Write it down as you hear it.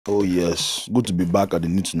Oh yes, good to be back at the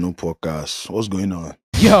Need to Know podcast. What's going on?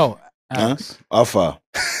 Yo, Alex. Alpha.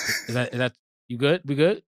 Is that you good? We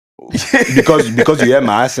good? because you hear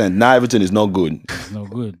my accent, now everything is not good. It's no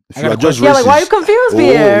good. If you are just Yeah, racist, like why you confused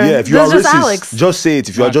me? yeah, if you are just racist, Alex. just say it.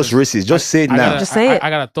 If you are just racist, just say it now. Just say it. I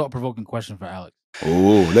got a thought-provoking question for Alex.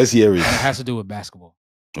 Oh, let's hear it. And it has to do with basketball.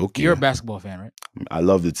 Okay, You're a basketball fan, right? I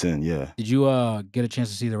love the 10. Yeah. Did you get a chance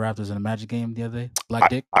to see the Raptors in a Magic game the other day? Black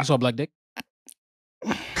Dick. You saw Black Dick?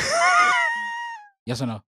 Yes or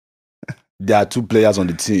no? There are two players on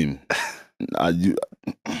the team.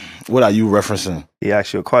 What are you referencing? He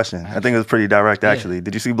asked you a question. I think it was pretty direct, actually.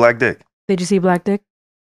 Did you see Black Dick? Did you see Black Dick?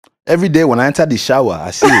 Every day when I enter the shower,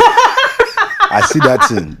 I see it. I see that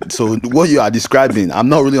thing. So what you are describing, I'm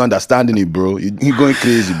not really understanding it, bro. You're going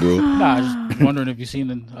crazy, bro. Nah, I was just wondering if you've seen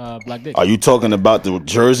the Black Dick. Are you talking about the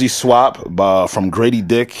jersey swap from Grady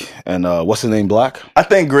Dick and what's his name, Black? I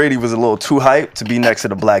think Grady was a little too hyped to be next to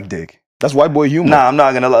the Black Dick. That's white boy humor. Nah, I'm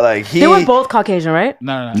not gonna lie. They were both Caucasian, right?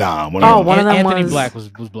 No. Nah, one of them Anthony was... Black was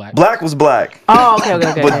black. Black was black. Oh,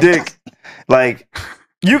 okay. But Dick, like,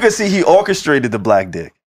 you could see he orchestrated the Black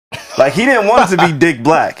Dick. Like, he didn't want it to be Dick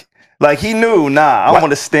Black. Like, he knew, I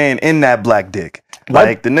want to stand in that Black Dick.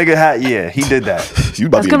 Like, the nigga he did that.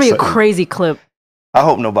 That's gonna be a crazy clip. I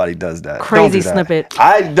hope nobody does that. Crazy snippet.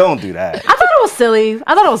 I don't do that. I thought it was silly.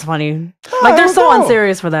 I thought it was funny. Like, they're so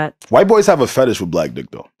unserious for that. White boys have a fetish with Black Dick,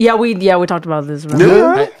 though. Yeah, we talked about this.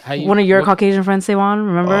 Remember? One of your Caucasian friends, SaVon,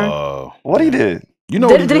 remember? What he did? You know,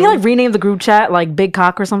 did he like rename the group chat like Big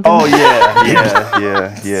Cock or something? Oh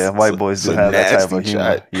yeah. White boys do have that type of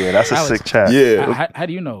humor. Chat. Yeah, that's a sick chat. Yeah. How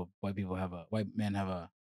do you know white men have a?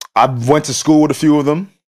 I went to school with a few of them.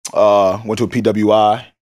 Went to a PWI.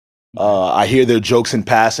 I hear their jokes in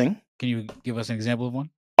passing. Can you give us an example of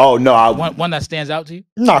one? Oh no, one that stands out to you?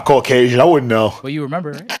 Not Caucasian. I wouldn't know. But you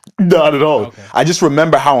remember, right? Not at all. Okay. I just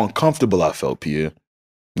remember how uncomfortable I felt, Pierre.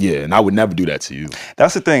 Yeah, and I would never do that to you.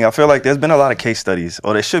 That's the thing. I feel like there's been a lot of case studies,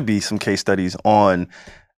 or there should be some case studies on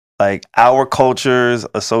like our culture's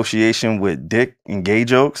association with dick and gay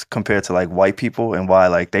jokes compared to like white people and why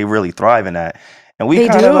like they really thrive in that. And we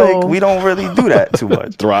kind of like, we don't really do that too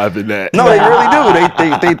much. Thrive in that. No, they really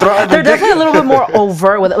do. They thrive. They're definitely a little bit more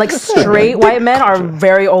overt with it. Like straight white men are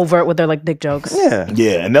very overt with their like dick jokes.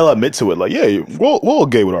 Yeah, and they'll admit to it. Like, yeah, we're all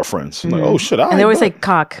gay with our friends. I'm like, oh shit, and they always say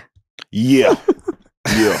cock. Yeah.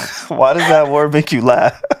 Yeah. Why does that word make you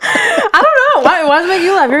laugh? I don't know. Why does it make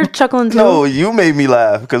you laugh? You're chuckling too. No, you made me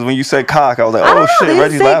laugh because when you said cock, I was like, oh shit,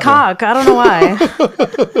 Reggie's laughing. Cock. I don't know why.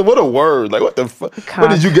 What a word. Like, what the fuck? Where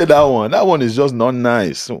did you get that one? That one is just not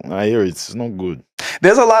nice. I hear it's not good.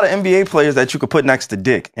 There's a lot of NBA players that you could put next to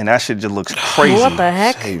Dick, and that shit just looks crazy. What the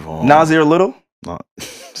heck? Nasir Little? No.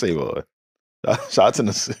 SaVon. Shout out to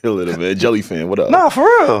Nasir Little, man. Jelly fan, what up? Nah, for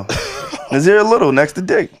real. Nasir Little next to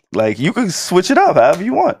Dick. Like, you can switch it up however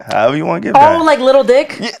you want. However you want to get that. Oh, like Little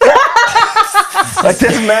Dick? Yeah. Like,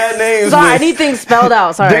 there's mad names. Sorry, I need things spelled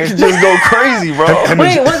out. Sorry. Dick can just go crazy, bro.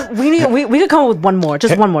 Wait, we could come up with one more.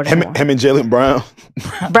 Just one more. Him and Jaylen Brown.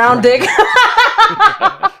 Brown Dick.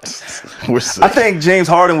 We're sick. I think James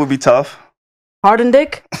Harden would be tough. Harden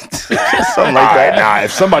Dick? Something like that. Nah,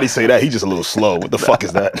 if somebody say that, he's just a little slow. What the fuck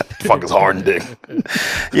is that? The fuck is Harden Dick?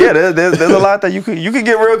 Yeah, there's a lot that you could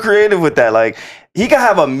get real creative with that. Like, he could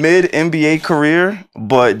have a mid NBA career,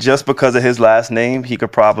 but just because of his last name, he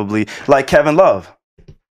could probably, like Kevin Love.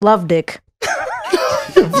 Love Dick.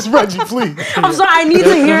 Reggie, please. I'm sorry, I need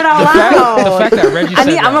to hear it out loud. The fact that Reggie said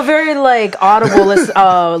that. I'm a very like audible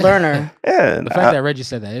learner. Yeah. The fact that Reggie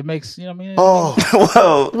said that, it makes, you know what I mean? Oh,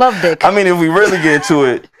 well. Love Dick. I mean, if we really get into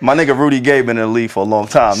it, my nigga Rudy Gay been in the league for a long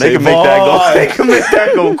time. They can make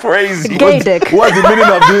that go crazy. Gay Dick. What's the meaning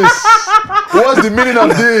of this? What's the meaning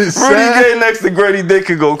of this? Rudy Gay next to Grady Dick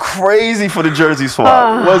could go crazy for the jersey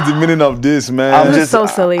swap. What's the meaning of this, man? I'm just so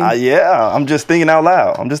silly. I'm just thinking out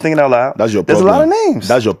loud. That's your problem. There's a lot of names.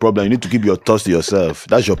 That's your problem. You need to keep your thoughts to yourself.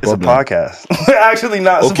 That's your problem. It's a podcast. We're actually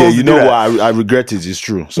not supposed to do that. Okay, you know what? I regret it. It's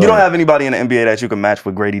true. Sorry. You don't have anybody in the NBA that you can match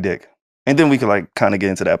with Grady Dick. And then we can like kind of get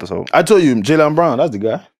into the episode. I told you, Jaylen Brown. That's the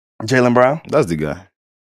guy. Jaylen Brown? That's the guy.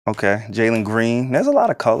 Okay. Jalen Green. There's a lot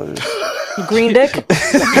of colors. Green Dick?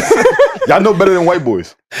 Y'all know better than white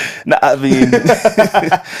boys. Nah, I mean,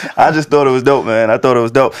 I just thought it was dope, man. I thought it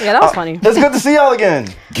was dope. Yeah, that was funny. It's good to see y'all again.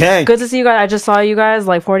 Gang. Good to see you guys. I just saw you guys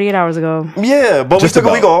like 48 hours ago. Yeah, but Just we took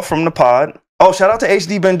a week off from the pod. Oh, shout out to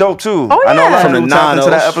HD been dope too. Oh, I know a lot yeah. of From the people tapped into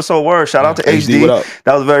that 9-0s. episode. Word. Shout out to HD, HD. what up?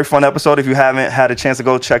 That was a very fun episode. If you haven't had a chance to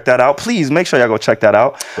go check that out, please make sure y'all go check that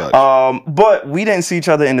out. Right. But we didn't see each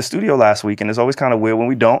other in the studio last week, and it's always kind of weird when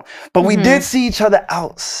we don't. But we did see each other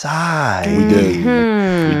outside. We did.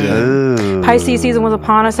 We did. Ooh. Pisces season was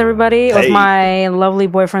upon us, everybody. It was my lovely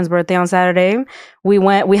boyfriend's birthday on Saturday. We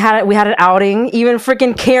had an outing. Even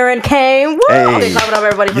freaking Karen came. Woo! Hey. Okay, clap it up,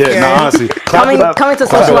 everybody, for Yeah, Karen. nah, honestly. coming to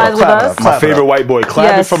socialize with us. My favorite white boy.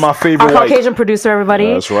 Clap it for my favorite our white. Caucasian producer,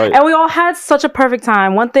 everybody. That's right. And we all had such a perfect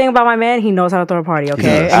time. One thing about my man, he knows how to throw a party, okay?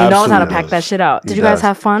 Yes, and he knows how to absolutely pack that shit out. Did He you guys does.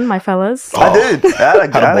 have fun, my fellas? I did. I had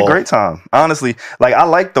a ball. great time. Honestly, like I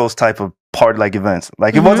like those type of party like events.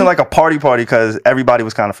 Like it wasn't like a party because everybody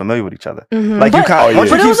was kind of familiar with each other. Like you But- kind once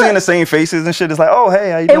but you it keep was seeing like- the same faces and shit, it's like, oh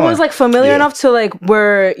hey, how you It doing? was like familiar Yeah. enough to like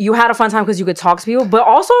where you had a fun time because you could talk to people, but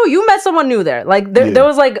also you met someone new there. Like there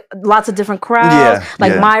was like lots of different crowds, Yeah,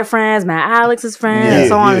 like yeah. my friends, Matt Alex's friends, Yeah, and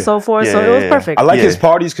so on yeah. and so forth. Yeah, so it was yeah. perfect. I like Yeah. his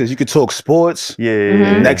parties because you could talk sports.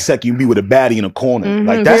 yeah. Next second, you be with a baddie in a corner.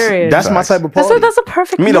 Like period. that's my type of That's party. that's a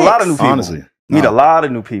perfect. Meet a lot mix. of new people. Honestly. Meet a lot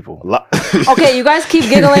of new people. Okay, you guys keep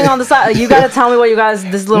giggling on the side. You got to tell me what you guys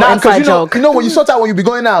this little Nah, inside because joke. you know when you sort out when you be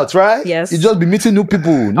going out, right? Yes. You just be meeting new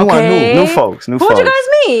people, new Okay. and New folks. New Who folks. would you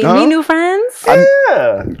guys meet? Huh? Meet new friends.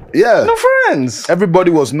 Yeah. new. Yeah. New friends. Everybody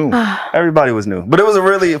was new. Everybody was new. But it was a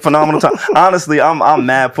really phenomenal time. Honestly, I'm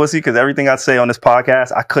mad pussy because everything I say on this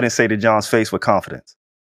podcast, I couldn't say to John's face with confidence.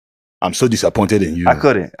 I'm so disappointed in you. I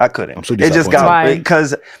couldn't. I'm so It just disappointed. got Why?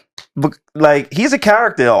 because like he's a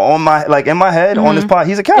character on my in my head on this pod.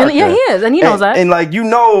 He's a character. And, yeah, he is, and he knows that. And like you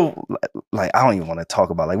know, like I don't even want to talk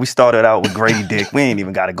about like we started out with Grady Dick. We ain't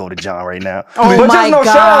even got to go to John right now. Oh but my just know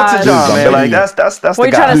shout out God. to John, Please, man. I'm Like begging that's What the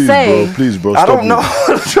you guy. trying to Please, say? bro. Please, bro. I Stop don't it. know what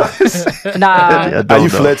I'm trying to say. Nah. I Are don't you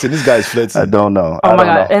know. flirting? This guy's flirting. I don't know. Oh I my don't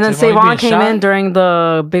god! know. And then So why you SaVon being came shy? in during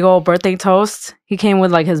the big old birthday toast. He came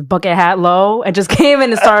with like his bucket hat low and just came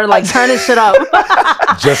in and started like turning shit up.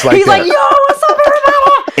 Just like He's that. like, "Yo, what's up,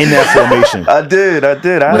 everybody?" In that formation. I did. I With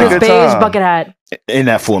had a his good beige time. bucket hat. In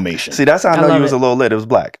that formation. See, that's how I know love you was it. a little lit. It was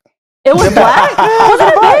black. It was black. Was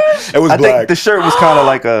it beige? It was I black. think the shirt was kind of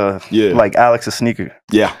like Yeah. like Alex's sneaker.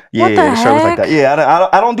 Yeah. Yeah, What the the shirt was like heck? that. Yeah,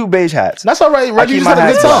 I don't do beige hats. That's all right. Reggie keep just my had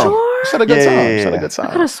a good hats time. black. Just had a good Yeah, time. yeah, Just had a yeah. good I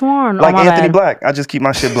could time. have sworn. Like oh, my Anthony bad. Black. I just keep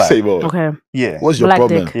my shit black. SaVon. Okay, Yeah. What's your Black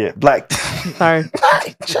problem? dick. Yeah, black. sorry.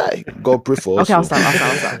 Chai. God pray for us. Okay, I'll stop.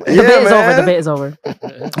 I'll stop. The Yeah, bit is man. over. The bit is over.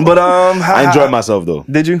 But I enjoyed myself though.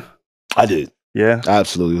 Did you? I did. Yeah.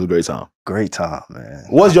 Absolutely. It was a great time. Great time, man.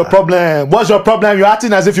 What's your problem? What's your problem? You're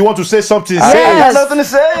acting as if you want to say something. I Say ain't it. got Yes. nothing to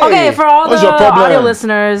say. Okay, for all What's the your problem? audio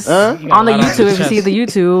listeners Huh? You got on the a lot on YouTube, your if you see chest. the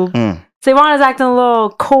YouTube, Mm. SaVon is acting a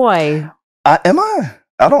little coy. Am I?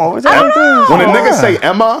 I don't always I don't act. know. When a Come nigga say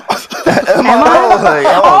Emma, Am I? Like,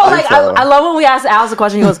 I don't Oh, think like so. I love when we ask Alex a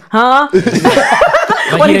question. He goes, "Huh?"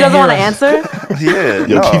 when he he doesn't didn't want to hear answer. Yeah.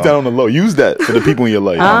 yo, no. keep that on the low. Use that for the people in your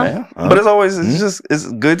life. Huh? Man. But as always,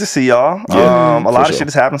 it's good to see y'all. Yeah, A lot for of sure. shit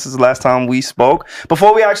has happened since the last time we spoke.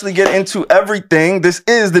 Before we actually get into everything, this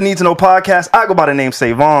is the Need to Know podcast. I go by the name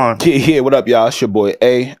SaVon. Yeah, what up, y'all? It's your boy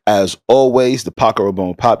A. As always, the Paco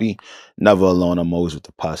Bone Poppy. Never alone. I'm always with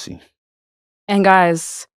the posse. And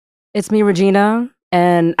guys, it's me, Regina,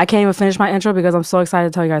 and I can't even finish my intro because I'm so excited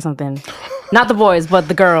to tell you guys something. Not the boys, but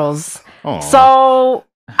the girls. Aw. So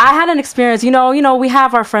I had an experience. You know, we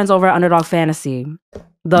have our friends over at Underdog Fantasy.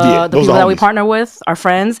 The Yeah, those people are that we homies. partner with, our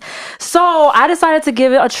friends. So I decided to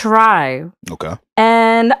give it a try. Okay.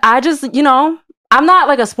 And I just, I'm not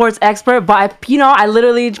like a sports expert, but I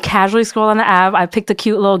literally casually scrolled on the app. I picked a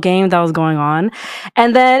cute little game that was going on.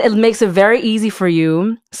 And then it makes it very easy for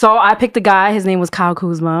you. So I picked a guy. His name was Kyle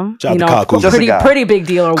Kuzma. Shout out to Kyle Kuzma. Just a guy. Pretty big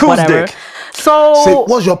deal or Kuz whatever. dick. So Say,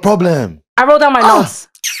 what's your problem? I wrote down my notes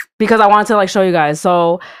because I wanted to like show you guys.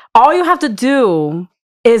 So all you have to do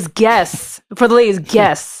is guess, for the ladies,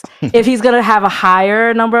 guess if he's gonna have a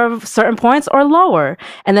higher number of certain points or lower.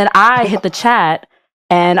 And then I hit the chat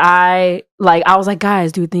and I was like,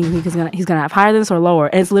 guys, do you think he's gonna have higher than this or lower?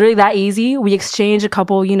 And it's literally that easy. We exchange a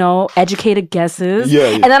couple, educated guesses. Yeah.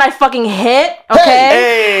 And then I fucking hit, okay?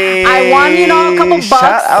 Hey, I won, a couple bucks.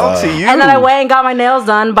 Shout out to you. And then I went and got my nails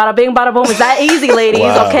done. Bada bing, bada boom. It's that easy, ladies.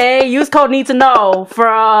 Wow. Okay, use code Need to Know for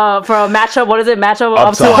a matchup. What is it? Matchup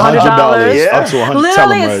up to $100. Yeah. Up to $100.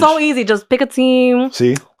 Literally, it's so easy. Just pick a team.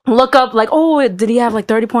 See? Look up like, oh, did he have like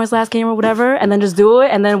 30 points last game or whatever, and then just do it,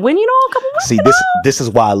 and then win. A couple wins. See, this is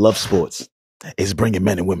why I love sports. is bringing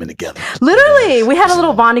men and women together. Literally, we had a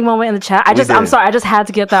little bonding moment in the chat. I'm sorry, I just had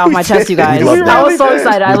to get that off my chest, you guys. love that. I was so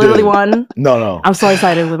excited. I literally won. No. I'm so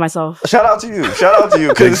excited with myself. Shout out to you.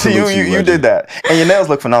 Because you did that. And your nails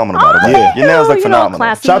look phenomenal, by the way. Yeah. Your nails look phenomenal.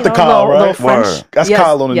 Classy, Shout out to Kyle, right? Word. That's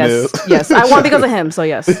Kyle on the nails. Yes, I won because of him, so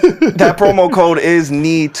yes. That promo code is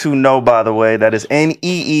need to know, by the way. That is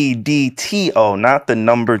NEEDTO, not the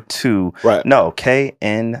number 2. Right. No,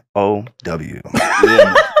 KNOW.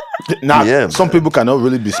 Some people cannot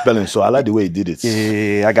really be spelling, so I like the way he did it.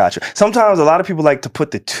 Yeah, I got you. Sometimes a lot of people like to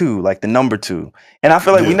put the 2, like the number 2. And I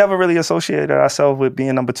feel like we never really associated ourselves with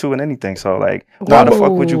being number 2 in anything. So, like, why the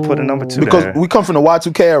fuck would you put a number 2 because there? we come from the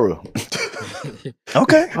Y2K era.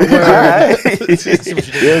 Okay. All right.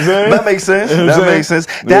 That makes sense.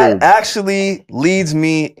 That actually leads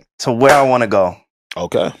me to where I want to go.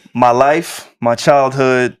 Okay. My life, my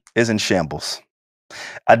childhood is in shambles.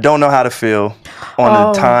 I don't know how to feel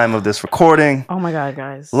on the time of this recording. Oh my God,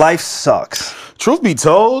 guys. Life sucks. Truth be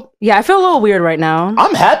told, yeah, I feel a little weird right now.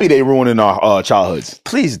 I'm happy they ruining our childhoods.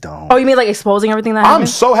 Please don't. Oh, you mean like exposing everything that happened? I'm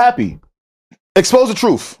so happy. Expose the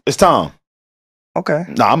truth. It's time. Okay.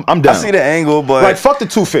 Nah, I'm down. I see the angle, but like fuck the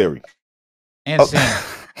Tooth Fairy And Santa.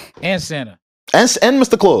 And Santa. and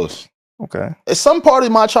Mr. Claus. okay. It's some part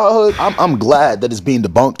of my childhood. I'm glad that it's being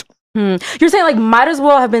debunked. You're saying like might as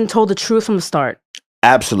well have been told the truth from the start.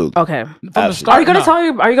 Absolutely. Okay. From the start, Are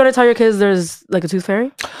you gonna tell your kids there's like a Tooth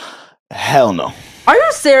Fairy? Hell no. Are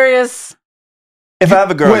you serious? If I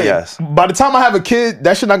have a girl, Wait, yes. by the time I have a kid,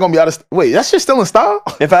 that shit not gonna be out of wait, that shit still in style?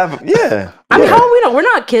 If I have, yeah. I mean, how are we know? We're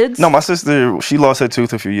not kids. No, my sister, she lost her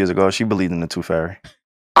tooth a few years ago. She believed in the Tooth Fairy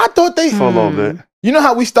I thought they for a little bit. You know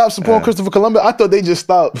how we stopped supporting Christopher Columbus? I thought they just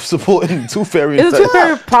stopped supporting the Tooth Fairy. Is the Tooth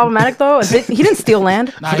Fairy problematic though? He didn't steal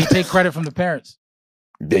land. Nah, he take credit from the parents.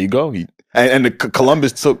 There you go. And the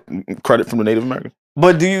Columbus took credit from the Native Americans.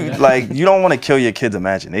 But do you, you don't want to kill your kid's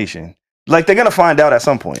imagination. Like, they're going to find out at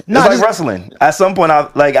some point. No, it's like wrestling. At some point,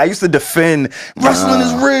 I used to defend wrestling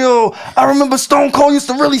is real. I remember Stone Cold used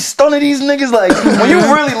to really stun these niggas. Like, when you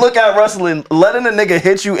really look at wrestling, letting a nigga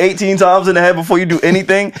hit you 18 times in the head before you do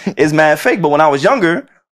anything is mad fake. But when I was younger,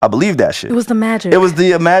 I believed that shit. It was the magic. It was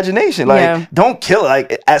the imagination. Like, don't kill it.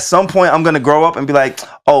 Like, at some point, I'm going to grow up and be like,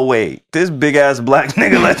 oh, wait, this big ass black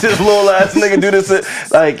nigga let this little ass nigga do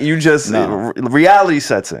this. Like, you just, reality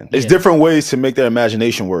sets in. It's different ways to make their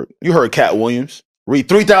imagination work. You heard Cat Williams. Read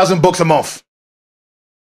 3,000 books a month.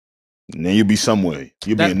 And then you'll be somewhere.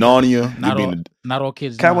 You'll be in Narnia. Not all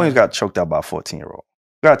kids. Cat Williams got choked out by a 14-year-old.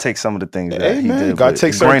 You got to take some of the things that he did with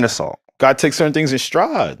a grain of salt. Got to take certain things in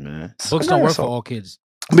stride, man. Books don't work for all kids.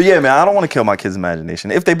 But yeah, man, I don't want to kill my kids' imagination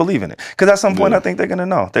if they believe in it. Because at some point, I think they're going to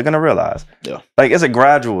know. They're going to realize. Yeah. Like, it's a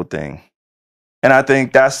gradual thing. And I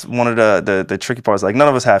think that's one of the tricky parts. Like, none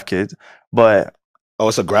of us have kids, but... Oh,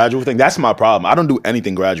 it's a gradual thing? That's my problem. I don't do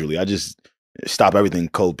anything gradually. I just stop everything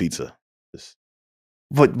cold pizza.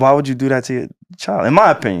 But why would you do that to your child? In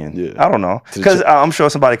my opinion, I don't know. Because I'm sure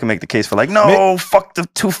somebody can make the case for like, no, fuck the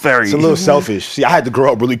Tooth Fairy. It's a little selfish. See, I had to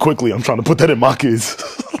grow up really quickly. I'm trying to put that in my kids.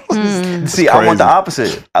 See, I want the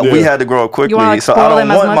opposite. We had to grow up quickly, so I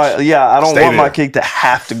don't want my kid to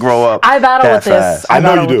have to grow up. I battle with fast. this. I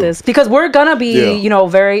battle with this because we're gonna be,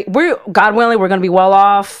 God willing, we're gonna be well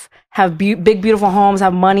off. Have big, beautiful homes,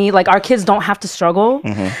 have money. Like, our kids don't have to struggle.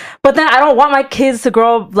 But then I don't want my kids to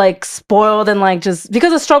grow up, like, spoiled and, like, just...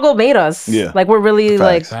 Because the struggle made us. Yeah. Like, we're really,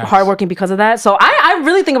 hardworking because of that. So I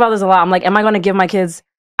really think about this a lot. I'm like, am I going to give my kids...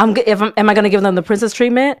 am I going to give them the princess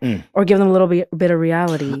treatment or give them a little bit of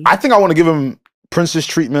reality? I think I want to give them princess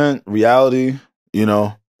treatment, reality, But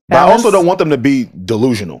Balance? I also don't want them to be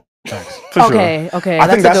delusional. Okay. I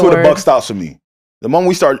think that's where the buck stops for me. The moment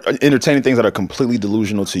we start entertaining things that are completely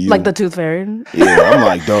delusional to you. Like the Tooth Fairy. Yeah, I'm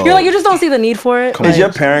like, dog. You're like, you just don't see the need for it. Is your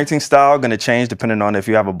parenting style going to change depending on if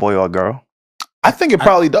you have a boy or a girl? I think it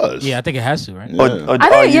probably does. Yeah, I think it has to, right?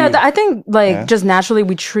 Yeah. I think just naturally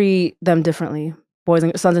we treat them differently.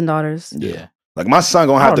 Sons and daughters. Yeah. Like, my son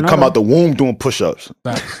going to have to come out the womb doing push-ups.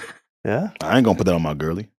 Yeah? I ain't going to put that on my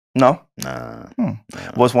girlie. No? Nah.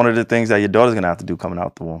 What's one of the things that your daughter's going to have to do coming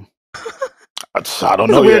out the womb? I don't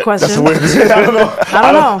know. That's a weird question. That's a weird question. I don't know. I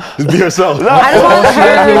don't know. Just be herself. I just want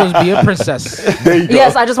her to be a princess. There you go.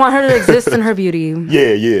 Yes, I just want her to exist in her beauty.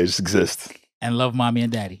 Yeah, just exist. And love mommy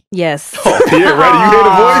and daddy. Yes. Oh, Pierre, ready? You hear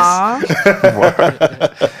the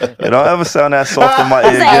voice? You don't ever sound that soft in my ear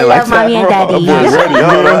again. I like love mommy and daddy.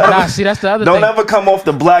 Nah, see, that's the other thing. Don't ever come off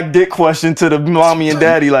the black dick question to the mommy and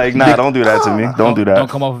daddy. Like, nah, don't do that to me. Don't do that. Don't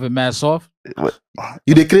come off of it mad soft. What?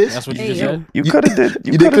 You did, Chris? That's what you just said. You could have did.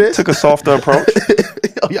 You could have took a softer approach.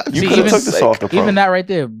 You could have took the soft approach. Even that right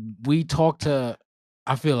there, we talk to.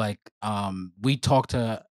 I feel like we talk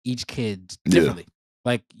to each kid differently.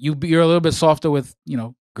 Like you're a little bit softer with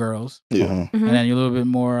girls, Yeah. and then you're a little bit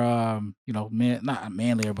more not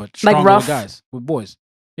manlier, but stronger rough? with guys, with boys.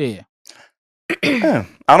 Yeah. Yeah,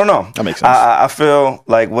 I don't know. That makes sense. I feel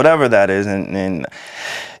like whatever that is, and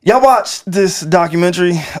y'all watched this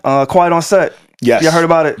documentary, Quiet on Set. Yes. Y'all heard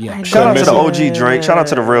about it? Yeah. Shout out to the Couldn't OG Drake. Shout out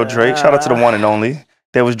to the real Drake. Shout out to the one and only.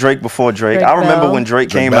 There was Drake before Drake. I remember Bell. when Drake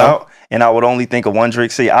Drake came Bell. out, and I would only think of one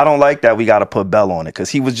Drake. See, I don't like that we got to put Bell on it because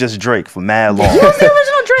he was just Drake for mad long. He was the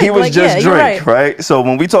original Drake. He was like, just yeah, you're Drake, right? So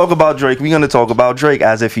when we talk about Drake, we're going to talk about Drake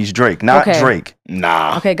as if he's Drake, not Okay. Drake.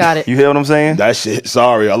 Nah. Okay, got it. You hear what I'm saying? That shit.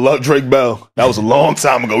 Sorry. I love Drake Bell. That was a long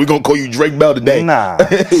time ago. We're going to call you Drake Bell today. Nah.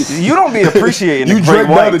 You don't be appreciating You the great Drake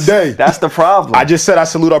Bell whites. today. That's the problem. I just said I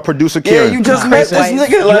salute our producer, Yeah, Kieran. you just Nah, met this whites.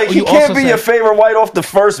 nigga. Like, You he can't also be said- your favorite white off the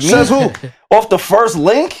first meet. Says who? Off the first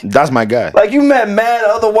link? That's my guy. Like, you met mad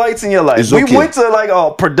other whites in your life. It's We okay. went to, like,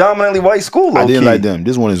 a predominantly white school, I didn't low-key. like them.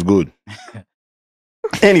 This one is good.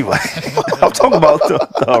 Anyway, I'm talking about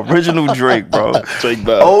the original Drake, bro. Drake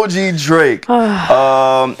Bell. OG Drake.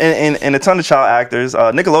 And a ton of child actors.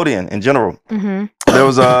 Nickelodeon in general. There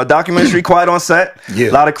was a documentary, Quiet on Set. Yeah.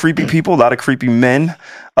 A lot of creepy people, a lot of creepy men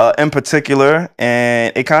in particular.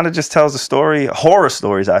 And it kind of just tells the story, horror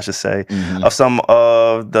stories, I should say, of some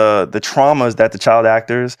of the traumas that the child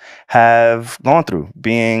actors have gone through.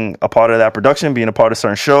 Being a part of that production, being a part of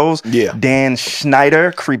certain shows. Yeah. Dan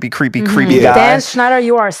Schneider, creepy Yeah. guy. Dan Schneider,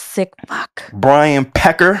 you are a sick fuck. Brian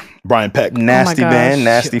Pecker, Brian Peck. nasty gosh. man,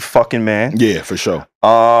 nasty fucking man. Yeah, for sure.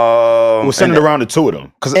 We're We're sending around the two of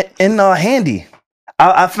them. Because and Handy.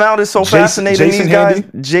 I found it so fascinating. Jason These guys,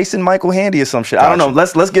 Handy? Jason Michael Handy or some shit. I don't know.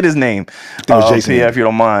 Gotcha. Let's get his name. it was Jason Pierre, Handy. if you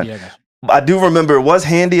don't mind. Yeah, I got you. I do remember it was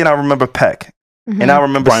Handy, and I remember Peck, and I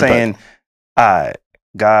remember Brian saying, "All right,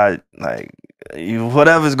 God, like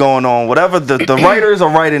whatever's going on, whatever the writers are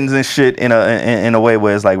writing this shit in a way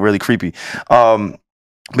where it's like really creepy."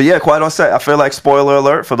 But yeah, Quiet on Set. I feel like spoiler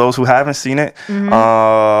alert for those who haven't seen it,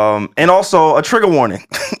 and also a trigger warning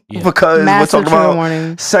Yeah. because Massive we're talking trigger about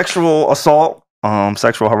warning. sexual assault,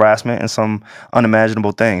 sexual harassment, and some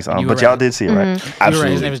unimaginable things. You But were y'all right. did see it, right? You're right. His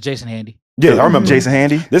Absolutely. name is Jason Handy. Yeah, I remember. Jason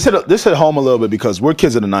Handy. This hit home a little bit because we're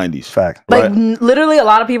kids of the 90s. Fact. Like Right. literally, a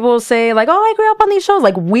lot of people say like, "Oh, I grew up on these shows."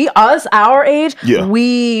 Like our age, Yeah.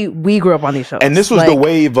 we grew up on these shows. And this was like, the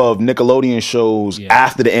wave of Nickelodeon shows Yeah.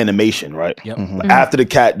 after the animation, right? Yep. After the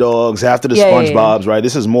Cat Dogs, after the Yeah, yeah, yeah. SpongeBob's, right?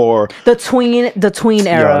 This is more. the tween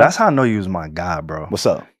era. Yo, that's how I know you was my guy, bro. What's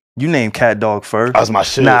up? You named Cat Dog first. That's my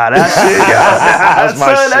shit. Nah, that shit. That's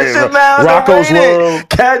my Son, that shit, shit, bro. man. Rocco's underrated. World.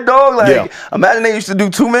 Cat Dog. Like, Yeah. imagine they used to do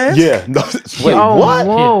 2 men. Yeah. No, wait, Oh, what?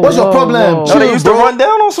 whoa, What's your whoa, problem? whoa. No, they used to run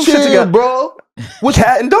down on some shit Chill, together. bro.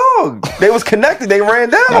 Cat and Dog. They was connected. They ran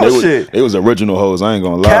down Nah, on they was, shit. It was original hoes. I ain't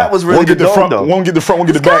gonna lie. Cat was really one get the the dog, front, though. one get the front, one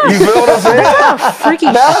get the back. You feel what I'm saying? That's freaky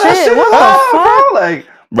Nah, that shit. What the hard, fuck? bro. Like,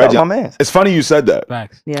 Reggie, my man. it's funny you said that.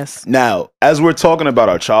 Facts. Yes. Now, as we're talking about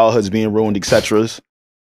our childhoods being ruined, etc.,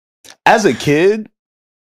 as a kid,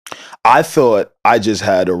 I thought I just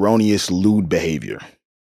had erroneous lewd behavior.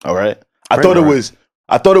 All right, I Great thought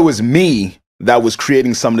word. it was me that was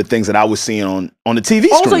creating some of the things that I was seeing on the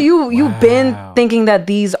TV Also, screen. you've been Wow. thinking that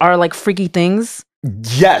these are like freaky things.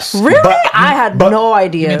 Yes, Really? but- I had but- no You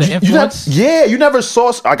idea. mean the You never, influence? yeah, you never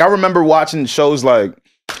saw. Like I remember watching shows like,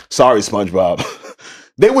 sorry, SpongeBob.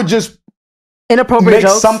 They would just Inappropriate make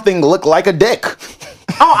jokes. something look like a dick.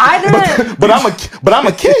 Oh, I didn't. But I'm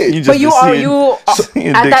a kid. just But you been are seeing- you seeing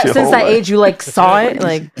at dicks that your since whole that life. age you like saw it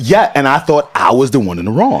like. Yeah, and I thought I was the one in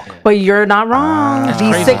the wrong. But you're not wrong. These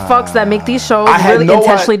crazy. sick fucks that make these shows I had really no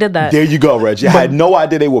intentionally i- did that. There you go, Reggie. I had no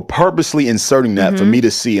idea they were purposely inserting that for me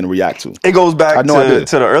to see and react to. It goes back I know I to did.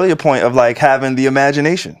 the earlier point of like having the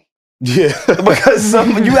imagination. Yeah. Because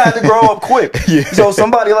you had to grow up quick. Yeah. So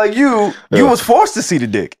somebody like you was forced to see the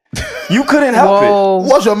dick. You couldn't help it. Whoa.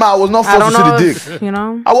 Watch your mouth. Was not I forced don't to know see the if, dick. you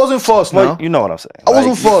know. I wasn't forced, Well, man. you know what I'm saying. I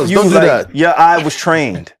wasn't forced. You Don't do that. Your eye was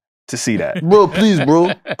trained to see that Bro, please,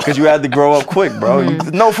 bro. because you had to grow up quick, bro.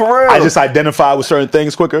 No, for real. I just identify with certain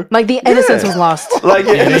things quicker. Like the innocence was lost. like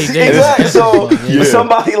Yeah, exactly. So Yeah. for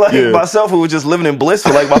somebody like Yeah. myself who was just living in bliss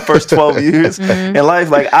for like my first 12 years in life,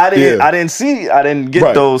 like I didn't get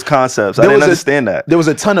Right. those concepts. I There didn't was a- understand that. There was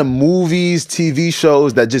a ton of movies, TV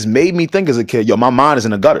shows that just made me think as a kid, yo, my mind is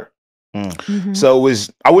in the gutter. Mhm. So it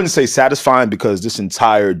was, I wouldn't say satisfying because this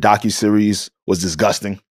entire docuseries was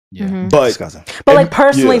disgusting. Yeah. But Disgusting. like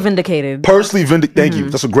personally yeah. vindicated. Personally vindicated. Thank you.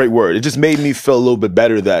 That's a great word. It just made me feel a little bit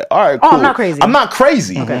better that, all right, cool. I'm not crazy. I'm not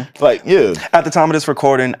crazy. Okay. Like, yeah. At the time of this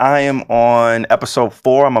recording, I am on episode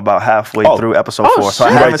 4. I'm about halfway through episode 4. So I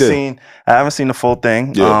shit. haven't seen the full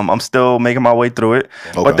thing. Yeah. I'm still making my way through it.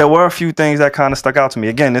 Okay. But there were a few things that kind of stuck out to me.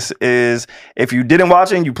 Again, this is, if you didn't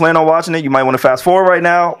watch it and you plan on watching it, you might want to fast forward right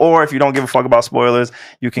now. Or if you don't give a fuck about spoilers,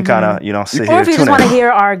 you can kind of, sit here. Or if you tune just want to in.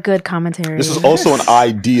 hear our good commentary. This is also an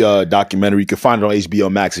idea documentary. You can find it on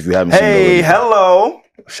HBO Max if you haven't seen it. Hey, hello.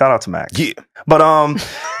 Shout out to Max. Yeah. But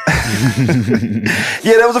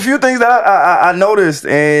yeah, there was a few things that I noticed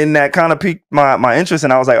and that kind of piqued my interest,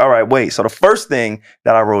 and I was like, all right, wait. So the first thing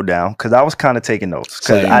that I wrote down, because I was kind of taking notes,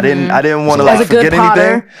 because I didn't want to like forget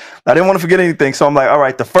anything. I didn't want to forget anything. So I'm like, all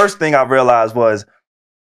right, the first thing I realized was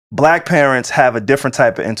Black parents have a different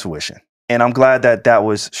type of intuition. And I'm glad that that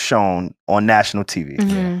was shown on national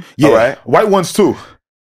TV. Yeah. All right. White ones too.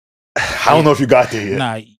 I don't know if you got there yet.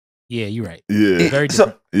 Nah, yeah, you're right. Yeah. Very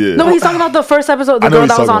different. Yeah. No, but he's talking about the first episode, the I know girl he's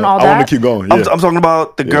that was talking on All about. I want That. to keep going. Yeah. I'm talking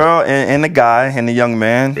about the girl and the guy and the young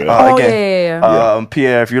man. Yeah. Again,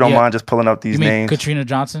 Pierre, if you don't mind just pulling up these You mean names. Katrina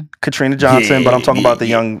Johnson? Katrina Johnson, but I'm talking about the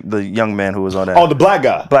Yeah. young man who was on that. Oh, the black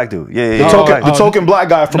guy. Black dude. Yeah. The token black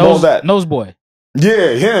guy from All That. Nose boy.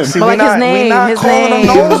 Yeah, him. See, But like we his name, not his calling name.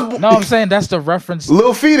 him nose. No, I'm saying that's the reference.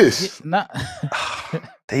 Little fetus. Not,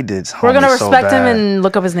 They did. We're going to homie so respect him bad. and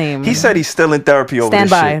look up his name. He said he's still in therapy over Stand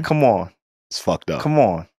this by. shit. Come on. It's fucked up. Come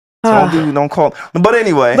on. Don't call. But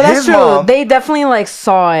anyway, But that's his true. mom, They definitely like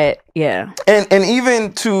saw it. Yeah. and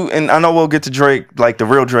even to, and I know we'll get to Drake, like the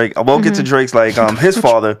real Drake. We'll get to Drake's like his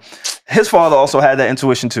father. His father also had that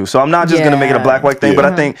intuition too. So I'm not just gonna make it a black white thing, but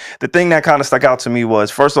I think the thing that kind of stuck out to me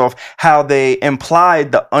was first off how they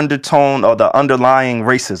implied the undertone or the underlying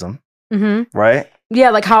racism, right? Yeah,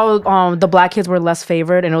 like how the black kids were less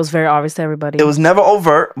favored, and it was very obvious to everybody. It was never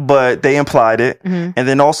overt, but they implied it. And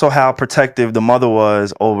then also how protective the mother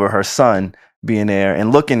was over her son being there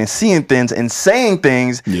and looking and seeing things and saying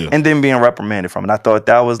things and then being reprimanded from it. And I thought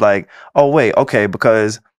that was like, oh, wait, okay,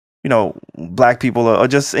 because, black people or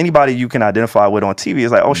just anybody you can identify with on TV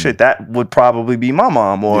is like, oh, shit, that would probably be my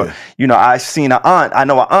mom. Or, I've seen I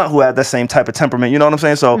know an aunt who had the same type of temperament. You know what I'm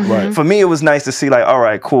saying? So for me, it was nice to see like, all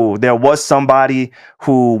right, cool. There was somebody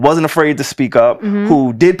who wasn't afraid to speak up,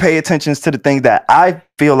 who did pay attention to the things that I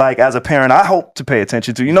feel like as a parent, I hope to pay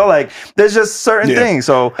attention to. Like there's just certain things.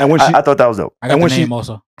 So and when I thought that was dope. I got the name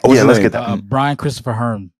also. Yeah, let's get that. Brian Christopher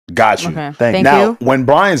Hearn. Got you. Okay. Thank you. Now, when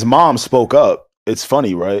Brian's mom spoke up, it's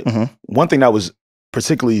funny, right? One thing that was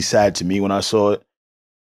particularly sad to me when I saw it,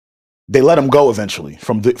 they let him go eventually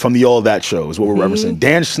from the All That show is what we're referencing.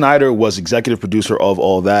 Dan Schneider was executive producer of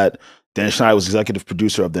All That. Dan Schneider was executive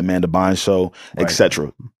producer of the Amanda Bynes show,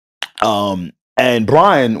 etc. And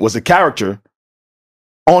Brian was a character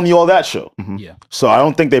on the All That show. Yeah. So I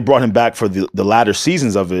don't think they brought him back for the latter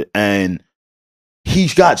seasons of it. And he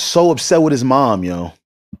got so upset with his mom,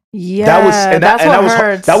 Yeah,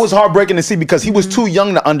 that was heartbreaking to see because he was too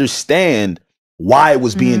young to understand why it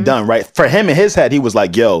was being done, right? For him in his head, he was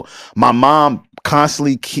like, yo, my mom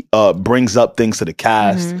constantly brings up things to the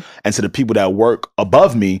cast and to the people that work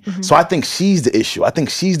above me. So I think she's the issue. I think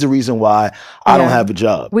she's the reason why I don't have a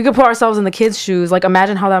job. We could put ourselves in the kids' shoes. Like,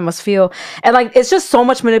 imagine how that must feel. And like, it's just so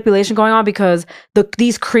much manipulation going on because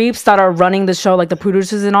these creeps that are running the show, like the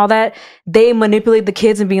producers and all that, they manipulate the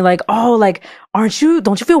kids and being like, oh, like, don't you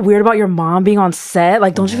feel weird about your mom being on set?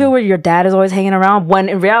 Like, don't you feel weird your dad is always hanging around? When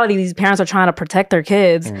in reality, these parents are trying to protect their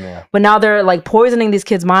kids. But now they're like poisoning these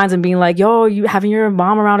kids' minds and being like, yo, you having your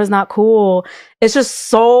mom around is not cool. It's just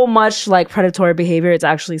so much like predatory behavior. It's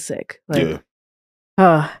actually sick. Like,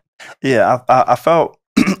 I felt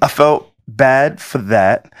I felt bad for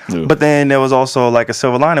that. But then there was also like a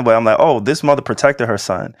silver lining where I'm like, oh, this mother protected her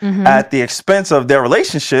son at the expense of their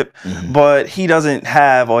relationship, but he doesn't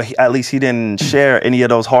have, or at least he didn't share any of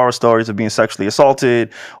those horror stories of being sexually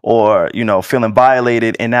assaulted or, feeling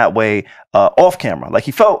violated in that way off camera. Like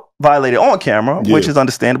he felt violated on camera, which is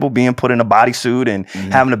understandable, being put in a bodysuit and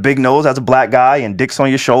having a big nose as a black guy and dicks on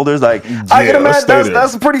your shoulders. Like I can imagine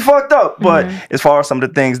that's pretty fucked up. But as far as some of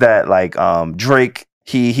the things that like Drake,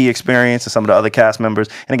 he experienced and some of the other cast members.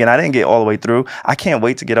 And again, I didn't get all the way through. I can't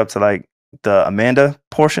wait to get up to like the Amanda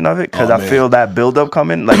portion of it because I feel that buildup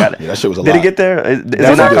coming. Like, that shit was a lot. Did it get there? Is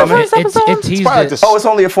it not coming? It teased it. Oh, it's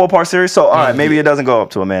only a 4-part series. So all right, maybe it doesn't go up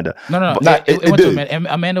to Amanda. No. But, it went to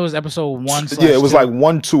Amanda. Amanda was episode 1. Yeah, it was like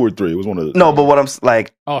 1, 2, or 3. It was one of the. No, but what I'm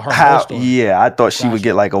like. Oh, her whole story. Yeah, I thought she would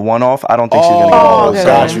get like a one-off. I don't think she's gonna get a whole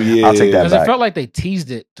story. I'll take that because back. it felt like they teased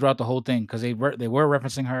it throughout the whole thing because they were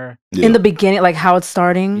referencing her in the beginning, like how it's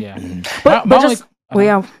starting. Yeah. But just Well,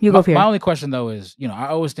 yeah, you go here. My only question though is, I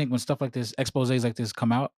always think when stuff like this, exposés like this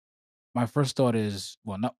come out, my first thought is,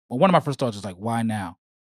 one of my first thoughts is like, why now?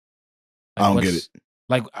 Like, I don't get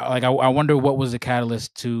it. I wonder what was the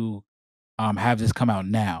catalyst to have this come out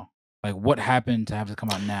now. Like, what happened to have this come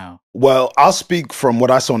out now? Well, I'll speak from what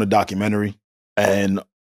I saw in the documentary, and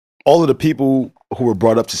all of the people who were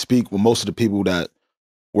brought up to speak were most of the people that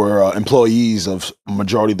were employees of a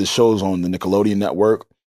majority of the shows on the Nickelodeon network.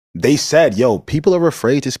 They said, yo, people are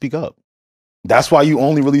afraid to speak up. That's why you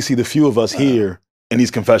only really see the few of us here in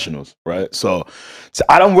these confessionals, right? So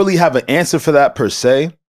I don't really have an answer for that per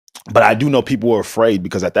se, but I do know people were afraid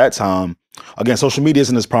because at that time, again, social media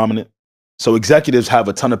isn't as prominent. So executives have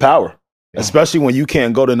a ton of power, especially when you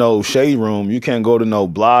can't go to no shade room, you can't go to no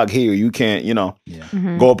blog here, you can't,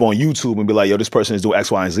 go up on YouTube and be like, yo, this person is doing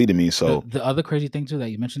X, Y, and Z to me. So the other crazy thing too that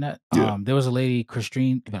you mentioned that, there was a lady,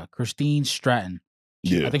 Christine Stratton.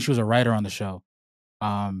 I think she was a writer on the show.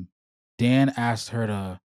 Dan asked her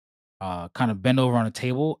to kind of bend over on a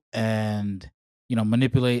table and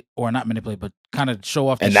manipulate, or not manipulate, but kind of show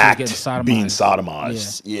off that she was getting sodomized. Being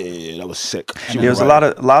sodomized. Yeah, that was sick. There's a lot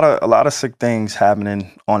of sick things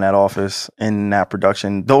happening on that office in that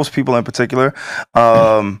production. Those people in particular.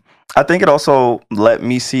 I think it also let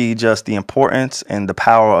me see just the importance and the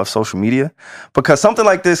power of social media, because something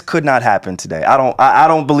like this could not happen today. I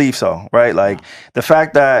don't believe so, right? Like the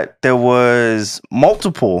fact that there was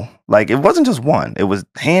multiple, like it wasn't just one. It was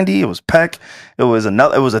Handy, it was Peck, it was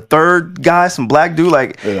a third guy, some black dude.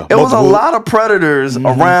 Like it was a lot of predators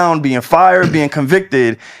around being fired, being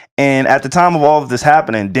convicted. And at the time of all of this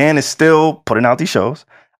happening, Dan is still putting out these shows.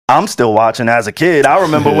 I'm still watching as a kid. I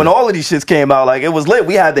remember when all of these shits came out, like it was lit.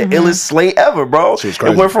 We had the illest slate ever, bro.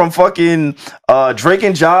 It went from fucking Drake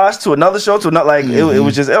and Josh to another show to another, like it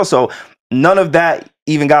was just ill. So none of that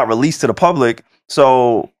even got released to the public.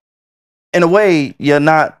 So in a way, you're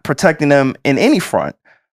not protecting them in any front,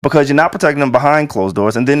 because you're not protecting them behind closed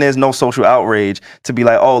doors. And then there's no social outrage to be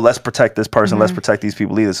like, oh, let's protect this person. Let's protect these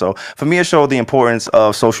people either. So for me, it showed the importance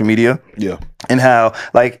of social media. Yeah. And how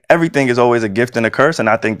like everything is always a gift and a curse. And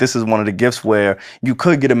I think this is one of the gifts where you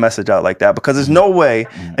could get a message out like that, because there's no way,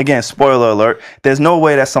 again, spoiler alert, there's no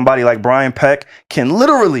way that somebody like Brian Peck can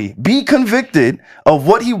literally be convicted of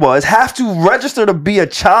what he was, have to register to be a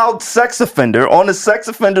child sex offender on the sex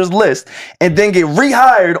offenders list, and then get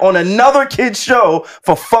rehired on another kid's show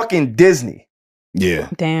for fucking Disney. Yeah.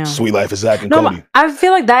 Damn. Sweet Life of Zach and Cody. I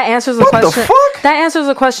feel like that answers the question. What the fuck? That answers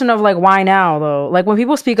the question of like, why now though? Like when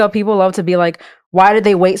people speak up, people love to be like, why did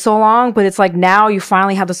they wait so long? But it's like now you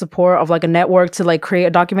finally have the support of like a network to like create a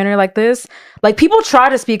documentary like this. Like people try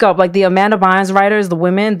to speak up, like the Amanda Bynes writers, the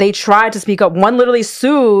women, they tried to speak up. One literally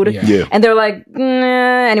sued and they're like,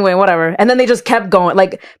 anyway, whatever. And then they just kept going.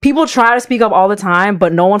 Like people try to speak up all the time,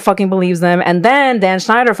 but no one fucking believes them. And then Dan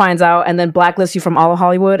Schneider finds out and then blacklists you from all of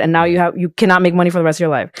Hollywood. And now you cannot make money for the rest of your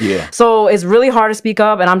life. Yeah. So it's really hard to speak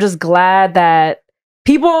up. And I'm just glad that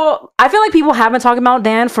I feel like people have been talking about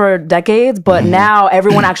Dan for decades, but now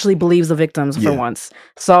everyone actually believes the victims for once.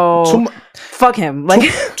 So fuck him.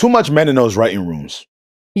 Like too much men in those writing rooms.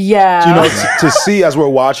 Yeah. To see as we're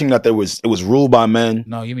watching that it was ruled by men.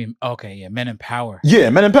 No, you mean men in power. Yeah,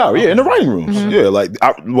 men in power. Yeah, in the writing rooms. Yeah, like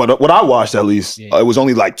what I watched at least, it was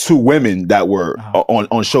only like 2 women that were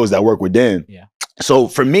on shows that work with Dan. Yeah. So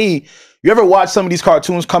for me, you ever watch some of these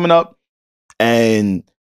cartoons coming up and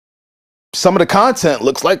some of the content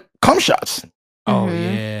looks like cum shots. Oh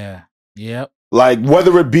yeah. Yep. Like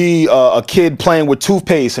whether it be a kid playing with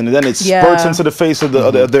toothpaste and then it spurts into the face of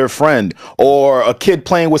their friend, or a kid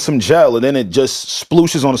playing with some gel and then it just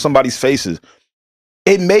splooshes on somebody's faces.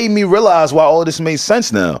 It made me realize why all of this made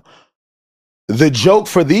sense now. The joke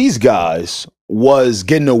for these guys was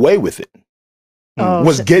getting away with it.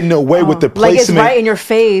 Getting away with the placement. Like it's right in your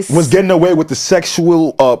face. Was getting away with the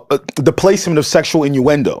sexual, the placement of sexual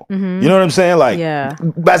innuendo. You know what I'm saying? Like,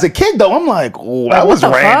 as a kid though, I'm like, oh, that was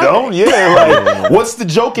random. Fuck? Yeah, like, what's the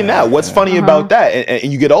joke in that? What's funny about that?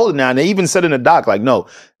 And you get older now, and they even said in the doc, like, no,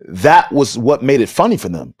 that was what made it funny for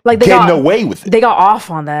them. Like they getting away with it. They got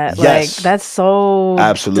off on that. Yes. Like that's so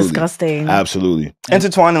disgusting. Absolutely.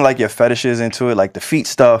 Intertwining like your fetishes into it, like the feet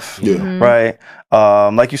stuff. Yeah. Right.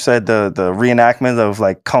 Like you said, the reenactment of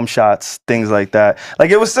like cum shots, things like that. Like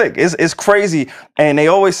it was sick. It's crazy. And they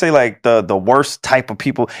always say like the worst type of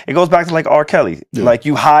people. It goes back to like R. Kelly. Yeah. Like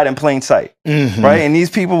you hide in plain sight, right? And these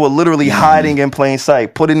people were literally hiding in plain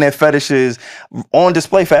sight, putting their fetishes on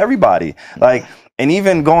display for everybody. Like, and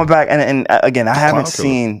even going back and again, I haven't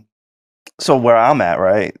seen. So where I'm at,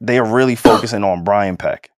 right? They are really focusing on Brian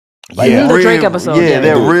Peck. Like the Drake episode. Yeah,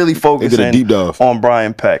 they're really focusing a deep dive on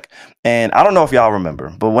Brian Peck. And I don't know if y'all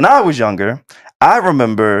remember, but when I was younger, I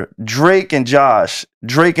remember Drake and Josh,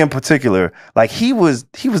 Drake in particular, like he was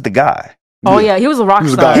the guy. Oh yeah, he was a rock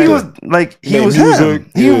star. He was like he was him.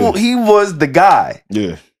 He was the guy.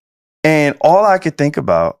 Yeah. And all I could think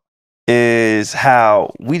about is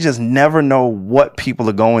how we just never know what people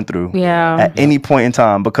are going through at any point in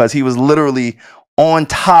time, because he was literally on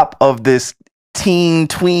top of this tween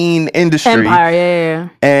industry empire,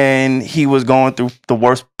 and he was going through the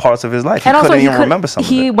worst parts of his life. He couldn't even remember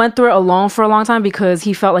something. He went through it alone for a long time because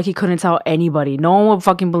he felt like he couldn't tell anybody. No one would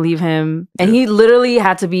fucking believe him, and he literally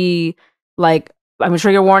had to be like, I mean,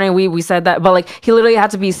 trigger warning, we said that, but like he literally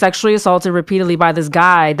had to be sexually assaulted repeatedly by this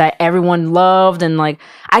guy that everyone loved, and like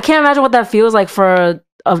I can't imagine what that feels like for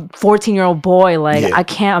a 14-year-old boy. Like I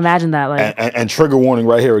can't imagine that. Like and trigger warning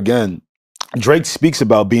right here again. Drake speaks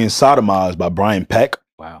about being sodomized by Brian Peck.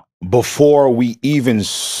 Wow. Before we even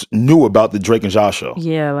knew about the Drake and Josh show.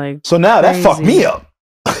 Yeah, like so now that fucked me up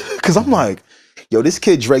because I'm like, yo, this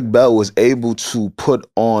kid Drake Bell was able to put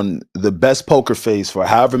on the best poker face for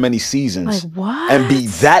however many seasons, like what, and be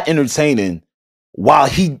that entertaining while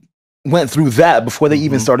he went through that before they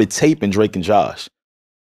even started taping Drake and Josh.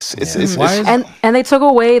 And they took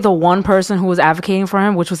away the one person who was advocating for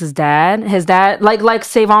him, which was his dad. His dad, like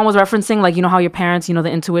SaVon was referencing, like, you know how your parents, you know, the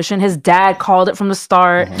intuition. His dad called it from the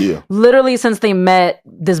start. Literally since they met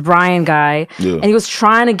this Brian guy, and he was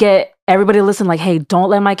trying to get everybody to listen, like, hey, don't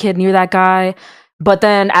let my kid near that guy. But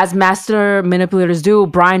then, as master manipulators do,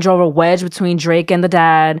 Brian drove a wedge between Drake and the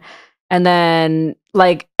dad. And then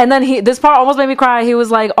this part almost made me cry. He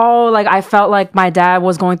was like, oh, like I felt like my dad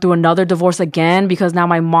was going through another divorce again because now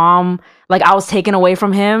my mom, like I was taken away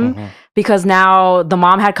from him because now the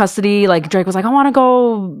mom had custody. Like Drake was like, I want to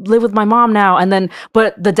go live with my mom now. And then,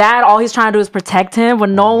 but the dad, all he's trying to do is protect him.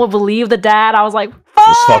 When no one would believe the dad, I was like, fuck.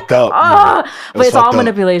 It's fucked up. But it's all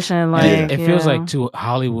manipulation. Like it feels like too,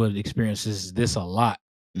 Hollywood experiences this a lot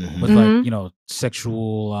with like, you know,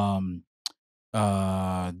 sexual,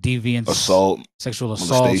 deviance, sexual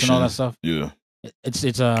assaults, and all that stuff. Yeah, I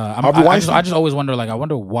just always wonder, like, I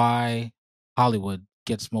wonder why Hollywood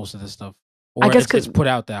gets most of this stuff. Or I guess it's put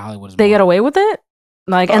out that Hollywood is they get away with it,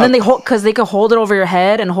 like, and then they hold because they could hold it over your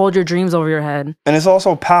head and hold your dreams over your head. And it's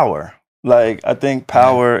also power. Like I think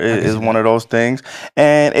power is one of those things,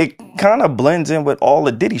 and it kind of blends in with all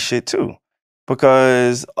the Diddy shit too.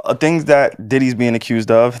 Because things that Diddy's being accused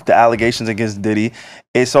of, the allegations against Diddy,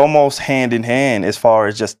 it's almost hand in hand as far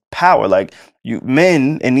as just power. Like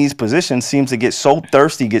men in these positions seems to get so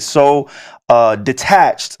thirsty, get so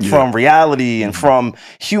detached from reality and from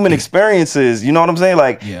human experiences. You know what I'm saying?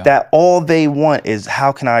 Like that all they want is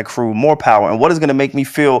how can I accrue more power and what is going to make me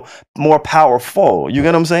feel more powerful? You get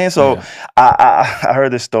what I'm saying? So I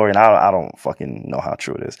heard this story and I don't fucking know how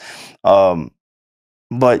true it is.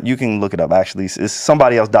 But you can look it up, actually. It's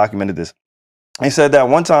somebody else documented this. They said that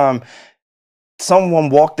one time, someone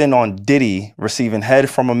walked in on Diddy receiving head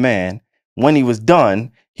from a man. When he was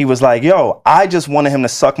done, he was like, yo, I just wanted him to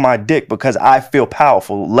suck my dick because I feel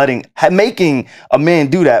powerful, making a man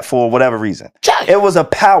do that for whatever reason. It was a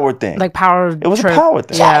power thing. Like power. It was a power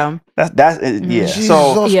thing. Yeah. Yeah.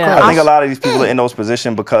 So I think a lot of these people are in those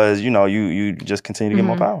positions because, you know, you just continue to get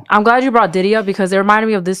more power. I'm glad you brought Diddy up because it reminded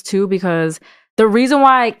me of this too, because the reason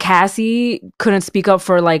why Cassie couldn't speak up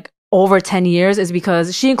for like over 10 years is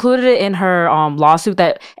because she included it in her lawsuit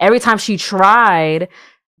that every time she tried,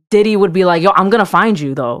 Diddy would be like, yo, I'm gonna find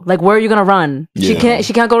you though. Like, where are you gonna run? She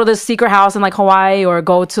can't go to this secret house in like Hawaii or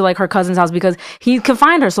go to like her cousin's house because he can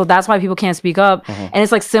find her. So that's why people can't speak up. And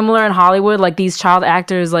it's like similar in Hollywood, like these child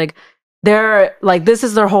actors, like they're like, this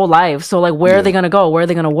is their whole life. So like, where are they gonna go? Where are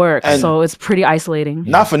they gonna work? And so it's pretty isolating.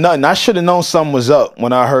 Not for nothing. I should have known something was up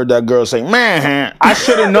when I heard that girl say, man, I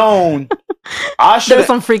should have known. There's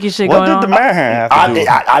some freaky shit going on. What did the man have to do?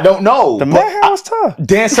 I don't know. The man was tough.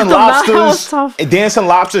 Dancing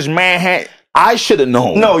lobsters, man. I should have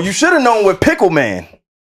known. No, you should have known with Pickle Man.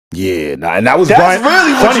 Yeah, and that was That's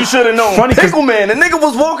really what you should have known. Pickle Man. The nigga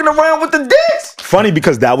was walking around with the dicks. Funny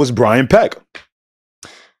because that was Brian Peck.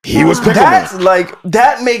 He was Pickle Man. Like,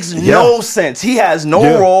 that makes no sense. He has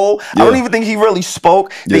no role. I don't even think he really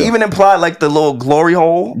spoke. They even implied like the little glory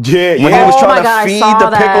hole. Yeah, when he was trying to feed the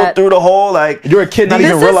pickle through the hole. Like, you're a kid not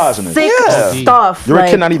even realizing it. Sick stuff. You're a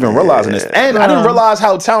kid not even realizing this. And I didn't realize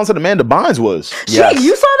how talented Amanda Bynes was.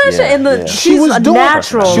 You saw that shit in the. She was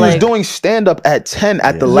natural. She was doing stand up at 10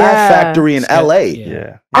 at the Laugh Factory in LA.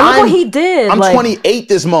 And look what he did. I'm 28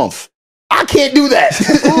 this month. I can't do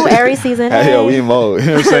that. Ooh, Aries season. Hey, yo, we in mode. You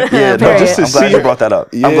know what I'm saying? Yeah, no, just to I'm glad see you brought that up.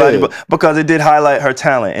 Yeah. I'm glad because it did highlight her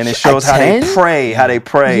talent, and it shows how they pray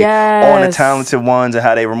on the talented ones, and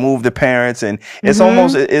how they remove the parents, and it's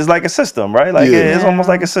almost it's like a system, right? Like it's almost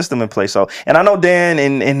like a system in place. So, and I know Dan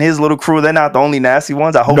and his little crew, they're not the only nasty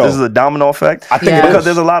ones. I hope this is a domino effect. I think because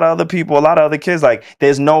there's a lot of other people, a lot of other kids. Like,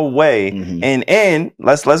 there's no way. And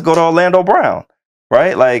let's go to Orlando Brown.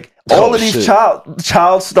 Right, like all of these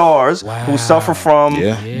child stars who suffer from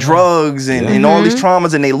drugs and all these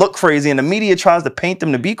traumas, and they look crazy, and the media tries to paint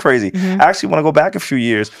them to be crazy. I actually want to go back a few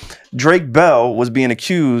years. Drake Bell was being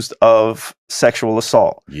accused of sexual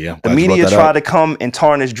assault. Yeah, the media tried to come and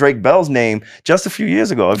tarnish Drake Bell's name just a few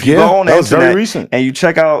years ago. If you go on the internet and you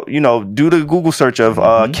check out, do the Google search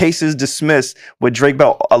of cases dismissed with Drake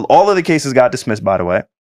Bell. All of the cases got dismissed, by the way.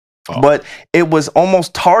 But it was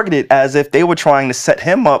almost targeted as if they were trying to set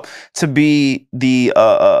him up to be the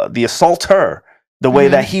assaulter, the way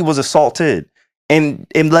that he was assaulted. And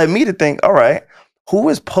it led me to think, all right, who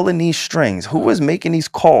is pulling these strings? Who is making these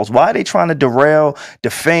calls? Why are they trying to derail,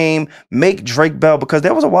 defame, make Drake Bell? Because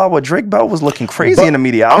there was a while where Drake Bell was looking crazy in the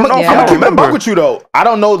media. I don't know if you remember. I'm with you, though. I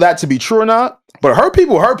don't know that to be true or not, but hurt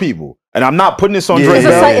people. And I'm not putting this on Drake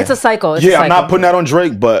Bell. It's a cycle. I'm not putting that on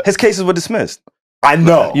Drake, but his cases were dismissed. I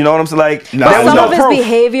know. You know what I'm saying? Like, some of his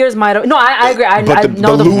behaviors might have. No, I agree. I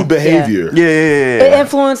know the lewd behavior. Yeah. It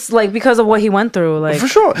influenced, like, because of what he went through. Like, for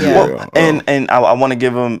sure. Well, and I want to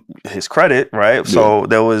give him his credit, right? So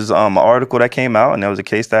there was an article that came out, and there was a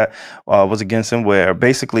case that was against him where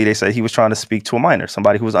basically they said he was trying to speak to a minor,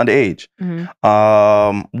 somebody who was underage,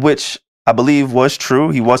 which I believe was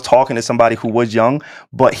true. He was talking to somebody who was young,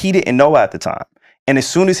 but he didn't know at the time. And as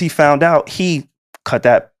soon as he found out, he cut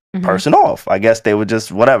that person off. I guess they were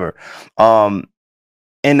just whatever. And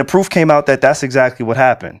the proof came out that that's exactly what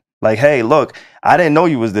happened. Like, hey, look, I didn't know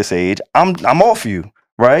you was this age. I'm off you.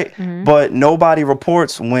 Right? But nobody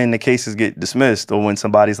reports when the cases get dismissed or when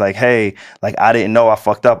somebody's like, hey, like, I didn't know, I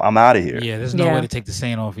fucked up, I'm out of here. Yeah, there's no way to take the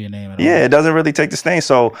stain off your name at all. Yeah, it doesn't really take the stain.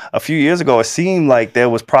 So a few years ago, it seemed like there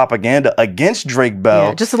was propaganda against Drake Bell.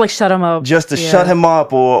 Yeah, just to, like, shut him up. Just to shut him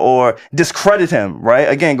up or discredit him, right?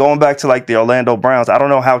 Again, going back to, like, the Orlando Browns, I don't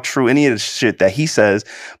know how true any of the shit that he says,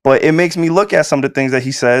 but it makes me look at some of the things that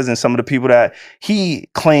he says and some of the people that he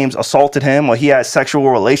claims assaulted him or he had sexual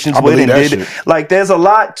relations with and did. Like, there's a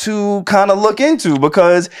lot to kind of look into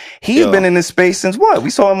because he's been in this space since what? We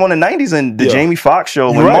saw him on the 90s and the Jamie Foxx show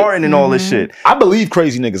with Martin and all this shit. I believe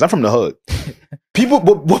crazy niggas. I'm from the hood.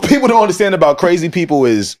 What people don't understand about crazy people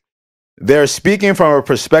is they're speaking from a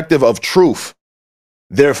perspective of truth.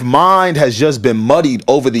 Their mind has just been muddied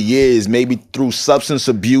over the years, maybe through substance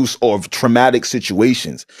abuse or traumatic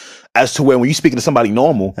situations, as to where when you speaking to somebody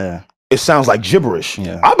normal, it sounds like gibberish.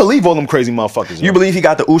 I believe all them crazy motherfuckers. You believe he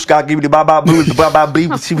got the ooshka, give me the baba, boo, the baba,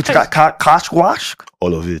 boo, see what you got, koshwash?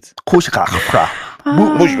 All of it.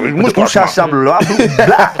 Boom with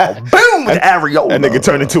the aerial. That nigga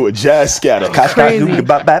turned into a jazz scatter. I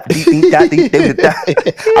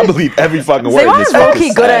believe every fucking word. SaVon is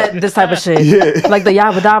low-key good at this type of shit. Yeah. Like the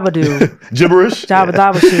yabba dabba do. Gibberish? Yabba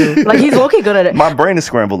dabba shit. Like, he's low-key good at it. My brain is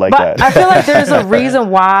scrambled like but that. I feel like there's a reason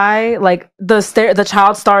why, like, the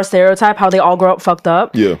child star stereotype, how they all grow up fucked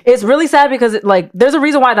up. Yeah. It's really sad because, there's a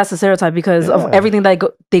reason why that's a stereotype because of everything that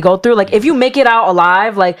they go through. Like, if you make it out alive,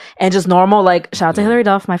 like, and just normal, like, shout out to Hilary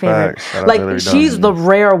Duff, my favorite. Like, she's the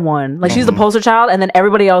rare one. Like, she's the poster child, and then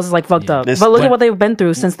everybody else is, like, fucked up. But look at what they've been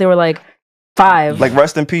through since they were, like, 5. Like,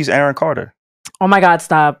 rest in peace, Aaron Carter. Oh my God,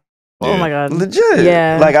 stop. Oh my God. Legit.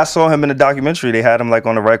 Yeah. Like, I saw him in the documentary. They had him, like,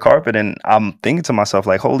 on the red carpet, and I'm thinking to myself,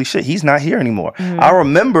 like, holy shit, he's not here anymore. I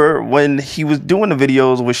remember when he was doing the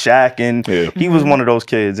videos with Shaq, and he was one of those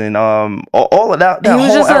kids, and all of that he was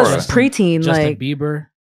whole just era. a preteen. Justin like Bieber.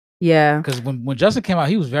 Yeah, because when Justin came out,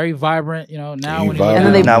 he was very vibrant. You know, now when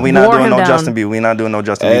we not doing no Justin Bieber. We not doing no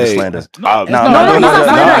Justin Bieber slander. No, it's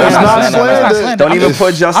not slander. Don't even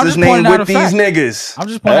put Justin's name with these niggas. I'm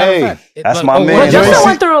just pointing out a fact. That's my man. Justin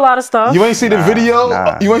went through a lot of stuff. You ain't see the video.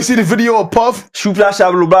 You ain't see the video of Puff. You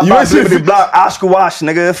ain't see the block. Oscar Wash,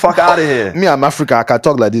 nigga. Fuck out of here. Me, I'm African. I can't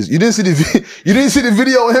talk like this. You didn't see the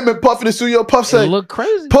video of him and Puff in the studio. Puff said, "Look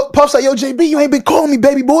crazy." Puff said, "Yo, JB, you ain't been calling me,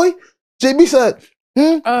 baby boy." JB said,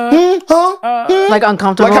 like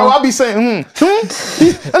uncomfortable. Like how I be saying, And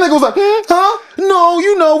nigga was like, No,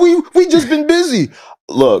 you know, we just been busy.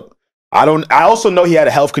 Look, I also know he had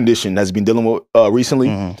a health condition that's been dealing with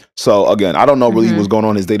recently. So again, I don't know really what's going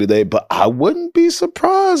on his day to day, but I wouldn't be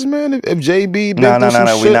surprised, man, if JB No, we're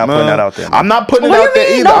not putting that out there. Man. I'm not putting it out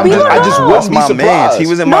there either. I just wouldn't be surprised. He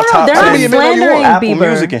was in my top 10 slandering Apple Bieber.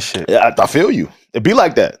 Music and shit. Yeah, I feel you. It be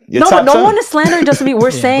like that. No, but no one is slandering Justin Bieber.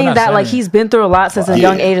 We're saying that like he's been through a lot since a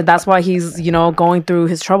young age, and that's why he's going through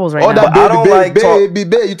his troubles right now. I don't like baby.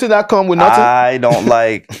 You think that come with nothing? I don't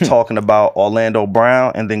like talking about Orlando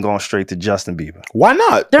Brown and then going straight to Justin Bieber. Why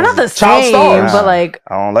not? They're not the same, but like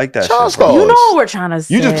I don't like that. Child stars. You know what we're trying to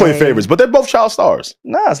say. You just play favorites, but they're both child stars.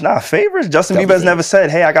 Nah, it's not favorites. Justin Bieber has never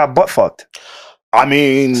said, "Hey, I got butt fucked." I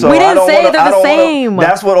mean, so we didn't say they're the same.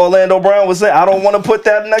 That's what Orlando Brown was saying. I don't want to put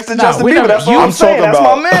that next to Justin Bieber. That's what I'm saying. That's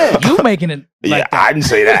my man. You making it like that. I didn't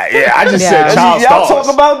say that. Yeah, I just said child y'all stars.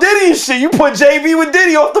 talk about Diddy and shit. You put JV with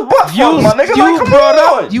Diddy off the butt fuck, my nigga. Like,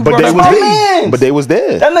 come on. But they was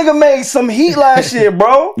there. That nigga made some heat last year,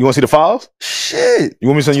 bro. You want to see the files? Shit. You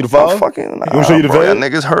want me to send you the files? You want me to show you the video?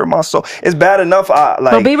 That niggas hurt my soul. It's bad enough. My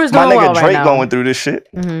nigga Drake going through this shit.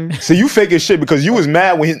 So you faking shit because you was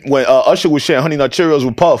mad when Usher was sharing Honey Nut Cheerios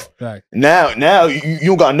with Puff. Right. Now you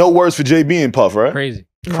don't got no words for JB and Puff, right? Crazy.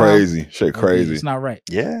 Shit crazy. It's not right.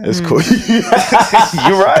 Yeah. It's cool.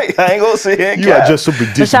 You're right. I ain't gonna sit here and you are just super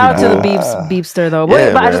deep. Shout out to the Beepster though.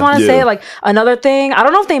 But I just want to say like another thing. I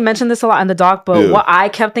don't know if they mentioned this a lot in the doc, but what I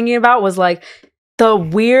kept thinking about was like the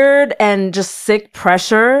weird and just sick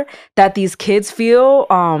pressure that these kids feel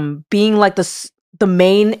being like the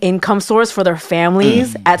main income source for their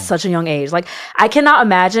families at such a young age. Like, I cannot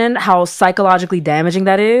imagine how psychologically damaging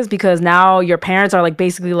that is, because now your parents are like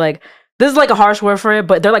basically like, this is like a harsh word for it,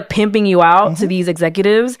 but they're like pimping you out to these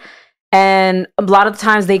executives. And a lot of the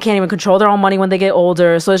times they can't even control their own money when they get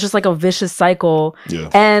older. So it's just like a vicious cycle.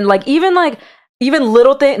 Yeah. And even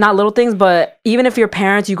not little things, but even if your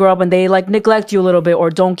parents, you grow up and they like neglect you a little bit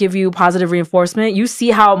or don't give you positive reinforcement, you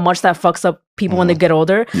see how much that fucks up people when they get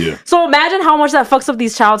older. Yeah. So imagine how much that fucks up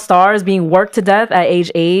these child stars being worked to death at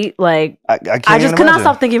age 8. Like, I just could not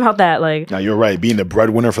stop thinking about that. Like, now you're right. Being the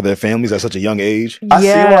breadwinner for their families at such a young age. I see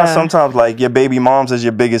why sometimes like your baby moms is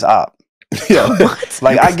your biggest op. Yeah,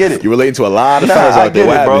 like I get it. You're relating to a lot of fellas out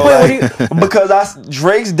there, bro. Like, because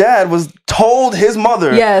Drake's dad was told his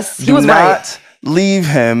mother, yes, he was right. Leave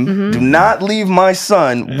him. Do not leave my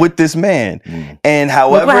son with this man. And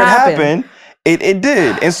however it happened, it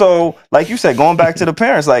did. And so, like you said, going back to the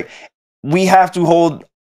parents, like we have to hold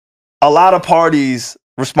a lot of parties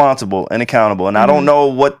responsible and accountable. And I don't know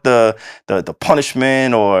what the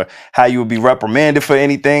punishment or how you would be reprimanded for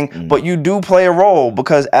anything, but you do play a role,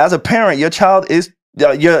 because as a parent, your child is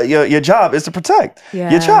your job is to protect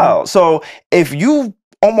your child. So if you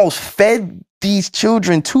almost fed these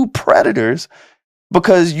children to predators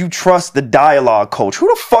because you trust the dialogue coach. Who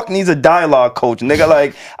the fuck needs a dialogue coach? Nigga,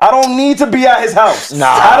 like, I don't need to be at his house. Nah.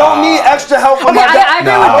 I don't need extra help with my dad.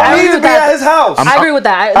 I don't need to be at his house. I agree with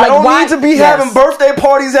that. I don't need to be having birthday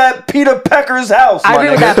parties at Peter Pecker's house. I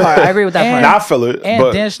agree with that part. I agree with that part. Nah, I feel it.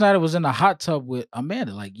 And Dan Schneider was in a hot tub with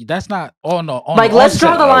Amanda. Like, that's not on like, let's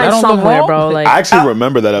draw the line somewhere, bro. Like, I actually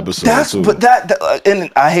remember that episode too. But that and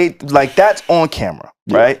I hate, like, that's on camera.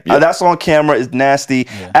 Right? Yeah. That's on camera. Is nasty.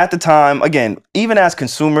 Yeah. At the time, again, even as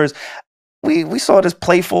consumers, we saw this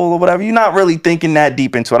playful or whatever. You're not really thinking that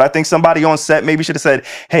deep into it. I think somebody on set maybe should have said,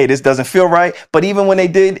 hey, this doesn't feel right. But even when they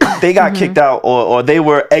did, they got kicked out or they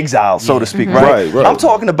were exiled, so to speak. Right? I'm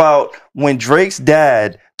talking about when Drake's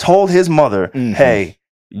dad told his mother, hey,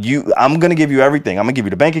 I'm gonna give you everything. I'm gonna give you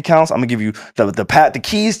the bank accounts. I'm gonna give you the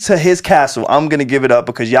keys to his castle. I'm gonna give it up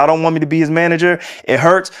because y'all don't want me to be his manager. It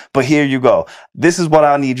hurts, but here you go. This is what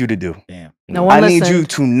I need you to do. Damn. I need you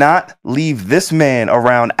to not leave this man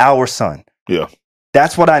around our son. Yeah.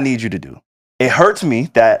 That's what I need you to do. It hurts me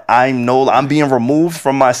that I'm being removed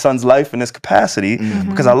from my son's life in this capacity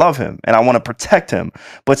because I love him and I want to protect him.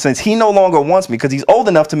 But since he no longer wants me, because he's old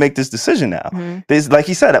enough to make this decision now. This, like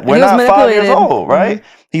he said, we're not 5 years old, right?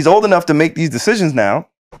 He's old enough to make these decisions now.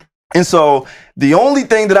 And so the only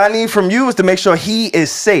thing that I need from you is to make sure he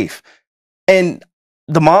is safe. And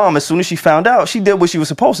the mom, as soon as she found out, she did what she was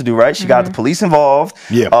supposed to do, right? She got the police involved.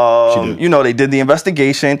 Yeah, she did. You know, they did the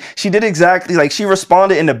investigation. She did exactly, like, she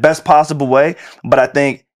responded in the best possible way. But I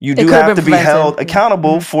think you do have to be held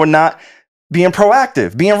accountable for not being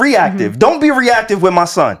proactive, being reactive. Don't be reactive with my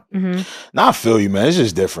son. Nah, I feel you, man. It's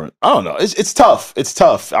just different. I don't know. It's tough. It's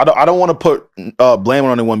tough. I don't want to put blame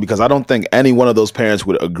on anyone, because I don't think any one of those parents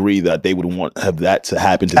would agree that they would have that to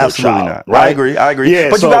happen to their child. Not. Right? I agree. Yeah,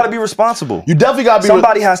 but you got to be responsible. You definitely got to be.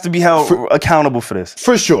 Somebody has to be held accountable for this.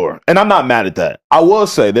 For sure. And I'm not mad at that. I will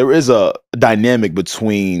say there is a dynamic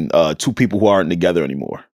between two people who aren't together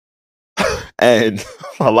anymore. And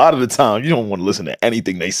a lot of the time, you don't want to listen to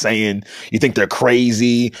anything they saying. You think they're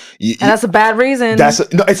crazy. And that's a bad reason.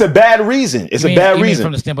 It's a bad reason. It's a bad reason.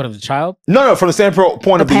 From the standpoint of the child? No, from the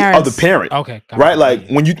standpoint of the parent. Okay. Right? Like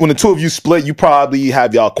when the two of you split, you probably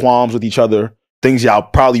have y'all qualms with each other. things y'all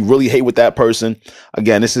probably really hate with that person.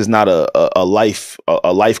 Again, this is not a life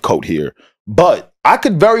coat here, but I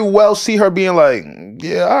could very well see her being like,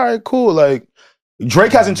 yeah, all right, cool. Like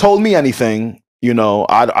Drake hasn't told me anything, you know.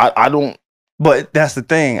 I don't. But that's the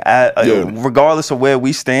thing. Regardless of where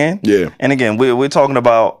we stand, and again, we're talking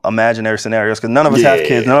about imaginary scenarios because none of us have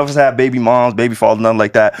kids, none of us have baby moms, baby fathers, nothing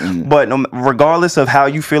like that. But regardless of how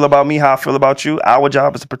you feel about me, how I feel about you, our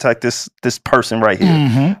job is to protect this person right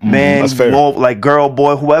here, man, like girl,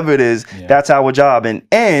 boy, whoever it is. That's our job.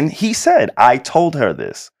 And he said, I told her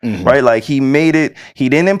this, right? Like he made it. He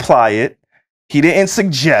didn't imply it. He didn't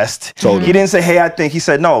suggest. He didn't say, hey, I think. He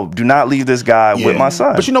said, no, do not leave this guy with my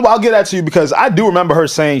son. But you know what? I'll get that to you because I do remember her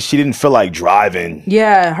saying she didn't feel like driving.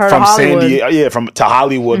 Yeah, her from to Hollywood. to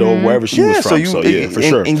Hollywood or wherever she was from. So for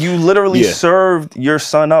sure. And you literally served your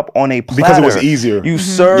son up on a platter. Because it was easier. You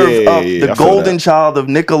served up the golden child of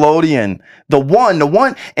Nickelodeon. The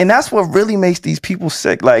one. And that's what really makes these people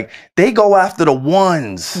sick. Like, they go after the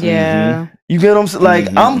ones. Yeah. You get what I'm saying?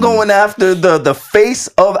 Like, I'm going after the face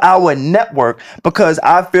of our network because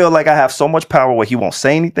I feel like I have so much power where he won't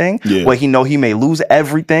say anything, where he know he may lose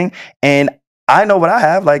everything. And I know what I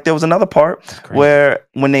have. Like, there was another part where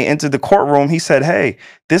when they entered the courtroom, he said, hey,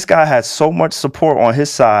 this guy had so much support on his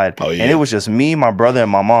side. And it was just me, my brother, and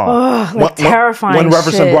my mom. Ugh, like terrifying when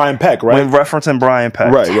referencing Brian Peck, right? When referencing Brian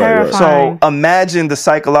Peck. Right. So imagine the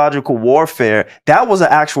psychological warfare. That was an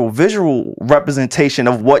actual visual representation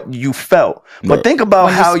of what you felt. But think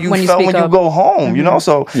about how you felt when you go home, you know?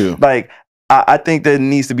 So, like, I think there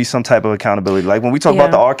needs to be some type of accountability. Like when we talk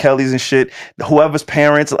about the R. Kellys and shit, whoever's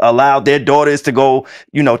parents allowed their daughters to go,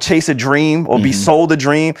 you know, chase a dream or be sold a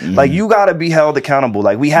dream, like you got to be held accountable.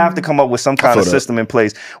 Like we have to come up with some kind of system in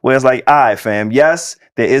place where it's like, all right, fam, yes,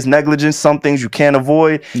 there is negligence, some things you can't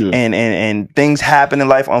avoid and things happen in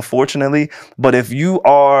life, unfortunately. But if you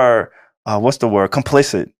are, what's the word,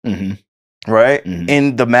 complicit, right?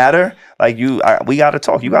 In the matter, like we got to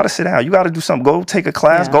talk. You got to sit down. You got to do something. Go take a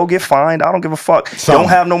class. Go get fined. I don't give a fuck. Don't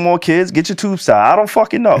have no more kids. Get your tubes tied. I don't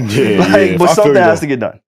fucking know. But something has to get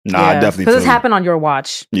done. Nah, I definitely. Because this happened on your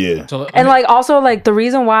watch. Yeah. So, and like also like the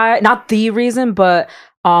reason why, not the reason, but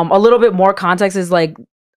a little bit more context is like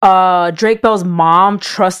Drake Bell's mom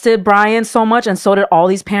trusted Brian so much, and so did all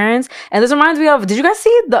these parents. And this reminds me of, did you guys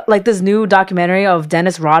see this new documentary of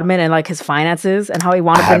Dennis Rodman and like his finances and how he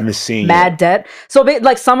wound up in mad debt? So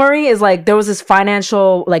like summary is like there was this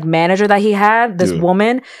financial like manager that he had, this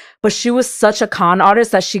woman, but she was such a con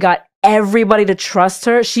artist that she got everybody to trust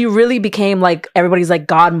her. She really became like everybody's like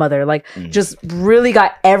godmother, like just really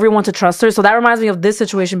got everyone to trust her. So that reminds me of this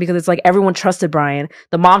situation because it's like everyone trusted Brian.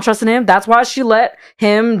 The mom trusted him. That's why she let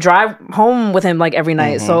him drive home with him like every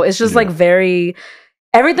night. So it's just like very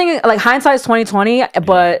everything, like hindsight's 2020,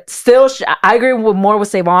 but still I agree more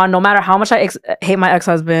with SaVon. No matter how much I hate my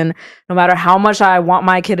ex-husband, no matter how much I want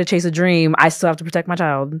my kid to chase a dream, I still have to protect my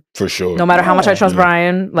child. For sure. No matter how much I trust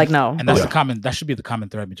Brian, like no. And that's that should be the common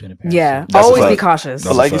thread between the parents. Yeah. Always be cautious.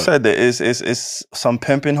 But like you said, it's some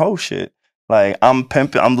pimping hoe shit. Like I'm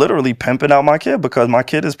literally pimping out my kid because my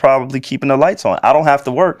kid is probably keeping the lights on. I don't have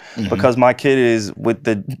to work because my kid is with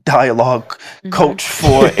the dialogue coach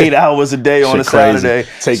for 8 hours a day on a Saturday.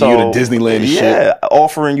 Taking you to Disneyland and shit. Yeah,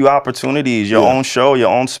 offering you opportunities, your own show,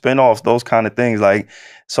 your own spinoffs, those kind of things. Like,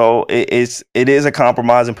 so it is a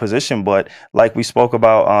compromising position, but like we spoke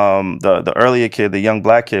about the earlier kid, the young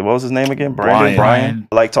black kid, what was his name again? Brian.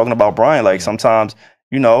 Like talking about Brian, like sometimes,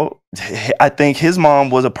 you know, I think his mom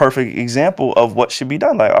was a perfect example of what should be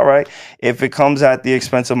done. Like, all right, if it comes at the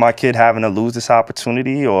expense of my kid having to lose this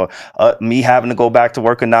opportunity or me having to go back to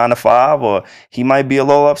work a 9 to 5, or he might be a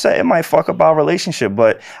little upset, it might fuck up our relationship.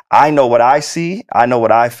 But I know what I see. I know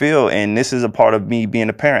what I feel. And this is a part of me being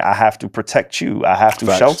a parent. I have to protect you. I have to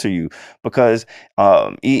shelter you because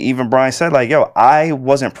even Brian said, like, yo, I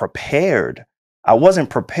wasn't prepared.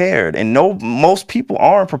 And most people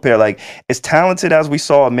aren't prepared. Like, as talented as we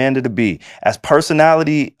saw Amanda to be, as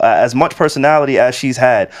much personality as she's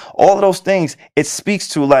had, all of those things, it speaks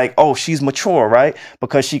to like, oh, she's mature, right?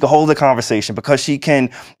 Because she can hold a conversation, because she can,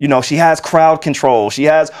 you know, she has crowd control. She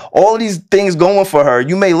has all of these things going for her.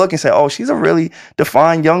 You may look and say, oh, she's a really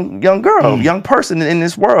defined young girl, young person in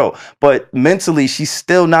this world. But mentally, she's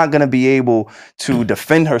still not going to be able to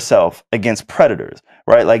defend herself against predators.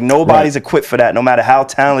 Right? Like nobody's equipped for that, no matter how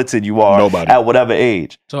talented you are at whatever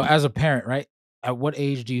age. So as a parent, right? At what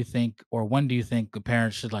age do you think, or when do you think a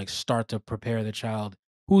parent should like start to prepare the child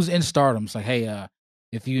who's in stardom? It's like, hey,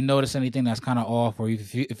 if you notice anything that's kind of off, or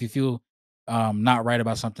if you feel not right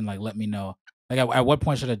about something, like let me know. Like at what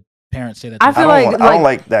point should a parent say that? I don't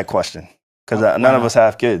like that question. Because none of us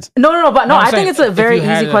have kids. No, but I think it's a very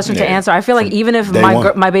easy question to answer. I feel like even if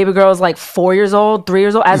my baby girl is like 4 years old, 3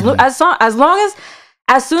 years old, as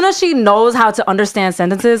soon as she knows how to understand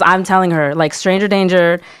sentences, I'm telling her, like, stranger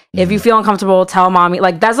danger. If you feel uncomfortable, tell mommy.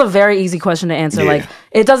 Like, that's a very easy question to answer. Like,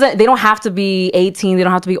 they don't have to be 18. They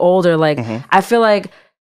don't have to be older. Like, I feel like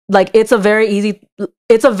it's a very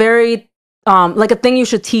like a thing you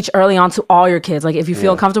should teach early on to all your kids. Like, if you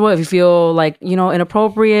feel uncomfortable, if you feel like,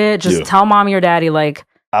 inappropriate, just tell mommy or daddy. Like,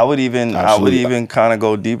 I would even kind of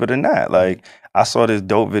go deeper than that. Like, I saw this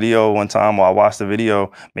dope video one time while I watched the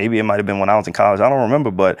video. Maybe it might have been when I was in college. I don't remember.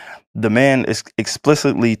 But the man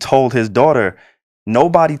explicitly told his daughter,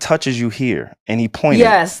 nobody touches you here. And he pointed.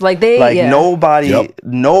 Yes, nobody,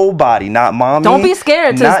 not mommy. Don't be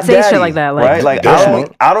scared to say daddy, shit like that. Like, right? Like,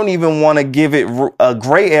 I don't even want to give it a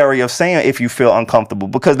gray area of saying if you feel uncomfortable,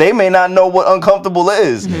 because they may not know what uncomfortable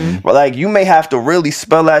is. But like, you may have to really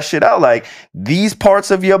spell that shit out. Like, these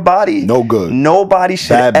parts of your body, no good. Nobody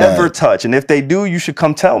should ever touch. And if they do, you should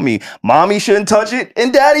come tell me. Mommy shouldn't touch it,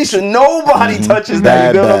 and daddy should. Nobody touches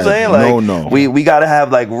that. You know what I'm saying? Like, we got to have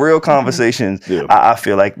like real conversations. I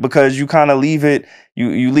feel like, because you kind of leave it,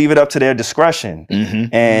 you leave it up to their discretion,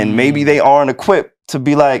 and maybe they aren't equipped to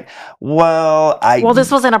be like, well,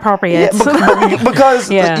 this was inappropriate. Because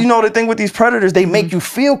the thing with these predators, they make you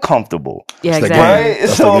feel comfortable. Yeah, exactly. Right?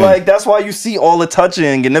 So like, that's why you see all the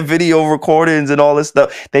touching and the video recordings and all this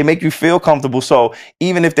stuff. They make you feel comfortable. So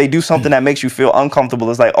even if they do something that makes you feel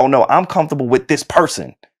uncomfortable, it's like, oh no, I'm comfortable with this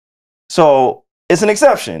person. So it's an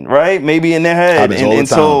exception, right? Maybe in their head.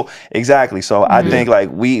 Exactly. So I think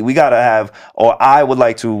like we gotta have, or I would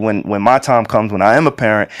like to, when my time comes, when I am a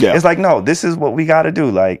parent, it's like, no, this is what we gotta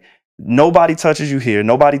do. Like, nobody touches you here,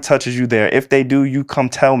 nobody touches you there. If they do, you come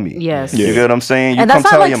tell me. Yes. You get what I'm saying? You and come that's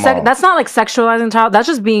tell not like your mom. that's not like sexualizing child. That's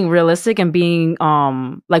just being realistic and being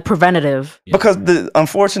like preventative. Because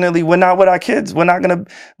unfortunately, we're not with our kids. We're not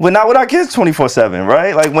with our kids 24/7,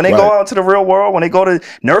 right? Like, when they go out to the real world, when they go to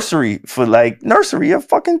nursery, you're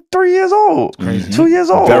fucking 3 years old, 2 years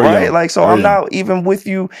old, very right? Young. Like, so I'm not even with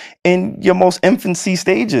you in your most infancy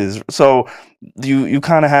stages. So you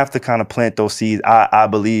kind of have to kind of plant those seeds, I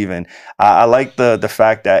believe. And I like the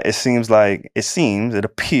fact that it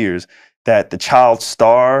appears that the child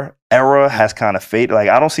star era has kind of faded. Like,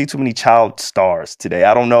 I don't see too many child stars today.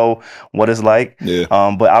 I don't know what it's like.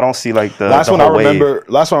 But I don't see like the last one I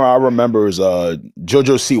remember is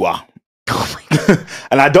JoJo Siwa.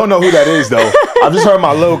 And I don't know who that is though. I've just heard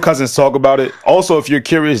my little cousins talk about it. Also, if you're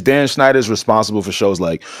curious, Dan Schneider is responsible for shows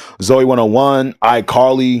like Zoe 101,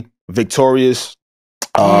 iCarly, Victorious.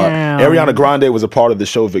 Ariana Grande was a part of the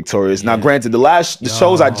show Victorious. Now, granted, the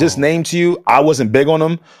shows I just named to you, I wasn't big on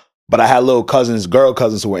them, but I had little cousins, girl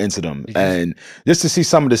cousins, who were into them. And just to see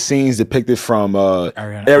some of the scenes depicted from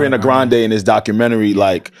Ariana Grande in this documentary,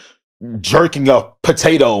 like jerking a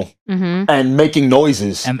potato and making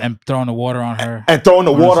noises and throwing the water on her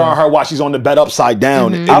while she's on the bed upside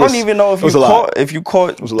down. I don't even know if you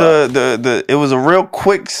caught it was a real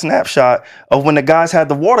quick snapshot of when the guys had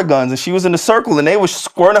the water guns and she was in the circle and they were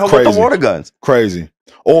squirting her with the water guns. Crazy.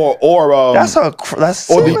 Or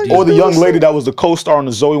the young lady that was the co-star on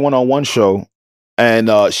the Zoe 101 show, and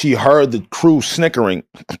she heard the crew snickering.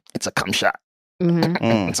 It's a cum shot.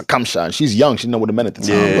 It's a cum shot. She's young. She didn't know what it meant at the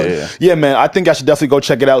time. Yeah, man. I think I should definitely go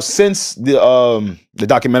check it out. Since the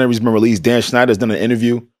documentary's been released, Dan Schneider's done an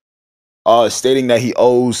interview stating that he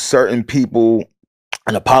owes certain people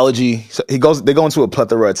an apology. So they go into a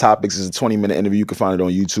plethora of topics. It's a 20-minute interview. You can find it on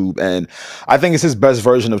YouTube. And I think it's his best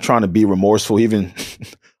version of trying to be remorseful. He even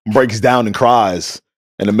breaks down and cries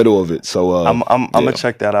in the middle of it. So I'm gonna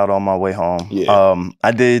check that out on my way home.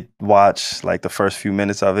 I did watch like the first few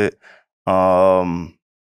minutes of it. Y'all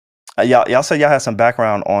said y'all had some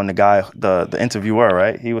background on the guy, the interviewer,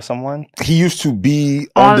 right? He was someone? He used to be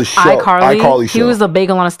on the show, iCarly show. He was the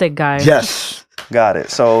bagel on a stick guy. Yes. Got it.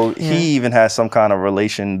 So he even has some kind of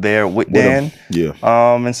relation there with Dan.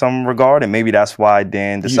 In some regard. And maybe that's why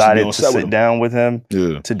Dan decided to sit down with him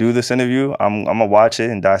to do this interview. I'm gonna watch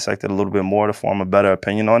it and dissect it a little bit more to form a better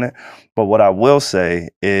opinion on it. But what I will say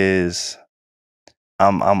is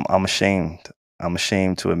I'm ashamed. I'm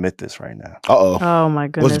ashamed to admit this right now. Oh my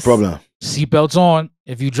goodness. What's the problem? Seatbelts on.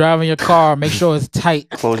 If you driving your car, make sure it's tight.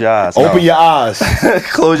 Close your eyes. Open your eyes.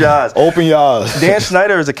 Close your eyes. Open your eyes. Dan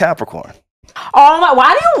Schneider is a Capricorn. Oh my!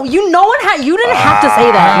 Why do you? No one had. You didn't have to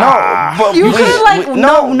say that. No, but you could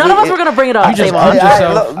none of us were gonna bring it up. You just SaVon. You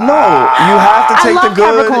have to take the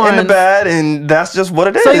good and the Capricorns. bad, and that's just what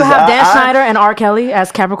it is. So you have Dan Schneider and R. Kelly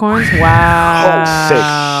as Capricorns. Wow.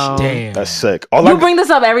 Oh, sick. Damn. That's sick. You bring this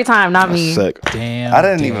up every time, not me. Sick. Damn. I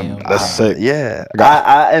didn't even. That's sick. Yeah,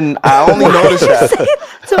 I only noticed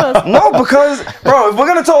that. No, because bro, if we're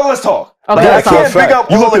gonna talk, let's talk. Okay, Like, I can't pick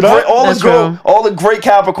up all the great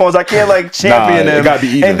Capricorns. I can't like champion them. It gotta be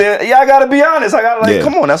even. And then I gotta be honest. I gotta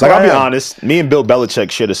come on. That's like, what I'll be am. honest. Me and Bill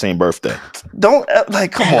Belichick share the same birthday. Don't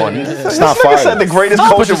come on. This not nigga fire. said the greatest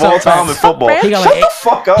coach of all time in football. He got Shut like the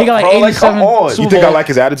fuck up, he got like bro. Like, come 87 on. Super You think I Bowl. like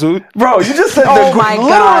his attitude? Bro, you just said Oh my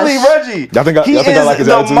literally gosh. Reggie. Y'all think I like his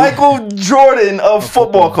the attitude? Michael Jordan of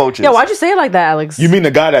football coaches. Yo, why'd you say it like that, Alex? You mean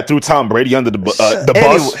the guy that threw Tom Brady under the bus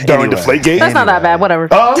during the Deflategate? That's not that bad. Whatever.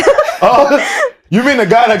 You mean the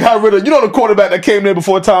guy that got rid of, the quarterback that came there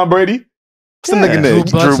before Tom Brady? What's the nigga name?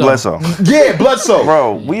 Drew Bledsoe. Yeah, Bledsoe.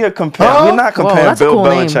 Bro, we're not comparing that's a Bill cool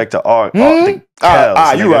Belichick to Art.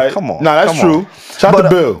 You right. Come on. Nah, that's true. Shout out to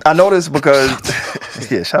Bill. I noticed because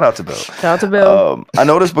shout out to Bill. Shout out to Bill. I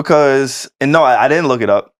noticed because I didn't look it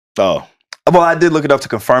up. Oh. Well, I did look it up to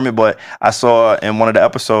confirm it, but I saw in one of the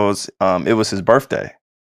episodes, it was his birthday.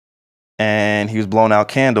 And he was blowing out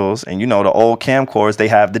candles, and the old camcorders, they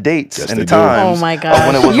have the dates and the times. Oh my god!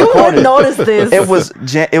 When it was you recorded. would notice this.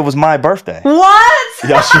 It was my birthday. What?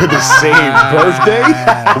 Y'all share the same birthday?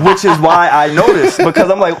 Which is why I noticed,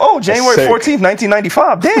 because I'm like, January 14th,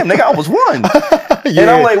 1995. Damn, nigga, I was one. Yeah, and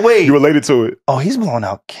I'm like, wait. You related to it. Oh, he's blowing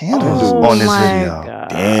out candles on this video. God.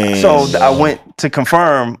 Damn. So I went to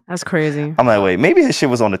confirm. That's crazy. I'm like, wait, maybe his shit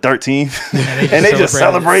was on the 13th. And they just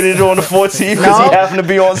celebrated it on the 14th because No. he happened to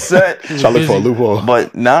be on set. Try to look for a loophole.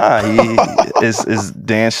 But nah, he is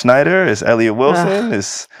Dan Schneider, it's Elliot Wilson,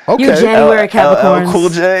 it's You January Capricorns. Cool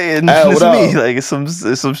J, and L, it's what me. up? Like it's some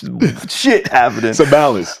shit happening. It's a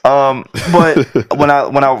balance. But when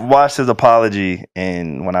I watched his apology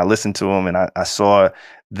and when I listened to him and I saw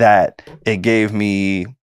that it gave me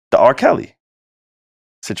the R. Kelly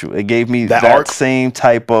situation. It gave me that same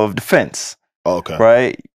type of defense. Okay.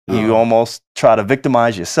 Right? You almost try to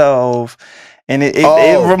victimize yourself. And it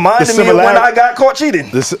reminded me of when I got caught cheating.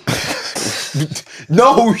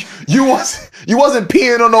 No, you wasn't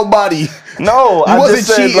peeing on nobody. No, I wasn't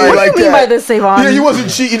just said cheating What like do you mean that. by this, SaVon? Yeah, you wasn't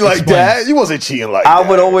cheating like that. You wasn't cheating like that. I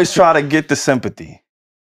would always try to get the sympathy.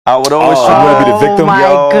 I would always you try wanna to be the victim? Oh my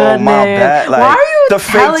Yo, goodness! my bad. Like, Why are you the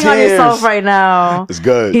fake telling on tears. yourself right now? It's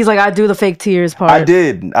good. He's like, I do the fake tears part. I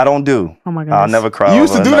did. I don't do. Oh my god! I'll never cry. You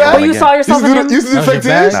used to over do another that? one Oh, you again. saw yourself in him? You used to do That was fake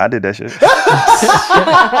your tears? Nah, I did that shit.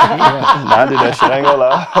 I did that shit. I ain't gonna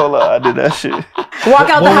lie. Hold up, I did that shit. Walk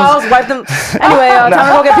out the house, wipe them. Anyway, time to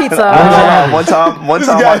go get pizza. One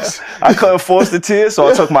time I couldn't force the tears, so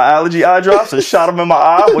I took my allergy eye drops and shot them in my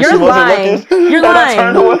eye when You're she wasn't lying. looking. You're and lying. I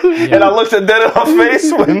turned away and I looked at dead in her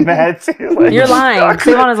face with mad tears. Like, You're lying.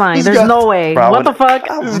 SaVon is lying. There's no way. Bro, What the fuck?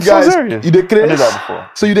 I'm This so guy's- serious. You did I did crazy? that before.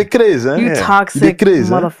 So you did crazy, huh? You Yeah. toxic You did crazy,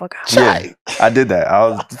 huh? motherfucker. Yeah, I did that.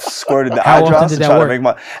 I squirted the How eye often drops did to that try work? to make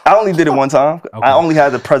my. I only did it one time. Okay. I only had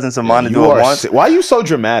the presence of mind to do You it are once sick. Why are you so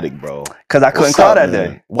dramatic, bro? because I couldn't What's cry up, that man?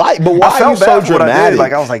 day. Why? But I why are you felt so bad for what I did. dramatic?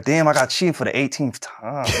 Like I was like, damn, I got cheated for the 18th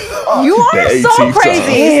time. You are The so 18th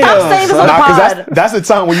crazy. time. Stop saying this on the Nah, pod. because that's the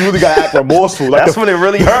time when you really gotta act remorseful. Like That's when it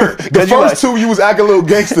really hurt. the 'Cause you first two, you was acting a little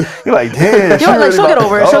gangster. you're like, damn. You're like, she'll get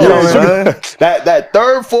over it. She'll get over it. That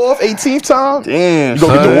third, fourth, 18th time, Damn, you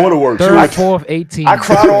gonna get the son. waterworks. Third, fourth, 18. I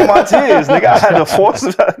cried all my tears, nigga. I had to force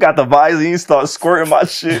it. I got the Visine, start squirting my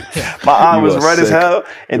shit. My eye You was are red as sick. hell,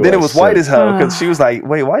 and You then it are was white sick. as hell because she was like,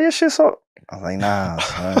 "Wait, why your shit so?" I was like, "Nah,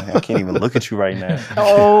 son, I can't even look at you right now. I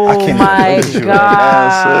Oh can't even my look at you right now,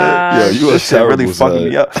 son." god! Yo, you are This shit really terrible, fucking son.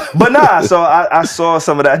 me up. But nah, so I saw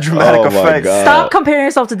some of that dramatic Oh my effect. God. Stop comparing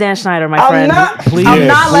yourself to Dan Schneider, my I'm friend. not. Please. I'm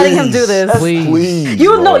not letting him please. do this. Please.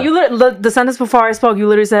 You bro. know, the sentence before I spoke, you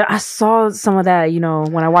literally said, I saw some of that,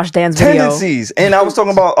 when I watched Dan's video. Tendencies, and I was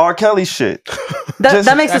talking about R. Kelly shit.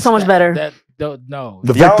 That makes it so much better. No.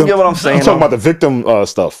 The Y'all victim, get what I'm saying, I'm talking though. about the victim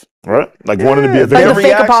stuff, right? Like wanting to be a Like victim. the fake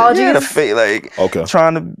reaction. apologies? Yeah, the fake, like Okay.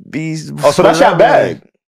 trying to be. Oh, so that's your bag.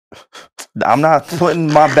 I'm not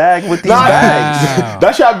putting my bag with these Nah, bags.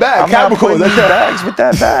 that's your bag. I'm not Capricorn. putting That's these your bags with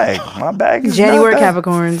that bag. My bag is January not that.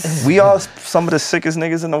 Capricorns. We are some of the sickest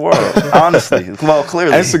niggas in the world, honestly. Well,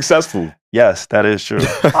 clearly. and successful. Yes, that is true.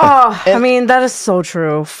 Oh, I mean, that is so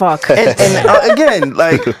true. Fuck. and again,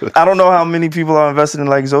 like, I don't know how many people are invested in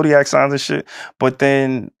like zodiac signs and shit, but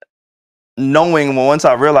then knowing, well, once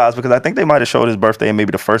I realized, because I think they might have showed his birthday in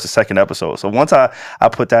maybe the first or second episode. So once I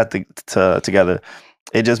put that together,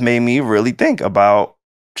 it just made me really think about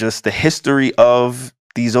just the history of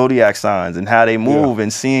these zodiac signs and how they move,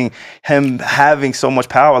 and seeing him having so much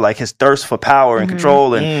power, like his thirst for power and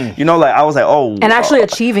control, and you know, like I was like, oh, and actually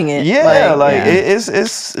achieving it. Yeah, it's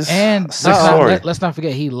and let's not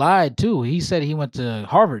forget he lied too. He said he went to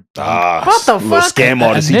Harvard. What the fuck? Scam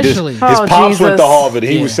artist. Initially, his pops went to Harvard.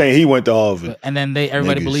 He was saying he went to Harvard, and then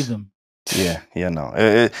everybody believed him. No.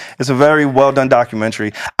 It's a very well done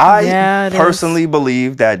documentary. I personally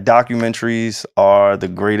believe that documentaries are the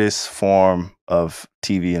greatest form of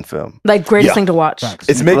TV and film. Like greatest thing to watch.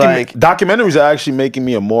 It's making documentaries are actually making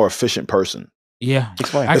me a more efficient person. Yeah,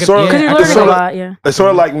 explain. Because you're learning a lot. Yeah, it's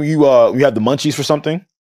sort of like when you have the munchies for something,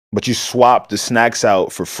 but you swap the snacks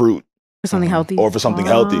out for fruit. For something healthy. Or for something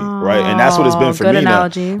healthy, right? And that's what it's been for me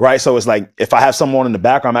analogy. Now, right? So it's like, if I have someone in the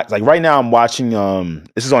background, like right now I'm watching,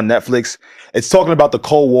 this is on Netflix. It's talking about the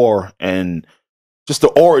Cold War and just the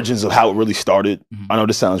origins of how it really started. I know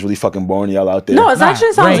this sounds really fucking boring y'all out there. No, it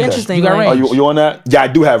actually sounds interesting. You got range. You on that? Yeah, I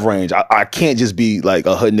do have range. I can't just be like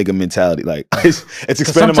a hood nigga mentality. Like it's expanding my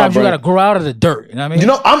brain. Sometimes you gotta grow out of the dirt. You know what I mean? You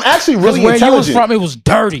know, I'm actually really where intelligent. You was from, it was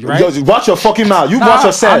dirty, right? Yo, watch your fucking mouth. You watch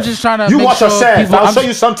your set. I'm just trying to. You watch your set. I'll show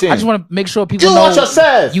you something. I just want to make sure people know. You watch your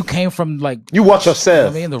set. You came from like. You watch your set. You know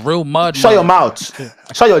what I mean, the real mud. Show your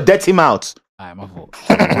mouth. Show your dirty mouth. Alright, my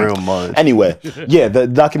fault. Real mud. Anyway, the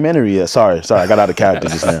documentary. Sorry, I got out of character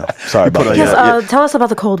just now. Sorry about that. Yes, tell us about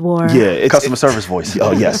the Cold War. Yeah, it's customer service voice.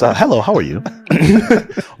 Oh yes, hello, how are you?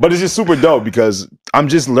 But it's just super dope because I'm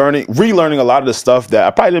just relearning a lot of the stuff that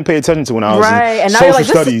I probably didn't pay attention to when I was in and now social you're like,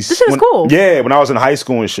 studies. This shit is cool. Yeah, when I was in high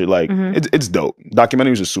school and shit, like it's dope.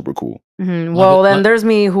 Documentaries are super cool. Well, then there's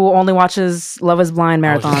me who only watches Love Is Blind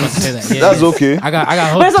marathons. That's okay. I got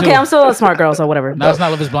hooked. But it's okay. I'm still a smart girl, so whatever. No, it's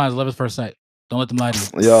not Love Is Blind. It's Love Is First Sight. Don't let them lie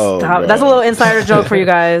to you. Yo, that's a little insider joke for you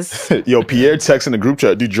guys. Yo, Pierre texts in the group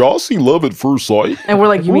chat. Did y'all see Love at First Sight? And we're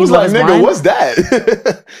like, you mean like, Love Is nigga, Blind? what's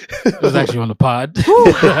that? It was actually on the pod.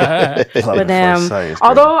 But damn.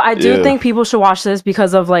 Although I do think people should watch this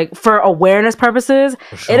because of like for awareness purposes,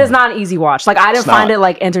 it is not an easy watch. Like I didn't find it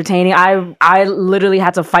like entertaining. I literally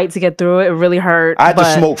had to fight to get through it. It really hurt. I had to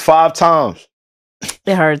smoke 5 times.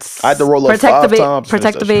 It hurts. I had to roll up 5 times.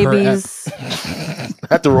 Protect the babies.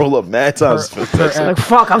 I had to roll up mad times. Like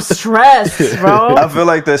fuck, I'm stressed, bro. I feel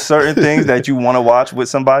like there's certain things that you want to watch with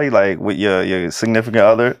somebody, like with your significant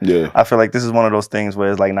other. Yeah. I feel like this is one of those things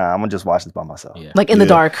where it's like, nah, I'm gonna just watch this by myself. Yeah. Like in the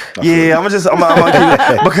dark. Yeah, I'm gonna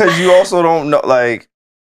keep it, because you also don't know, like,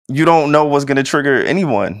 you don't know what's going to trigger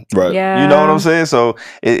anyone. Right. Yeah. You know what I'm saying? So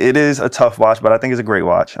it is a tough watch, but I think it's a great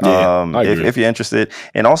watch. Yeah, if you're interested.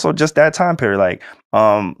 And also just that time period, like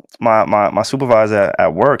my supervisor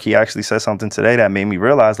at work, he actually said something today that made me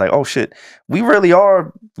realize like, oh shit, we really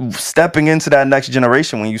are stepping into that next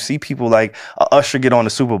generation when you see people like Usher get on the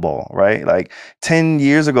Super Bowl, right? Like 10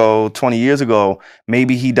 years ago, 20 years ago,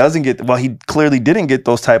 maybe he clearly didn't get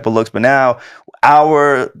those type of looks, but now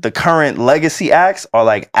the current legacy acts are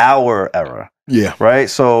like our era. Yeah. Right.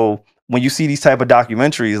 So when you see these type of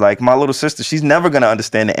documentaries, like my little sister, she's never going to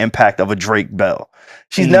understand the impact of a Drake Bell.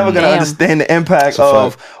 She's never going to understand the impact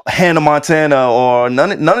of Hannah Montana or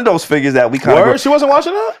none of those figures that we kind of... She wasn't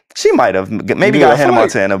watching that? She might have. Maybe got Hannah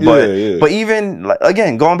Montana. But even, like,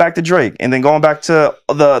 again, going back to Drake and then going back to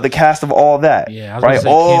the cast of all that. Yeah, right?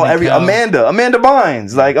 Amanda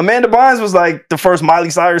Bynes. Like, Amanda Bynes was like the first Miley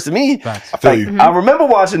Cyrus to me. I feel you. I remember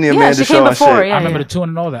watching the Amanda show and shit. I remember the tune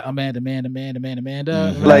and all that.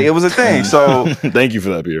 Amanda. Like, it was a thing. So... Thank you for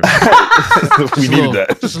that, Pierre. We needed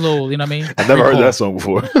that. Just a little, you know what I mean? I've never heard that song before.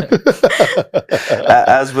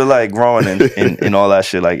 As we're like growing and all that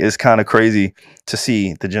shit, like it's kind of crazy to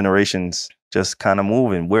see the generations just kind of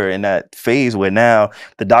moving. We're in that phase where now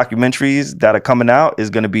the documentaries that are coming out is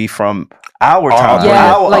going to be from our time,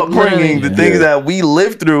 our upbringing, the things that we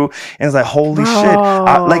lived through, and it's like, holy shit!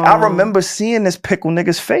 I remember seeing this pickle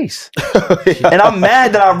nigga's face, and I'm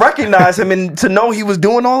mad that I recognize him and to know he was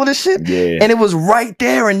doing all of this shit, and it was right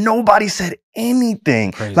there, and nobody said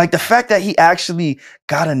anything. Crazy. Like the fact that he actually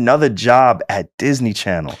got another job at Disney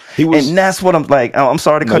Channel, and that's what I'm like. I'm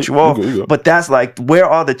sorry to cut you off, but that's like, where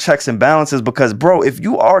are the checks and balances? Because bro, if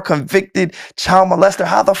you are a convicted child molester,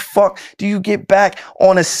 how the fuck do you get back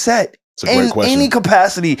on a set? In any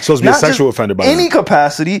capacity, supposed to be a sexual offender by any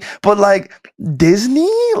capacity, but like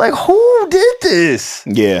Disney, like who did this?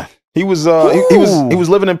 Yeah, he was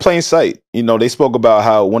living in plain sight. You know, they spoke about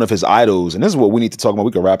how one of his idols, and this is what we need to talk about.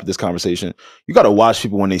 We can wrap up this conversation. You got to watch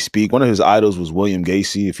people when they speak. One of his idols was William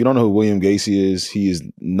Gacy. If you don't know who William Gacy is, he is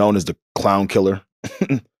known as the clown killer.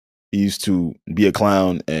 He used to be a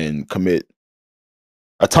clown and commit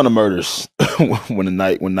a ton of murders when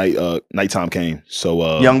nighttime came.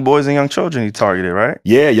 So young boys and young children he targeted, right?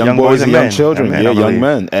 Yeah, young boys and young children. Men, yeah, young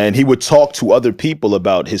men. And he would talk to other people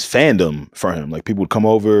about his fandom for him. Like people would come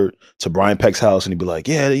over to Brian Peck's house and he'd be like,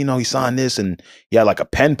 yeah, you know, he signed this, and he had like a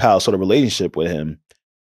pen pal sort of relationship with him.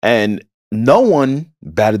 And no one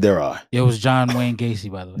batted their eye. It was John Wayne Gacy,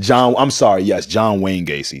 by the way. John Wayne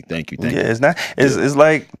Gacy. Thank you. It's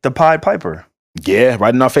like the Pied Piper. Yeah,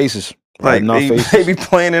 right in our faces. Like they be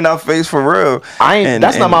playing in our face for real.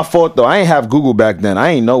 That's not my fault though. I ain't have Google back then. I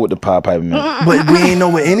ain't know what the Pied Piper meant. But we ain't know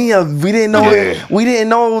what any of. We didn't know. We didn't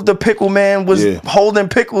know the pickle man was holding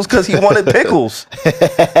pickles because he wanted pickles.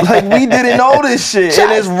 Like we didn't know this shit,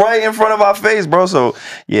 and it's right in front of our face, bro. So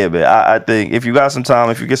yeah, but I think if you got some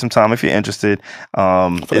time, if you're interested,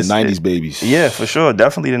 for the '90s babies. Yeah, for sure,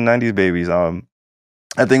 definitely the '90s babies.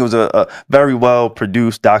 I think it was a very well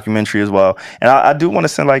produced documentary as well. And I do want to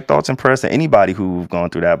send like thoughts and prayers to anybody who've gone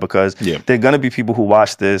through that, because there are going to be people who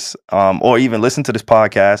watch this or even listen to this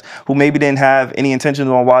podcast who maybe didn't have any intentions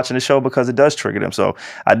on watching the show because it does trigger them. So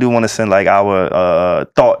I do want to send like our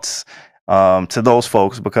thoughts to those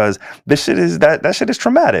folks, because this shit is that shit is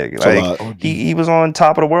traumatic. Like he was on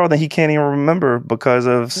top of the world and he can't even remember because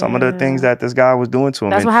of some of the things that this guy was doing to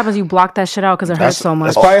him. That's what happens. You block that shit out because it hurts so much.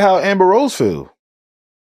 That's probably how Amber Rose feels.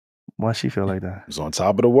 Why she feel like that? She was on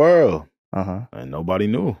top of the world. And nobody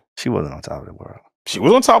knew. She wasn't on top of the world. She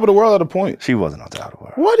was on top of the world at a point. She wasn't on top of the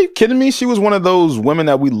world. What, are you kidding me? She was one of those women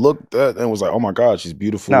that we looked at and was like, oh my God, she's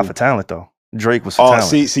beautiful. Not for talent though. Drake was for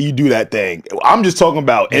talent. See, you do that thing. I'm just talking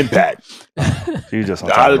about impact. She just on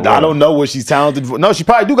top of the world. I don't know what she's talented for. No, she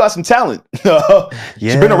probably do got some talent.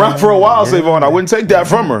 She's been around for a while, SaVon. I wouldn't take that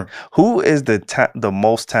from her. Who is the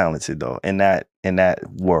most talented though in that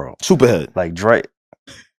world? Superhead. Like Drake.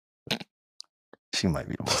 She might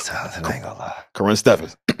be the most talented. I ain't gonna lie. Corinne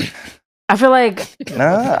Steffens. I feel like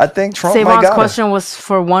I think Trump SaVon's question was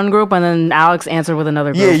for one group, and then Alex answered with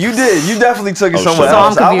another group. Yeah, you did. You definitely took it somewhere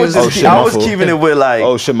else. I was keeping it with like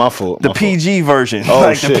my fault. The PG version. Oh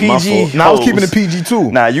like shit, the PG. I was keeping it PG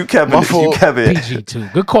too. Nah, you kept it. You kept it PG too.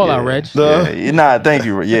 Good call out, Reg. Thank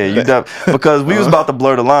you. Yeah, you because we was about to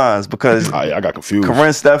blur the lines because I got confused.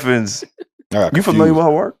 Corinne Steffens. You familiar with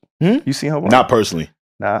her work? You seen her work? Not personally.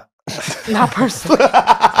 Nah. Not personally.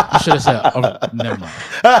 You should have said, never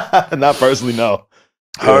mind. Not personally, no.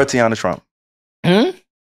 Her or Tiana Trump?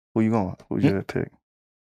 Who you going? Who's your pick?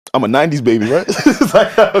 I'm a 90s baby, right? It's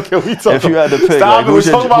like, okay, we talking. If you had to pick, stop like, we're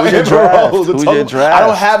talking about Amber draft? Rose. Who's your draft? I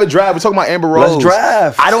don't have a draft. We're talking about Amber Rose. Let's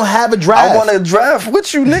draft. I don't have a draft. I want to draft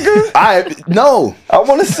with you, nigga. No. I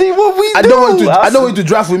want to see what we do. I don't want you to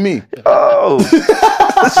draft with me. Oh.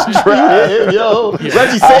 Let's draft. Yo.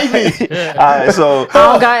 Regi, save me. All right, so. I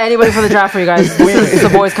don't got anybody for the draft for you guys. This is the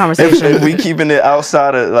boys' conversation. We keeping it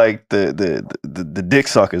outside of like the dick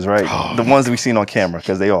suckers, right? The ones that we seen on camera,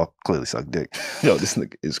 because they all clearly suck dick. Yo, this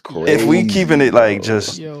nigga is crazy. If we keeping it like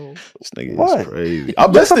just this nigga is crazy.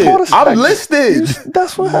 I'm listed.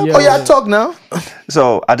 That's what happened. Oh yeah, I talk now.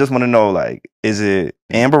 So I just want to know, like, is it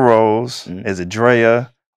Amber Rose, is it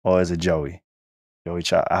Drea, or is it Joey? Joey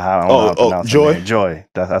Child. I don't know how to pronounce Joy. Joy.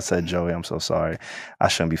 I said Joey. I'm so sorry. I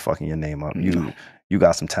shouldn't be fucking your name up. You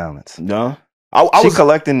got some talents. No. She was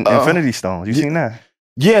collecting Infinity Stones. You seen that?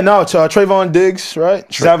 Yeah, no, Trayvon Diggs, right?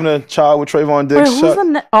 She's having a child with Trayvon Diggs.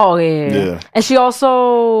 Wait, yeah. And she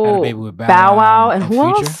also had a baby with Bow Wow and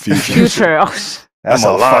who Future? else? Future. Oh, that's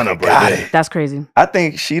Alana, bro. That's crazy. I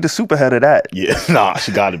think she the superhead of that. Yeah, nah,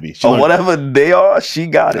 she got to be. Or whatever they are, she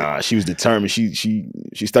got it. Nah, she was determined. She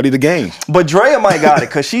studied the game. But Drea might got it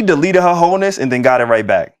because she deleted her wholeness and then got it right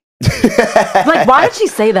back. Like, why did she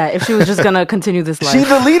say that if she was just gonna continue this life? She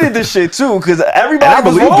deleted this shit too because everybody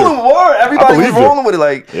was rolling with it.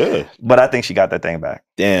 Like, yeah. But I think she got that thing back.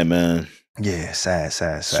 Damn, man. Yeah, sad.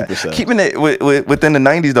 Super sad. Keeping it within the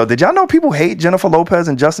 90s though. Did y'all know people hate Jennifer Lopez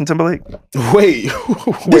and Justin Timberlake? Wait,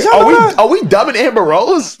 are we dubbing Amber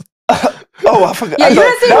Rose? Oh, I forgot. Yeah, you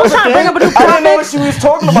didn't see who was trying to bring up a new topic. I didn't know what she was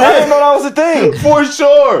talking about. I didn't know that was a thing. For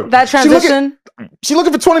sure. That transition. She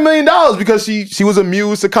looking for $20 million because she was a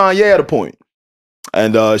muse to Kanye at a point.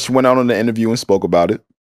 And she went out on the interview and spoke about it.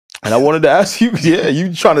 And I wanted to ask you,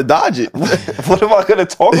 you trying to dodge it. What am I going to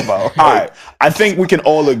talk about? All right. I think we can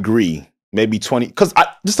all agree, maybe 20, because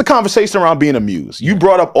just the conversation around being a muse. You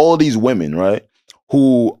brought up all of these women, right?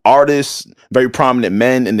 Who artists, very prominent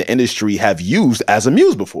men in the industry have used as a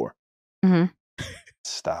muse before. Mm-hmm.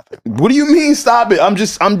 Stop it. What do you mean stop it? I'm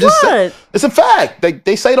just saying. It's a fact.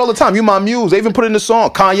 They say it all the time. You my muse. They even put it in the song.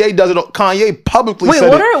 Kanye does it. Kanye publicly said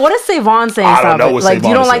what is SaVon saying? I don't know what like, SaVon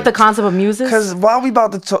you don't is like saying. the concept of muses? Because why are we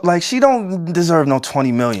about to talk? Like, she don't deserve no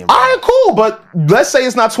 20 million. Bro. All right, cool. But let's say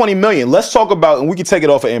it's not 20 million. Let's talk about, and we can take it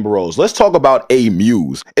off of Amber Rose. Let's talk about a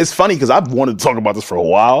muse. It's funny because I've wanted to talk about this for a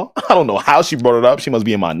while. I don't know how she brought it up. She must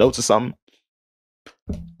be in my notes or something.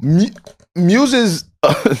 Muses,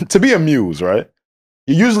 to be a muse, right?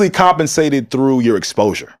 You're usually compensated through your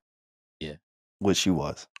exposure. Yeah. Which she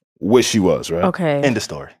was, right? Okay. End of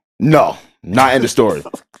story. No, not end of story.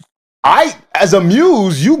 As a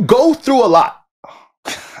muse, you go through a lot.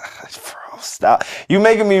 Bro, stop. You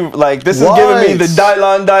making me like, this is giving me the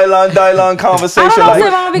Dylon conversation. I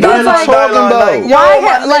don't know, because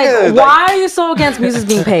why are you so against muses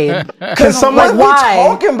being paid? Can someone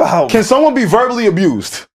talking about? Can someone be verbally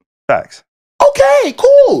abused? Facts. Okay,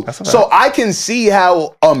 cool. So I can see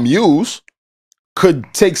how a muse could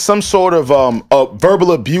take some sort of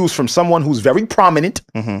verbal abuse from someone who's very prominent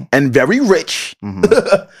and very rich.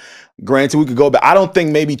 Granted, we could go back. I don't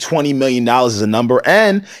think maybe $20 million is a number.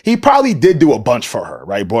 And he probably did do a bunch for her,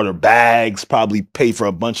 right? Brought her bags, probably paid for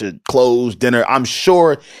a bunch of clothes, dinner. I'm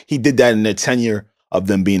sure he did that in their tenure of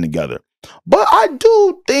them being together. But I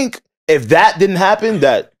do think if that didn't happen,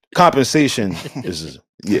 that compensation is...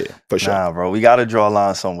 Yeah, for sure. Nah, bro, we gotta draw a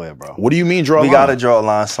line somewhere, bro. What do you mean draw a line? We gotta draw a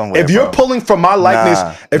line somewhere. If you're pulling from my likeness,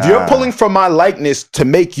 you're pulling from my likeness to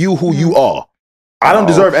make you who you are, I don't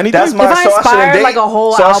deserve anything. That's my. If I inspired like a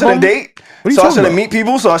whole so album, I shouldn't date. So I shouldn't meet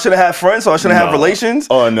people. So I shouldn't have friends. So I shouldn't have relations.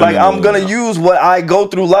 Oh, no, like I'm gonna use what I go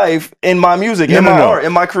through life in my music, in my art,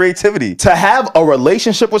 in my creativity. To have a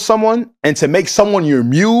relationship with someone and to make someone your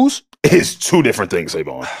muse is two different things,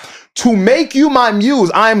 SaVon. To make you my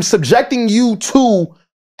muse, I'm subjecting you to.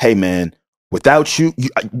 Hey man, without you,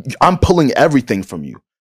 I'm pulling everything from you.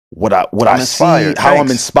 What I see, how I'm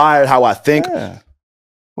inspired, how I think. Yeah.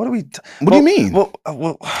 What do we? What do you mean? What's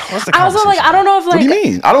the I also I don't know if what do you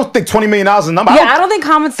mean? I don't think $20 million is a number. Yeah, I don't think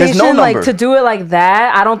compensation to do it like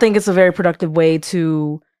that. I don't think it's a very productive way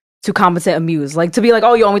to compensate a muse. Like to be like,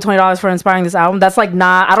 oh, you owe me $20 for inspiring this album. That's like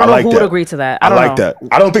not. I don't know who would agree to that. I don't know. That.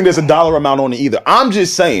 I don't think there's a dollar amount on it either. I'm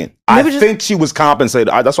just saying. I think she was compensated.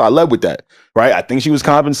 That's why I led with that. Right? I think she was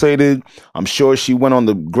compensated. I'm sure she went on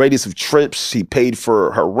the greatest of trips. He paid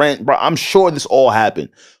for her rent. Bro, I'm sure this all happened.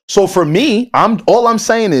 So for me, all I'm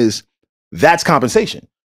saying is that's compensation.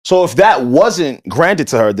 So if that wasn't granted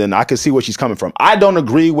to her, then I can see where she's coming from. I don't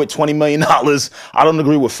agree with $20 million. I don't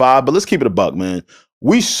agree with $5 million, but let's keep it a buck, man.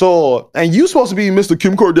 We saw, and you supposed to be Mr.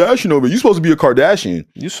 Kim Kardashian over. You supposed to be a Kardashian.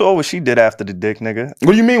 You saw what she did after the dick, nigga.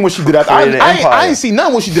 What do you mean what she did after? I ain't see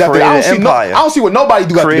nothing what she did after. I don't see what nobody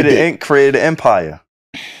do after the dick. Created an empire.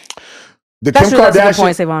 Did Kim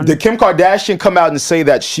Kardashian come out and say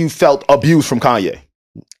that she felt abuse from Kanye?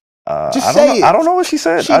 I don't know what she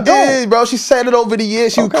said. She did, bro. She said it over the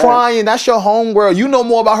years. She was crying. That's your homegirl. You know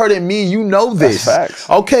more about her than me. You know this. That's facts.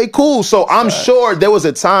 Okay, cool. So I'm sure there was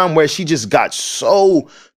a time where she just got so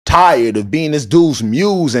tired of being this dude's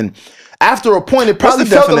muse, and after a point, it probably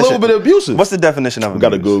felt a little bit abusive. What's the definition of it?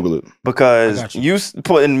 Gotta Google it. Because you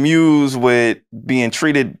putting muse with being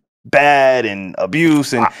treated bad and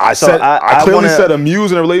abuse, and I clearly said a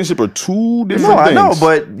muse and a relationship are two different things. I know,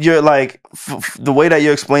 but you're like the way that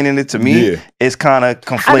you're explaining it to me is kind of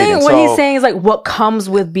conflating. I think what he's saying is like what comes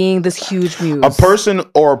with being this huge muse. A person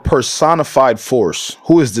or a personified force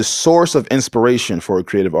who is the source of inspiration for a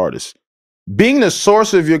creative artist. Being the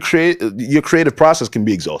source of your creative process can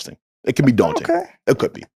be exhausting. It can be daunting. Okay. It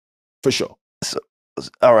could be, for sure. So,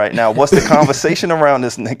 all right, now what's the conversation around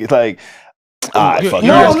this nigga? Like, I'm being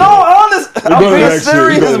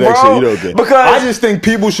serious, bro. Because I just think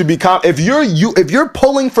people should be if you're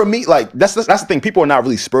pulling from me, like that's the thing. People are not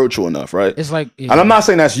really spiritual enough, right? It's like, and I'm not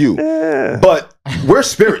saying that's you, but we're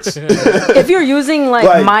spirits. If you're using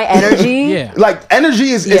like my energy, like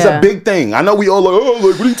energy is a big thing. I know we all like,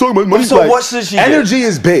 what are you talking about? Money? So like, what should she energy get?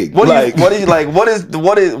 Is big. What does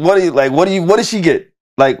she get?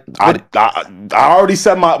 Like I already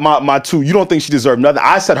said my two. You don't think she deserved nothing.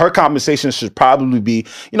 I said her compensation should probably be,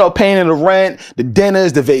 paying the rent, the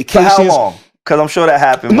dinners, the vacations. For how long? Because I'm sure that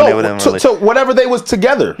happened when they were in to whatever they was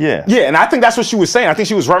together. Yeah. And I think that's what she was saying. I think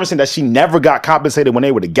she was referencing that she never got compensated when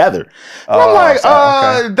they were together. And I'm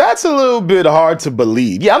like, that's a little bit hard to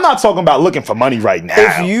believe. Yeah, I'm not talking about looking for money right now.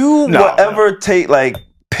 If you were ever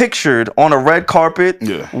pictured on a red carpet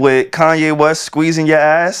with Kanye West squeezing your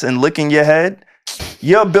ass and licking your head,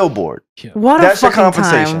 you're a billboard. What that's a your fucking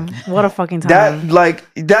compensation. time. What a fucking time.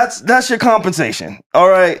 That's your compensation. All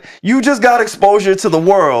right. You just got exposure to the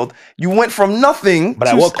world. You went from nothing. But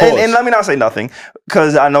at what cost? And let me not say nothing,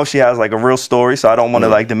 because I know she has like a real story, so I don't want to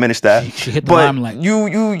like diminish that. She hit the limelight.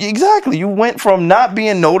 You exactly. You went from not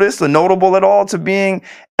being noticed or notable at all to being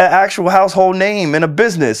an actual household name in a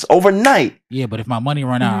business overnight. Yeah, but if my money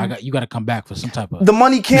run out, you got to come back for some type of. The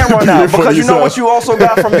money can't run out because you know what you also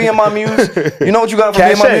got from being my muse. You know what you got from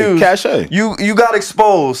being my muse. Cachet. You got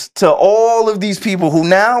exposed to all of these people who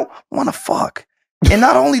now want to fuck, and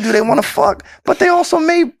not only do they want to fuck, but they also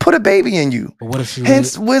may put a baby in you. But what if she?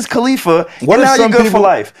 Hence, Wiz Khalifa. What And if now you're some good people- for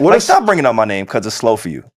life. what Like, if- stop bringing up my name because it's slow for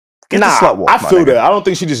you. Get the slut walk, I my feel nigga. that. I don't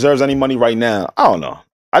think she deserves any money right now. I don't know.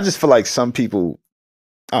 I just feel like some people,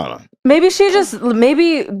 I don't know. Maybe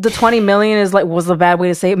the 20 million was a bad way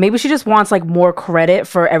to say it. Maybe she just wants like more credit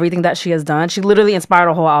for everything that she has done. She literally inspired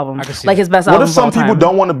a whole album, like his best album. What if some of all people time.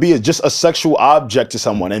 don't want to be just a sexual object to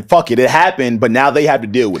someone, and fuck it, it happened, but now they have to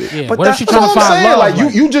deal with it. Yeah, But what if she That's trying what to I'm find saying. love?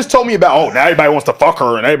 Like you just told me about now everybody wants to fuck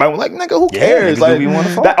her, and everybody was like, nigga, who cares? niggas Like, do be wanna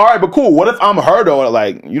fuck. that, all right, but cool. What if I'm her though?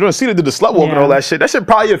 Like, you don't see her do the slut walk and all that shit. That shit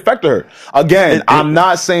probably affect her. Again, I'm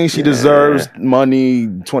not saying she deserves money,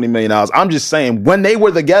 $20 million. I'm just saying when they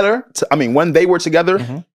were together,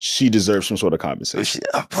 she deserves some sort of compensation.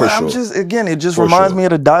 For I'm sure. just it just For reminds sure. me of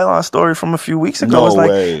the Dylon story from a few weeks ago. No It's like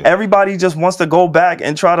way. everybody just wants to go back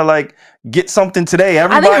and try to like get something today. I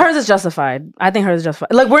Everybody, think hers is justified.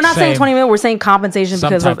 Like, we're not saying Same. 20 million, we're saying compensation Some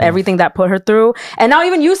because type of of- everything that put her through. And now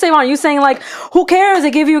even you, SaVon, you saying like, who cares?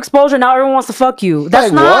 They give you exposure. Now everyone wants to fuck you.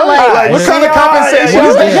 That's Like, not what? like. What kind of compensation You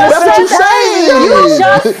is that? just That's what you said saying. You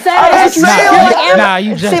just said. That's what you saying. You're like, Nah,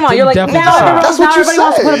 you just SaVon, you're like, definitely now said. everyone, That's what now you everybody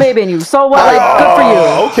wants to said. put a baby in you. So what? Like, good for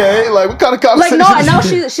you. Okay, like what kind of Like, conversation? no, and now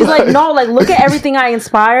she's like, no, like, look at everything I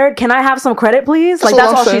inspired. Can I have some credit, please? Like, what that's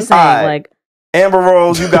I'm all saying. she's saying. Alright. Like, Amber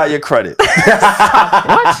Rose, you got your credit.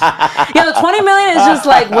 yeah, the 20 million is just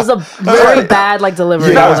like, was a very bad, like, delivery.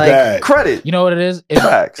 Yeah, that was like, bad. Credit. You know what it is? If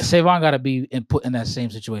Facts. SaVon got to be put in that same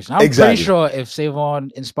situation. I'm Exactly. pretty sure if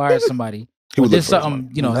SaVon inspired somebody, He would did look for his something, money.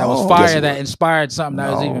 you know, that was No. fire, Yes, he that would. inspired something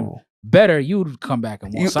that was even better, you would come back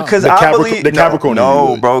and want something. Because The I Capricorn- believe the Capricorn in you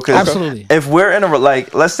No, would. bro. Because Absolutely. if we're in a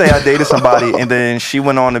like, let's say I dated somebody and then she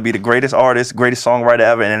went on to be the greatest artist, greatest songwriter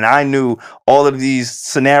ever, and I knew all of these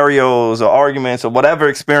scenarios or arguments or whatever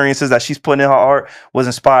experiences that she's putting in her art was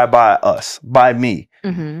inspired by us, by me,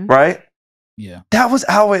 mhm, right? Yeah. That was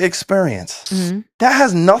our experience. mhm. That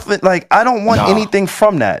has nothing. Like, I don't want Nah. anything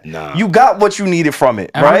from that. Nah. You got what you needed from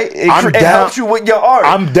it, I'm- right? It I'm down- helps you with your art.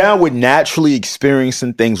 I'm down with naturally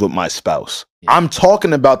experiencing things with my spouse. Yeah. I'm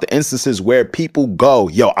talking about the instances where people go,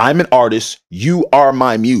 yo, I'm an artist, you are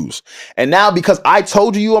my muse. And now because I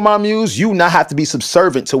told you are my muse, you now have to be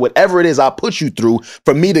subservient to whatever it is I put you through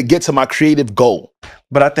for me to get to my creative goal.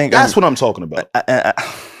 but I think That's what I'm talking about.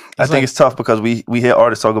 I think it's tough because we hear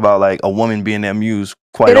artists talk about like a woman being their muse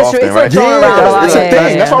quite It is true. often, It's right? like thrown around a lot. it's a Yeah, thing.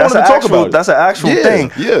 yeah, That's why I yeah. wanted to talk about it. That's an actual Yeah,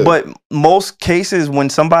 thing. yeah. But most cases when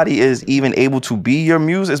somebody is even able to be your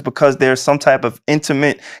muse is because there's some type of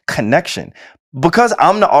intimate connection. Because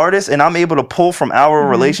I'm the artist and I'm able to pull from our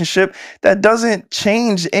relationship, that doesn't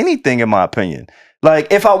change anything in my opinion.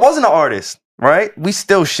 Like if I wasn't an artist, right? We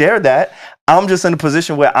still share that. I'm just in a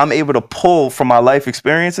position where I'm able to pull from my life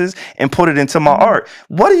experiences and put it into my art.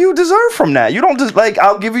 What do you deserve from that? You don't just like,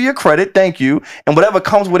 I'll give you your credit, thank you, and whatever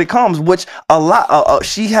comes with it comes. Which a lot,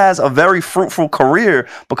 she has a very fruitful career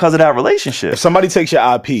because of that relationship. If somebody takes your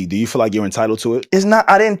IP, do you feel like you're entitled to it? It's not.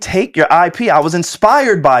 I didn't take your IP. I was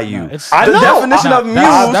inspired by you. it's- the I know. definition of muse.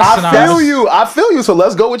 I feel you. So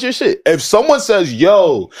let's go with your shit. If someone says,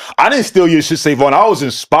 yo, I didn't steal your shit, SaVon, I was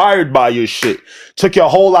inspired by your shit. Took your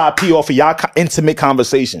whole IP off of y'all intimate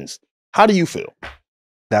conversations. How do you feel?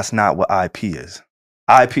 That's not what IP is.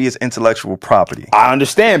 IP is intellectual property. I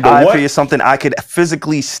understand, but IP what? is something I could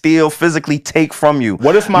physically steal, physically take from you.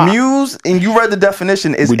 What if my- muse, and you read the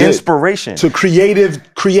definition, is We did. inspiration. To creative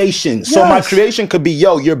creation. So my Yes. creation could be,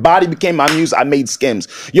 yo, your body became my muse, I made Skims.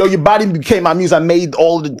 Yo, your body became my muse, I made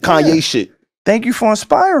all the Kanye shit. Thank you for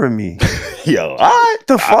inspiring me. Yo, all right.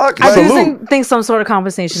 The fuck? I do Salute. think some sort of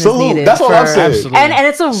conversation Salute. is needed. That's what I'm for- saying. Absolutely. And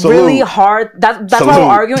it's a Salute. really hard. That's why Salute. we're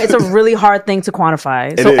arguing. It's a really hard thing to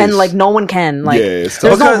quantify. So It and is. like no one can. Like Yeah, it's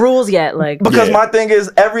there's tough. no rules yet. Like Because Yeah. my thing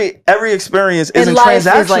is every experience In isn't life is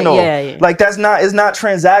transactional. like- yeah. Like it's not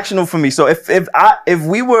transactional for me. So if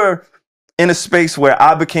we were in a space where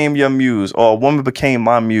I became your muse or a woman became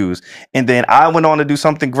my muse, and then I went on to do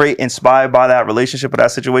something great inspired by that relationship or that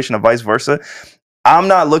situation or vice versa, I'm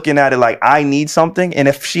not looking at it like I need something. And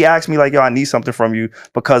if she asks me like, yo, I need something from you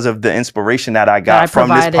because of the inspiration that I got I from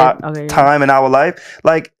this provided. Okay, yeah. time in our life,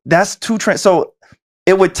 like that's too so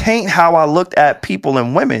it would taint how I looked at people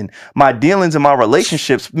and women, my dealings and my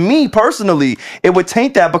relationships. Me personally, it would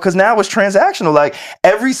taint that because now it's transactional. Like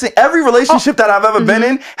every relationship that I've ever been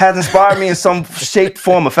in has inspired me in some shape,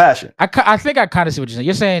 form, or fashion. I think I kind of see what you're saying.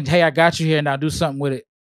 You're saying, hey, I got you here, now do something with it.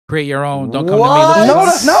 Create your own. Don't come to me. No,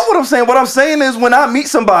 that's not what I'm saying. What I'm saying is when I meet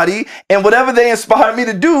somebody and whatever they inspire me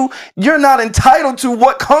to do, you're not entitled to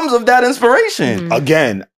what comes of that inspiration.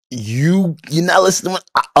 Again, you're not listening.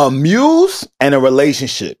 A muse and a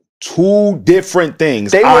relationship, 2 different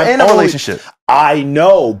things. They were in a relationship. I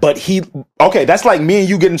know, but that's like me and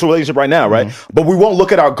you getting into a relationship right now, right? But we won't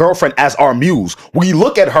look at our girlfriend as our muse. We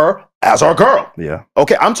look at her as our girl. Yeah.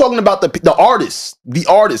 Okay, I'm talking about the artists. The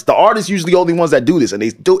artists usually the only ones that do this, and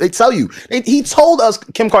they tell you. He told us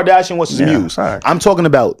Kim Kardashian was his muse. Right. I'm talking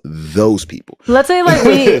about those people. Let's say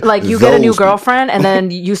you get a new girlfriend, and then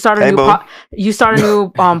you start a new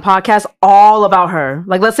podcast all about her.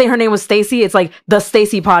 Like, let's say her name was Stacy. It's like the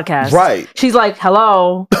Stacy podcast. Right. She's like,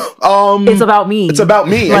 hello. It's about me. It's about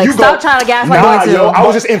me. Like, and you stop trying to gaslight me too. I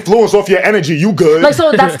was just influenced off your energy. You good? Like,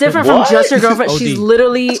 so that's different from just your girlfriend. She's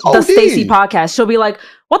literally the Stacy podcast. She'll be like,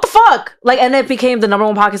 what the fuck? Like, and it became the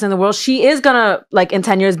 #1 podcast in the world. She is gonna, like, in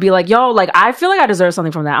 10 years be like, yo, like, I feel like I deserve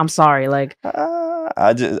something from that. I'm sorry. Like,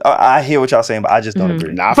 I hear what y'all saying, but I just don't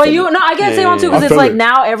agree. But I get SaVon too, because it's like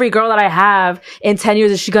now every girl that I have in 10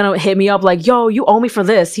 years, is she gonna hit me up like, yo, you owe me for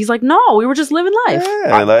this? He's like, no, we were just living life.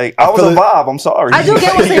 Yeah, I was a vibe. I'm sorry. I do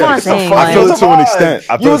get what SaVon is saying. I feel it to an extent.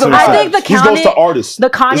 I think the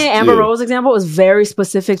Kanye It's Amber Rose example is very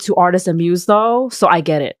specific to artist and muse, though. So I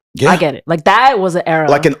get it. Yeah. I get it. Like, that was an era.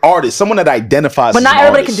 Like an artist, someone that identifies. But not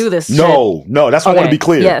everybody can do this. No, that's what I want to be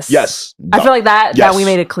clear. Yes. I feel like that we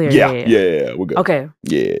made it clear. Yeah, we're good. Okay.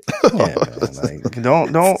 Yeah.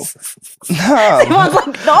 Don't. Everyone's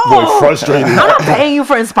like, no. Boy, frustrated. I'm not paying you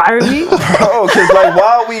for inspiring me, bro. Because like,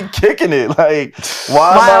 why are we kicking it? Like,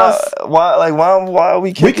 why are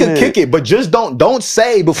we kicking it? We can kick it, but just don't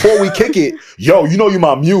say before we kick it, yo, you know you're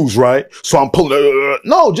my muse, right? So I'm pulling.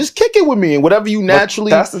 No, just kick it with me and whatever you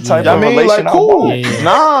naturally. That's the type of relation like, cool.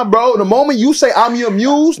 Nah, bro. The moment you say I'm your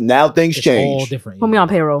muse, now things change. All different. Put me on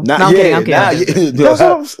payroll. I'm kidding.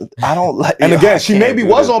 I don't like. And again, she maybe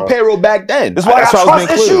was on payroll back then. That's why I got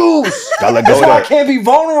trust issues. That's why I can't be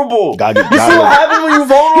vulnerable. You see what happens when you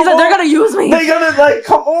vulnerable? He's like, they're gonna use me. They're gonna, like,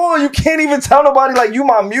 come on. You can't even tell nobody like you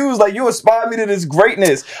my muse. Like, you inspire me to this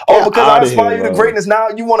greatness. Oh, because I inspire you to greatness. Now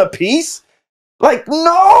you want a piece? Like,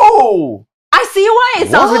 no. I see why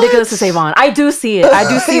it sounds ridiculous to SaVon. I do see it. I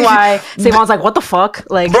do see why SaVon's like, what the fuck?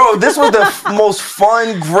 Like, bro, this was the most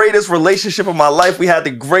fun, greatest relationship of my life. We had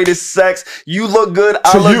the greatest sex. You look good.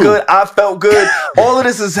 I look good. I felt good. All of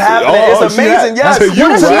this is happening. It's amazing. Yes. To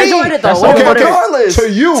you, she enjoyed it though. Regardless.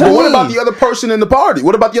 To you. But what about the other person in the party?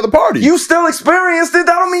 What about the other party? You still experienced it.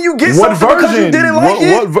 That don't mean you get something because you didn't like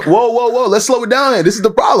it. Whoa. Let's slow it down here. This is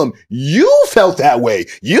the problem. You felt that way.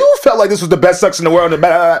 You felt like this was the best sex in the world.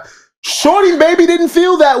 Shorty baby didn't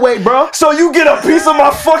feel that way, bro. So you get a piece of my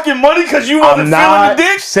fucking money because you wasn't feeling the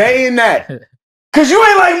dick? Saying that. Because you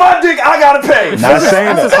ain't like my dick, I gotta pay. Not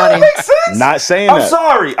saying that. That makes sense. Not saying that. I'm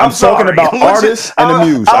sorry. I'm talking about artists and the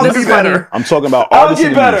muse. I'll be better. I'm talking about artists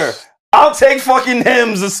and the muse. I'll take fucking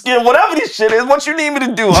hymns, the skin, whatever this shit is. What you need me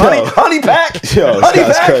to do? Honey pack? Honey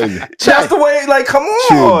pack? Crazy. That's the way, like, come on.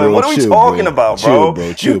 Chill, bro, what are we talking about, bro?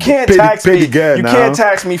 You can't tax me. You can't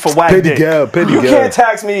tax me for whack dick. You can't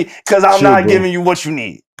tax me because I'm not giving you what you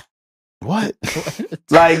need. What?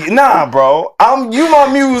 Like, nah, bro. You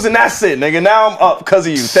my muse and that's it, nigga. Now I'm up because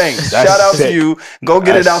of you. Thanks. Shout out to you. Go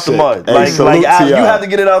get it out the mud. Like you have to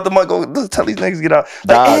get it out the mud. Go tell these niggas to get out.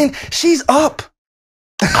 Like, and she's up.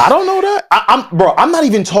 I don't know that. I'm not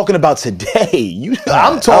even talking about today.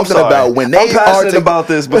 I'm talking about when they I'm passionate about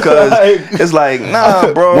this because it's like,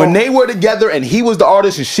 nah, bro. When they were together and he was the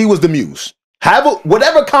artist and she was the muse.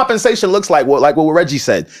 Whatever compensation looks like what Regi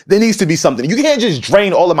said, there needs to be something. You can't just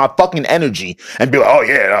drain all of my fucking energy and be like, oh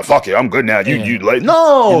yeah, fuck it, I'm good now. You like,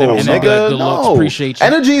 no, nigga, no. Appreciate you.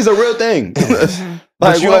 Energy is a real thing.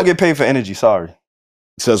 But you don't get paid for energy, sorry.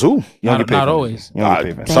 Says who? Not always.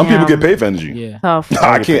 Some people get paid for energy. Yeah.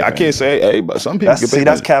 I can't say, hey, but some people get paid for energy.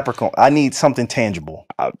 That's Capricorn. I need something tangible.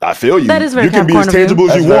 I feel you. That is very You can be as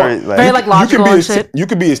tangible as you want. Very like logical and shit. You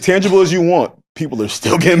can be as tangible as you want. People are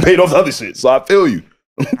still getting paid off the other shit. So I feel you.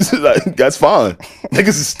 Like, that's fine. Niggas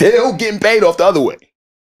is still getting paid off the other way.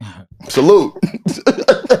 Salute.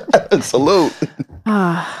 Salute.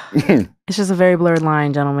 It's just a very blurred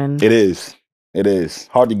line, gentlemen. It is.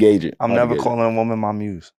 Hard to gauge it. I'm never calling a woman my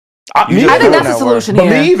muse. I think that's the solution here.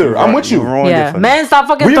 But me either. I'm with you. Yeah. Man, stop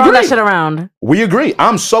fucking throwing that shit around. We agree.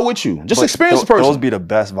 I'm so with you. Just experience the person. Those be the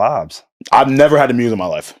best vibes. I've never had a muse in my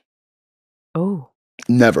life. Oh.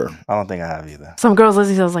 Never. I don't think I have either. Some girls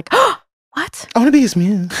listening to us like, oh, what? I want to be his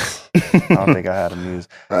muse. I don't think I had a muse.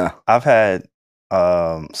 I've had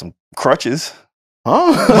some crutches.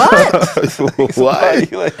 Huh?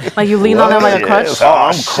 What? Like you lean on them like a crutch?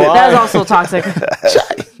 I'm crying. That is also toxic.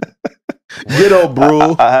 Get up,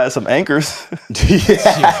 bro. I had some anchors. Yeah.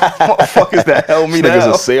 Motherfuckers that held me down.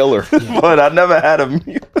 Nigga's a sailor. But I never had a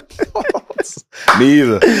muse. Me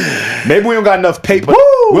either. Maybe we don't got enough paper.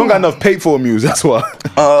 We don't got enough paper for a muse. That's why.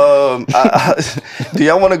 Do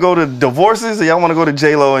y'all want to go to divorces or y'all want to go to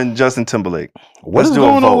J-Lo and Justin Timberlake? What is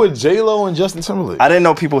going on with J-Lo and Justin Timberlake? I didn't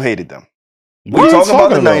know people hated them. What We talking about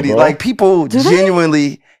the 90s. bro? Like, people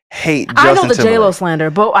genuinely hate Justin I know the Timberlake. J-Lo slander,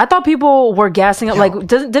 but I thought people were gassing up. Like,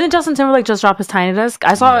 didn't Justin Timberlake just drop his Tiny Desk?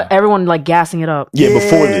 I saw everyone like gassing it up. Yeah,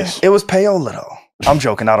 before this. It was payola though. I'm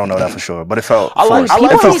joking. I don't know that for sure, but it felt. I like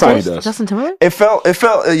People hate Tiny Desk. Justin Timberlake? It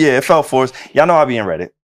felt forced. Y'all know I be in Reddit,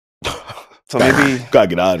 so maybe Gotta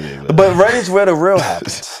get out of there, man. But Reddit's where the real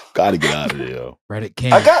happens. Gotta get out of there, yo. Reddit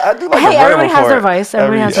can't. I do like Hey, a Reddit everybody has report their vice.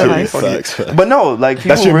 Everybody has their every vice. fucking- But no, like people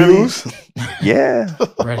That's your really. muse? Yeah,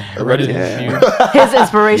 Reddit Yeah. His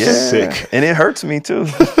inspiration. yeah. Sick. And it hurts me too.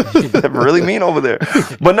 They're really mean over there.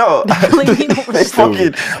 But no, Really mean over they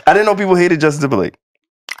there. fucking. I didn't know people hated Justin Timberlake.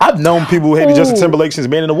 I've known people who hated Justin Ooh. Timberlake since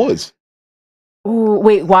Man in the Woods. Ooh,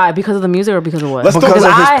 wait, why? Because of the music or because of what? Let's talk Because of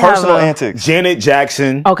about his I personal have a- antics. Janet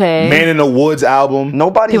Jackson. Okay. Man in the Woods album.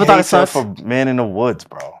 Nobody People thought hates it her sucked. for Man in the Woods,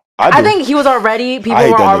 bro. I do. think he was already, people I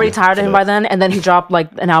hate were that already nigga tired of for him that. by then, and then he dropped like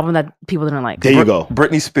an album that people didn't like. There you go.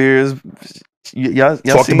 Britney Spears. Y'all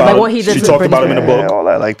Talked seen about Like him. what he did She to talked Britney about him in the Spears. book. all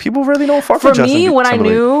that. Like, people really don't fuck For with Justin me, what I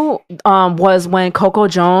Timberlake. knew was when Coco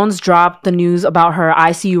Jones dropped the news about her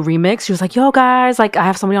ICU remix. She was like, yo, guys, like, I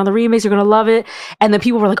have somebody on the remix. You're going to love it. And then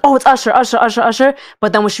people were like, oh, it's Usher.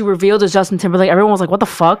 But then when she revealed it was Justin Timberlake, everyone was like, what the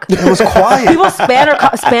fuck? It was quiet. People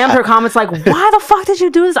spammed her comments like, why the fuck did you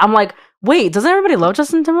do this? I'm like, wait, doesn't everybody love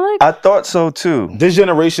Justin Timberlake? I thought so too. This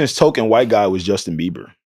generation's token white guy was Justin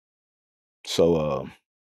Bieber. So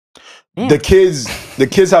Damn. the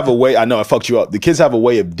kids have a way. I know I fucked you up. The kids have a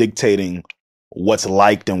way of dictating what's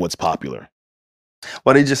liked and what's popular.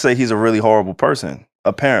 Well, they just say he's a really horrible person.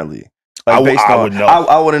 Apparently, I like, based I on- would know.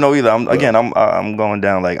 I wouldn't know either. I'm going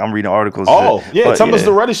down. Like, I'm reading articles. Oh shit. yeah, But tell us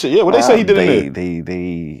the Reddit shit. Yeah, what they say he did in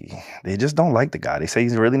it. They just don't like the guy. They say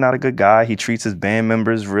he's really not a good guy. He treats his band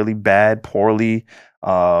members really bad, poorly.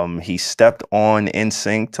 He stepped on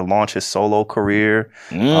NSYNC to launch his solo career.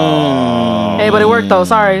 Hey, but it worked though.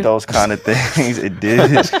 Sorry. Those kind of things. It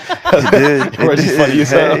did. It did. Reggie's funny as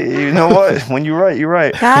hell. Hey, you know what? When you're right, you're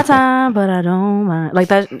right. Got time, but I don't mind. Like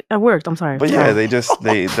that, it worked. I'm sorry. But yeah, the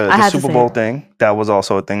I had to Super say Bowl it. thing, that was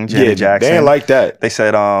also a thing. Janet Yeah, Jackson. they ain't like that. They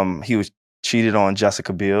said he was cheated on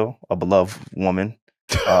Jessica Biel, a beloved woman.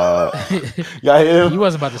 Y'all hear You him?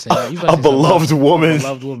 wasn't about to say that. You was about A to say beloved something. woman. A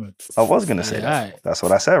beloved woman. I was gonna say Yeah, that. alright. That's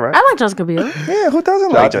what I said, right? I like Jessica Biel. Yeah, who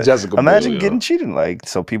doesn't Shout out like to Jessica? Jessica Imagine Biel, getting yo. cheated like.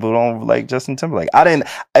 So people don't like Justin Timberlake.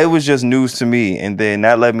 It was just news to me, and then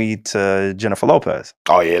that led me to Jennifer Lopez.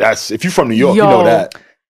 Oh yeah, that's if you're from New York, you Yo. know that.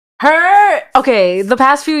 The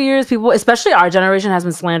past few years, people, especially our generation, has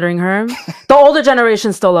been slandering her. The older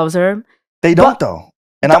generation still loves her. They don't though,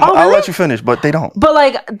 and I'll really? let you finish, but they don't. But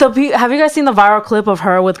like, have you guys seen the viral clip of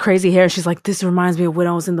her with crazy hair? She's like, this reminds me of when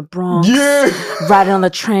I was in the Bronx. Yeah. Riding on the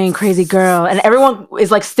train, crazy girl. And everyone is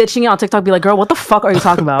like stitching it on TikTok, be like, girl, what the fuck are you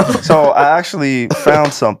talking about? So I actually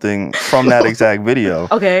found something from that exact video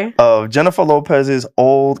Okay. of Jennifer Lopez's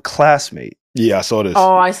old classmate. Yeah, I saw this.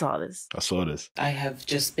 Oh, I saw this. I saw this. I have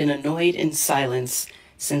just been annoyed in silence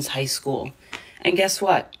since high school. And guess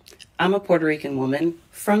what? I'm a Puerto Rican woman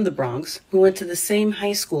from the Bronx who went to the same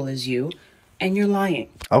high school as you, and you're lying.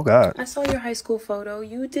 Oh God. I saw your high school photo.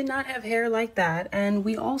 You did not have hair like that. And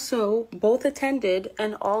we also both attended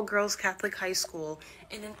an all-girls Catholic high school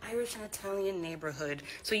in an Irish and Italian neighborhood.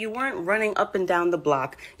 So you weren't running up and down the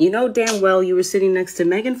block. You know damn well you were sitting next to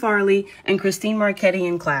Megan Farley and Christine Marchetti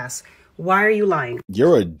in class. Why are you lying?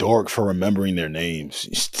 You're a dork for remembering their names.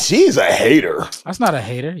 She's a hater. That's not a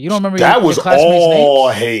hater. You don't remember That your was classmates' all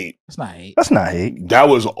names? hate. That's not hate. That's not hate. That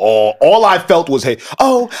was all I felt was hate.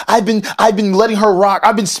 Oh, I've been letting her rock.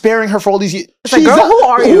 I've been sparing her for all these years. It's like, girl, who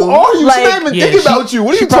are you? Who are you? Like- She's not even Yeah, thinking about you.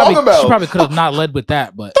 What are you talking about? She probably could have not led with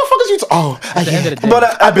that, but What the fuck is you? at the end of the day,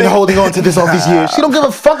 But I've been holding on to this all these years. She don't give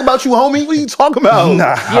a fuck about you, homie. What are you talking about?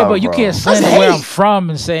 Nah, yeah, but you bro. can't slander That's where hate. I'm from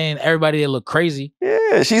and saying everybody they look crazy.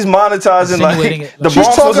 Yeah, she's monetizing Insinuating like it. the She's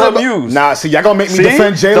Bronx was her muse. Nah, see, y'all gonna make me See?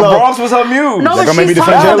 defend The J-Lo. Bronx was her muse. No, They're but gonna make me she's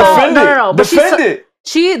defend talking J-Lo. about Defend it. But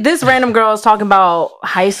Defend it. This random girl is talking about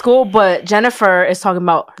high school, but Jennifer is talking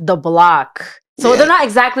about the block. So they're not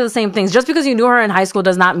exactly the same things. Just because you knew her in high school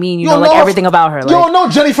does not mean you know like everything about her. Like, you don't know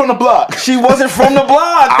Jenny from the block. She wasn't from the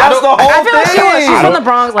block. That's the whole thing. I feel like she's from the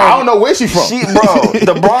Bronx. Like, I don't know where she's from.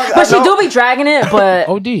 The Bronx. But she do be dragging it. But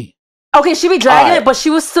OD. Okay, she be dragging it, but she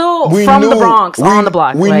was still from the Bronx on the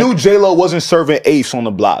block. We knew J-Lo wasn't serving eighths on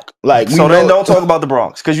the block. Like, so then don't talk about the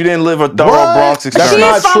Bronx because you didn't live a thorough Bronx experience.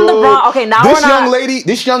 That's not from true. the Bronx. Okay, now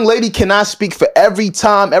this young lady cannot speak for every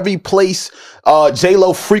time, every place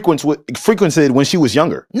J-Lo frequented when she was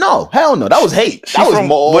younger. No, hell no. That was hate. That was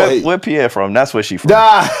more hate. Where Pierre from? That's where she from.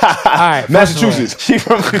 All right, Massachusetts. She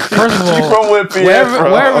from. First of all, she from where Pierre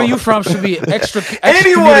from. Wherever you from should be extra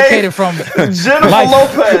anyway, communicated from Jennifer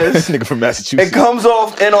Lopez. Nigga from Massachusetts. It comes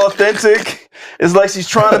off inauthentic. It's like she's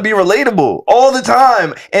trying to be relatable all the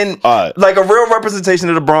time, and like a real representation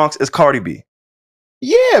of the Bronx is Cardi B.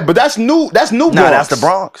 Yeah, but that's new. That's new Bronx. Nah, that's the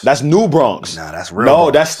Bronx. That's new Bronx. Nah, that's real. No,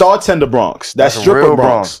 Bronx. that's Star Tender Bronx. That's stripper real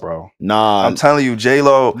Bronx, bro. Nah, I'm telling you,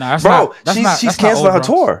 J-Lo, bro, she's canceling her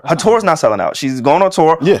tour. Her tour's not selling out. She's going on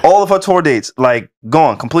tour. Yeah. All of her tour dates like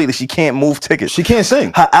gone completely. She can't move tickets. She can't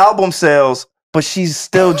sing. Her album sells, but she's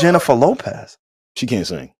still Jennifer Lopez. She can't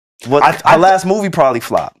sing. Her last movie probably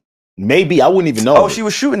flopped. Maybe I wouldn't even know. Oh, she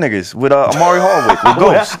was shooting niggas with Amari Hardwick with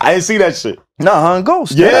Ghost. I didn't see that shit. No, her and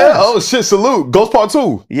Ghost. Yeah. Oh shit. Salute. Ghost Part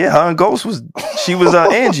 2. Yeah, her and Ghost was. She was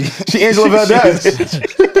Angie. She Angela Valdez.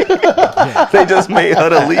 They just made her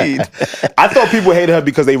the lead. I thought people hated her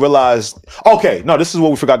because they realized. Okay, no, this is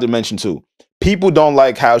what we forgot to mention too. People don't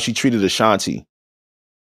like how she treated Ashanti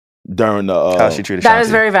during the. How she treated that Ashanti.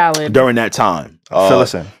 is very valid during that time. Fill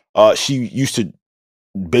us in. She used to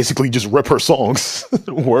basically just rip her songs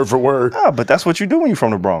word for word. Ah, but that's what you do when you're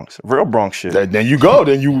from the Bronx. Real Bronx shit. Then you go.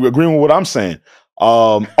 Then you agree with what I'm saying.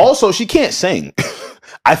 Also, she can't sing.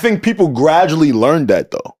 I think people gradually learned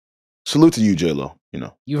that though. Salute to you, J-Lo. You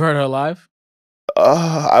know. You've heard her live?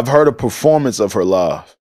 I've heard a performance of her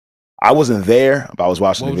live. I wasn't there, but I was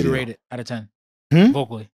watching the video. What would you rate it out of 10?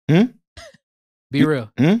 Vocally. Be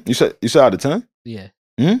real. You said out of 10? Yeah.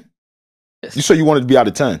 You said you wanted to be out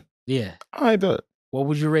of 10? Yeah. I bet. What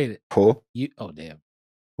would you rate it? 4. Oh, damn.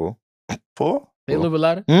 4. 4? Say a little bit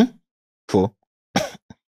louder? 4.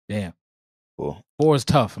 Damn. 4. 4 is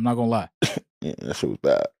tough. I'm not going to lie. Yeah, that shit was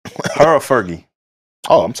bad. Her or Fergie?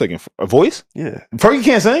 Oh, I'm taking a voice? Yeah. Fergie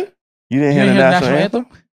can't sing? You didn't hear the national anthem?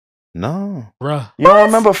 No. Bruh. You don't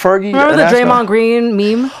remember Fergie? Remember the Draymond Green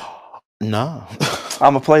meme? No.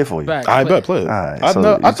 I'm going to play it for you. I bet, play it. All right, I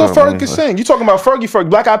thought Fergie could sing. You talking about Fergie,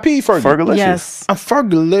 Black Eyed Peas Fergie. Fergalicious. Yes. I'm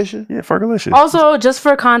Fergalicious. Yeah, Fergalicious. Also, just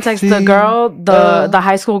for context, the girl, the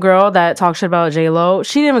high school girl that talked shit about J-Lo,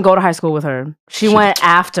 she didn't even go to high school with her. She went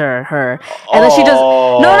after her. And then she just...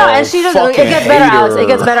 and she just... It gets better, Alex. It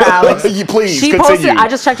gets better, Alex. You please, she continue. posted... I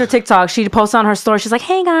just checked her TikTok. She posted on her story. She's like,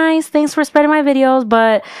 hey, guys, thanks for spreading my videos,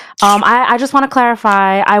 but I just want to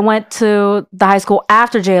clarify. I went to the high school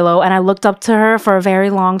after J-Lo, and I looked up to her for a very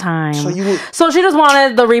long time. So she just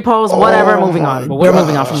wanted the repost, whatever, moving on. But we're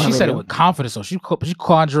moving on from She her said video. it with confidence, so she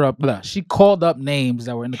called up names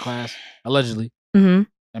that were in the class, allegedly, and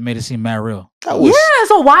made it seem mad real. So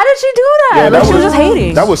why did she do that? Yeah, like, she was just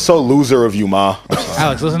hating. That was so loser of you, Ma.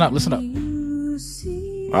 Alex, listen up.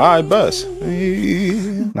 All right, bus.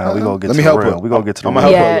 Nah, we gonna get Let to me the help real. her. We gonna get to the I'ma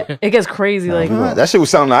real. help Yeah, it gets crazy. Like that shit was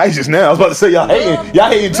sounding nice just now. I was about to say y'all hating. Y'all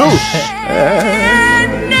hating too.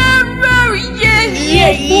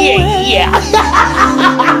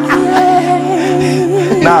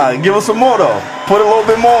 Nah, give us some more though. Put a little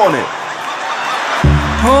bit more on it.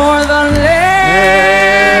 For the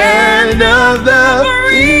land of the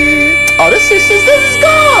free. Oh, this is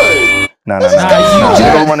good. Nah. You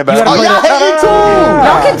Go run it back. Oh, y'all hating too.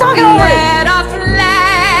 y'all keep talking over it. That our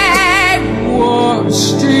flag was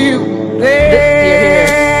still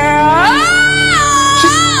there.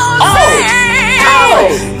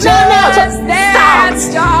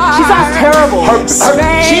 She sounds terrible.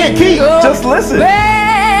 She ain't key. Just listen.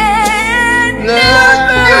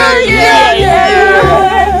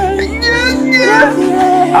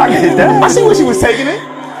 I get that. I see where she was taking it.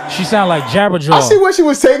 She sound like Jabberjaw. I see where she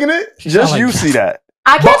was taking it. Just you see that.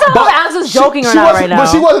 I can't tell if Alex is joking or not right now.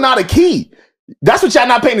 But she wasn't out of key. That's what y'all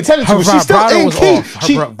not paying attention to. Her She's still vibrato in was key. off.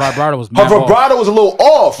 Her vibrato was Her mad off. vibrato was a little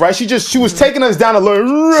off, right? She was taking us down a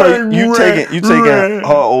little. So you taking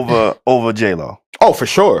her over J-Lo Oh, for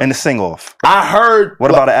sure. and the sing off. I heard.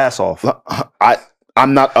 What about an ass off?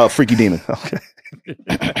 I'm not a freaky demon. Okay.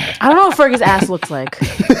 I don't know what Fergie's ass looks like.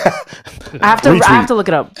 I have to look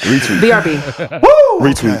it up. Retweet. BRB. Woo!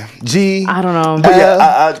 Retweet. G. I don't know. But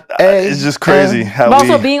yeah, it's just crazy how But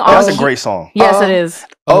also being that's all- a great song. Yes, it is.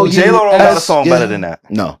 Oh, J-Lo don't got a song better than that.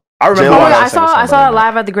 No. I remember. J-Lo Oh, got a I single saw song I saw better it than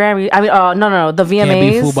live at the Grammy. I mean, no, the Can't be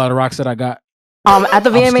VMAs. fooled by the rocks that I got. At the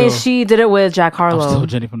VMAs, still- she did it with Jack I'm still Harlow.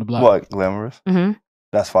 Jenny from the block. What? Glamorous? Mm-hmm.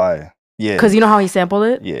 That's fire. Yeah. Because you know how he sampled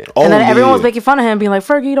it? Yeah. And then everyone was making fun of him, being like,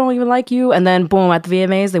 Fergie don't even like you. And then boom, at the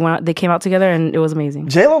VMAs, they came out together and it was amazing.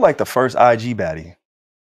 J-Lo like the first IG baddie.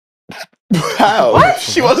 How? What?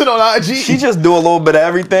 She wasn't on IG. She just do a little bit of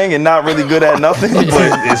everything and not really good at nothing. But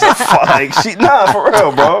it's like for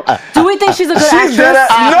real, bro. Do we think she's a good actress?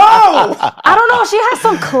 No. I don't know. She has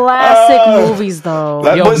some classic movies though.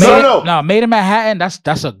 Yo, Made in Manhattan.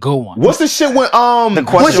 That's a good one. What's the shit when the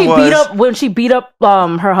question when she beat up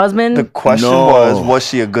her husband? The question was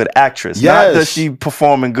she a good actress? Yes. Not does she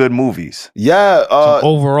perform in good movies? Yeah.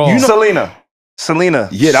 Overall, you know, Selena.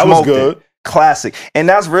 Yeah, that was good. Classic. And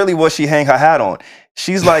that's really what she hang her hat on.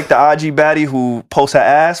 She's like the IG baddie who posts her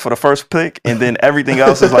ass for the first pic and then everything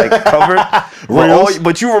else is like covered.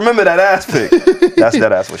 But you remember that ass pic. That's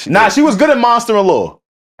what she did. She was good at Monster-in-Law.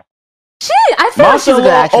 I feel like she's a good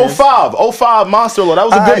actress. 05 Monster-in-Law. That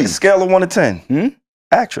was a goodie. Scale of 1 to 10.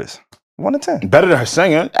 Actress. 1 to 10. Better than her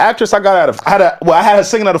singing. Actress, I had her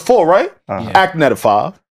singing at a 4, right? Acting at a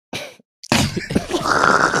 5.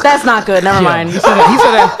 That's not good. Never mind. He said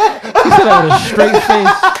that with a straight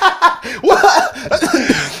face. What?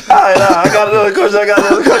 All right, I got another question.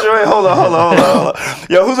 Wait, hold on.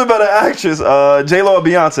 Yo, who's a better actress, J-Lo or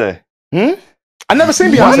Beyonce? I never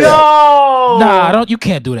seen Beyonce. No. Nah, you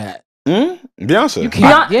can't do that. Beyonce. You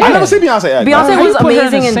can't. I never seen Beyonce act. Beyonce was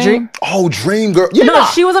amazing in Dream. Oh, Dreamgirl. Yeah, no,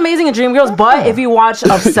 she was amazing in Dreamgirls. But if you watch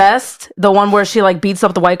Obsessed, the one where she like beats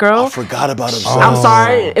up the white girl, I forgot about Obsessed. I'm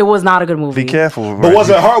sorry, it was not a good movie. Be careful. But was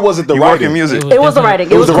it her? Was it the writing? Music. It was the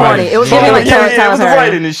writing. It was corny. It was giving like Terrence it was the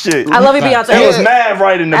writing and shit. I love you, Beyonce. It was mad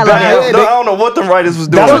writing. I don't know what the writers was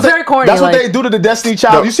doing. It was very corny. That's what they do to the Destiny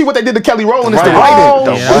Child. You see what they did to Kelly Rowland? It's the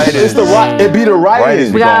writing. It's the writing. It be the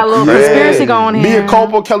writing. We got a little conspiracy going here. Mia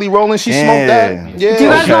Culpa, Kelly Rowland, she smoked that. Yeah. Do you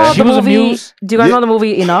guys know She the was a movie? muse. Do you guys know the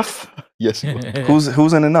movie Enough? Yes.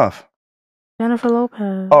 Who's in Enough? Jennifer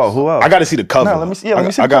Lopez. Oh, who else? I got to see the cover. No, let me see. Let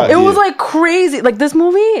me see. It was like crazy. Like this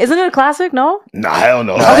movie, isn't it a classic? No. Nah, hell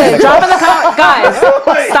no. Okay, drop in the comments, guys.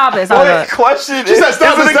 Stop it. Stop it. Question. She said,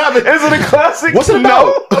 "Stop it. Is it a classic? What's it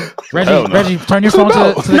about?" Reggie, turn your phone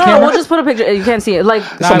to the No, camera. we'll just put a picture. You can't see it. Like,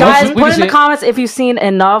 guys, put in the comments if you've seen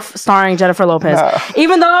Enough starring Jennifer Lopez.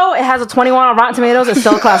 Even though it has a 21 on Rotten Tomatoes, it's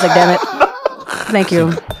still a classic. Damn it. Thank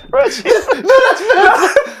you. Reggie.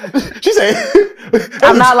 She said,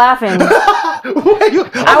 I'm not laughing. I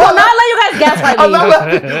will not let you guys gaslight me. I'm not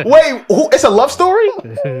laughing. Wait, it's a love story?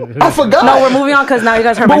 I forgot. No, we're moving on because now you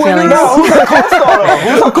guys hurt my feelings. No, who's the co-star?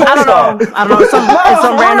 I don't know. It's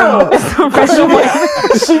some random.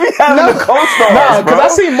 She be having a co-star. Nah, because I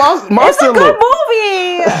seen Monster. It's a good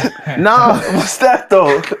movie. Nah. What's that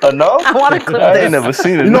though? Enough? I want to clip I this. ain't never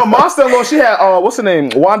seen it. You know, Monster-in-Law, she had, what's her name?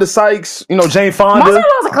 Wanda Sykes, Jane Fonda.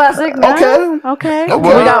 Monster-in-Law's a classic. Man. Okay. We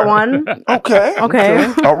got one. Okay.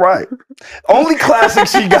 All right. Only classic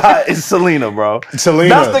she got is Selena, bro. Selena.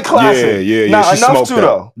 That's the classic. Yeah. Nah, she Enough too,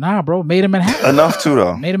 though. Nah, bro. Made in Manhattan. Enough too,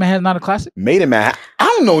 though. Made in Manhattan not a classic. Made in Manhattan. I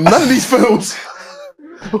don't know none of these films.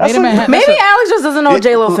 Made in Manhattan. Maybe Alex just doesn't know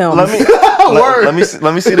J-Lo films. Let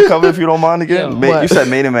me see the cover if you don't mind again. You said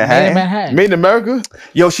Made in Manhattan. Made in Manhattan. Made in America?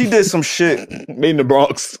 Yo, she did some shit. Made in the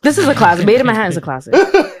Bronx. This is a classic. Made in Manhattan is a classic.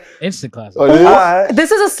 Instant classic.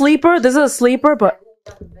 This is a sleeper. This is a sleeper, but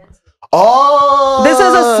Oh, this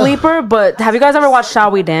is a sleeper. But have you guys ever watched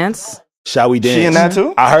Shall We Dance? Shall We Dance? She in that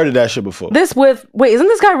too? I heard of that shit before. This isn't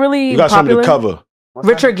this guy really You got popular? some of the cover.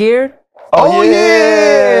 Richard Gere. Oh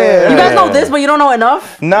yeah. You guys know this, but you don't know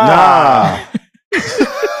enough. Nah.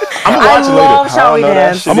 I'm gonna watch it love later. Shall We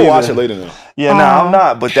Dance. I'm gonna watch it later now. Yeah, nah, I'm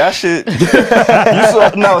not. But that shit.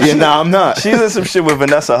 I'm not. She's in some shit with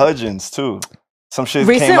Vanessa Hudgens too. Some shit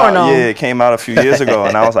Recent came or out. no? Yeah, it came out a few years ago,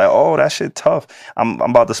 and I was like, "Oh, that shit tough." I'm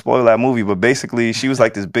about to spoil that movie, but basically, she was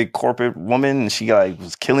like this big corporate woman, and she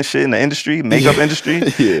was killing shit in the industry, makeup industry.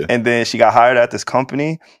 Yeah. And then she got hired at this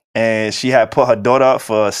company, and she had put her daughter up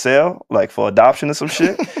for a sale, like for adoption or some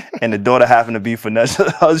shit. And the daughter happened to be Vanessa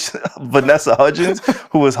Hudgens,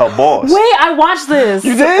 who was her boss. Wait, I watched this.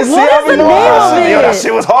 You did? What is the name of Yo, that it?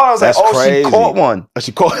 shit was hard. I was That's like, oh, crazy. she caught one.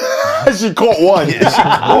 She caught one.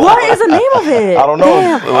 What is the name of it? I don't know.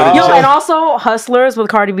 Damn. Yo, and also Hustlers with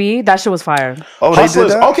Cardi B. That shit was fire. Oh, Hustlers.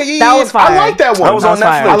 they did that? Okay, That was fire. I like that one. That was on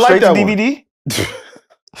fire. Netflix. I like Straight that to one. DVD?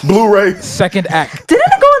 Blu-ray. Second act. Didn't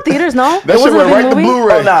it go in theaters? No, That it shit wasn't a went big right to movie?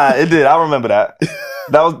 Blu-ray. Oh, nah, it did. I remember that.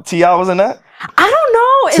 That was T.I. was in that? I don't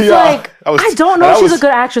know. It's T.I. like That was- I don't know that if she's was- a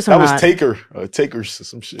good actress or That not. was Taker. Takers or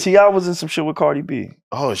some shit. T.I. was in some shit with Cardi B.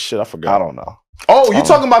 Oh shit, I forgot. I don't know. Oh, you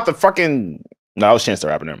talking about the fucking? No, I was Chance the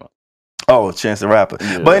Rapper. Never mind. Oh, Chance the Rapper.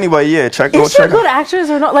 Yeah. But anyway, yeah, Is she a good actress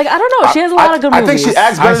or not? Like, I don't know. She has a lot of good movies. I think she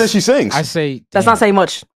acts better than she sings. I say that's not saying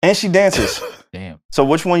much. And she dances. Damn. So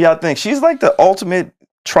which one y'all think? She's like the ultimate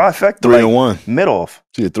trifecta. 3-in-1. Mid-off.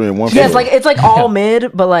 She's a 3-in-1. Yes, like it's like all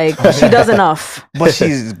mid, but like she does enough. But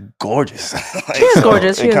she's gorgeous. Like, she is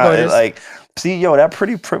gorgeous. She is gorgeous. Like, see, yo, that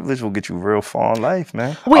pretty privilege will get you real far in life,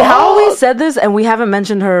 man. Wait, how we said this and we haven't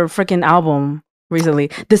mentioned her freaking album recently?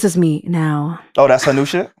 This Is Me Now. Oh, that's her new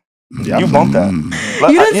shit? Yeah, you bumped that.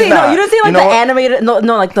 You didn't see like the animated,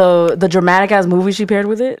 like the dramatic ass movie she paired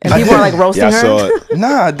with it, and people were like roasting her. I saw it.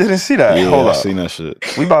 Nah, I didn't see that. Yeah, Hold up. I seen that shit.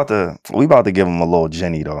 We about to give him a little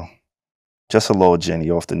Jenny though, just a little Jenny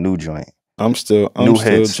off the new joint. I'm still new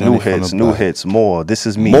hits, more. This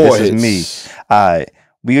is me. More this hits. is me. All right,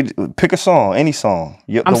 we pick a song, any song.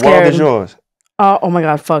 I'm the scared. world is yours. Oh my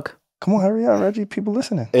god, fuck. Come on, hurry up, Reggie. People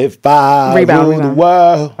listening. If I rule the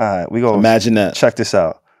world. All right, we go. Imagine that. Check this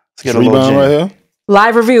out. Let's get a Rebound little Jenny. right here.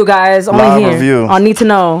 Live review, guys. Only Live here review. on Need to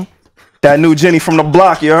Know. That new Jenny from the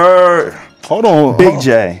block, you heard? Hold on. Big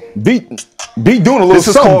J. Beat doing a little This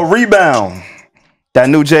is something. called Rebound. That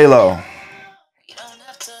new J-Lo.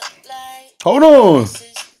 Hold on.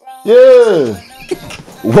 Yeah.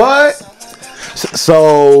 What?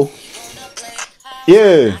 So,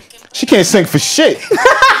 yeah. She can't sing for shit.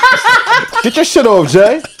 Get your shit off,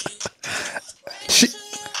 Jay.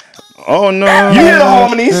 Oh no! You hear the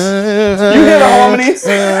harmonies? You hear the harmonies?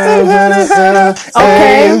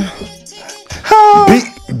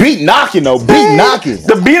 Okay. Beat knocking though. Beat knocking.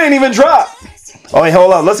 The beat ain't even dropped. Oh wait,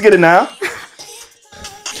 hold up. Let's get it now.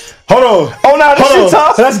 Hold on. Oh no, this shit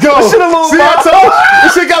tough. Let's go. This shit a little See that tough?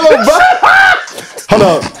 This shit got a little butt. Hold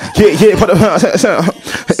up. Yeah.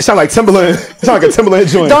 It sound like Timberland. It sound like a Timberland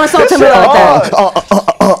joint. Don't insult Timberland like that.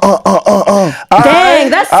 Dang,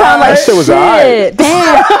 that sound like that shit was shit. alright.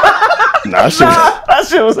 Damn. That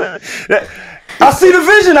shit was. I see the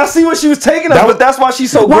vision. I see what she was taking us, but that's why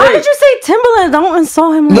she's so Why great. did you say Timberland? Don't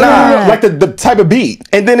insult him like that. Like the type of beat.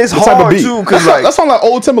 And then it's The type of hard beat. too, because That sound like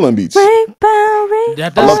old Timberland beats. Ring bell, ring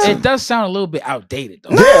It does sound a little bit outdated though.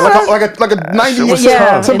 Yeah, like a 90s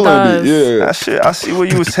Yeah, Timberland beat. Yeah. that shit. I see where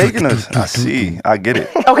you was taking us. I see. I get it.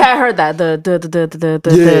 Okay, I heard that. That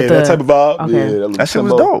type of vibe. Okay. Yeah, That shit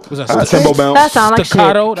was dope. Was that Timbo bounce. That sound like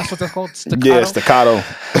staccato? That's what that's called. Staccato. Yeah, staccato.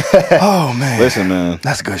 Oh man, Listen, man.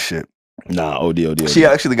 that's good shit. Nah, OD. She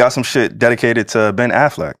actually got some shit dedicated to Ben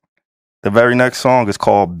Affleck. The very next song is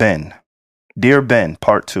called Ben. Dear Ben,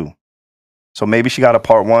 Part 2. So maybe she got a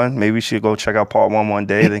Part 1. Maybe she'll go check out Part 1 one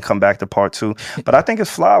day, then come back to Part 2. But I think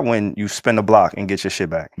it's fly when you spin the block and get your shit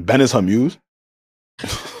back. Ben is her muse.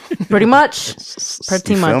 Pretty much.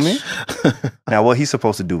 Pretty You much. feel me? Now, what he's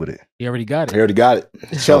supposed to do with it? He already got He it. already got it.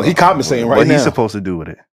 So he compensating right What now. he's supposed to do with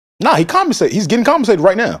it? Nah, he compensated. He's getting compensated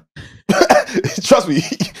right now. Trust me,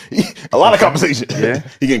 a lot of compensation. Yeah.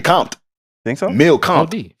 He getting comped. Think so? Meal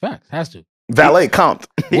comped. OD. Facts. Has to. Valet comped.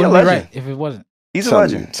 He a Wouldn't be legend. right if it wasn't. He's a Tell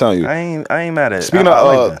legend. you, tell you. I ain't mad at it. Speaking I of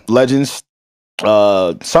like that. legends,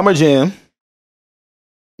 Summer Jam.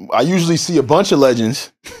 I usually see a bunch of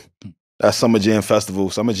legends at Summer Jam Festival.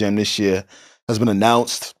 Summer Jam this year has been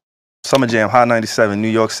announced. Summer Jam, Hot 97, New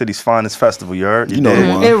York City's finest festival. You heard? You know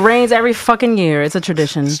the one. It rains every fucking year. It's a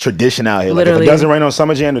tradition. It's tradition out here. Like if Literally. it doesn't rain on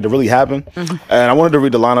Summer Jam, did it really happen? And I wanted to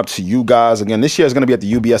read the lineup to you guys. Again, this year is going to be at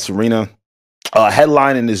the UBS Arena.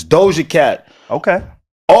 Headlining is Doja Cat, Okay.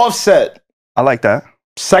 Offset, I like that.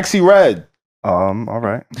 Sexy Red. All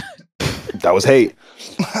right. That was hate.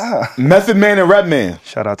 Method Man and Redman.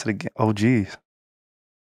 Shout out to the OGs.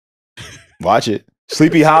 Watch it.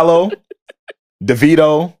 Sleepy Hollow,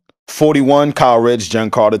 DeVito, 41, Kyle Ridge, Jen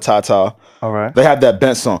Carter, Tata. All right. They have that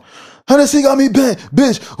bent song. Hennessy got me bent,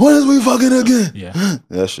 bitch. When is we fucking again? Yeah.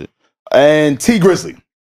 That shit. And T Grizzly.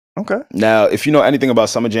 Okay. Now, if you know anything about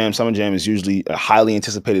Summer Jam is usually a highly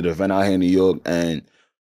anticipated event out here in New York, and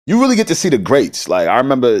you really get to see the greats. Like, I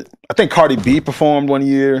remember, I think Cardi B performed one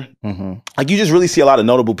year. Mm-hmm. Like, you just really see a lot of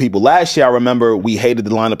notable people. Last year, I remember we hated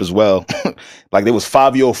the lineup as well. Like, there was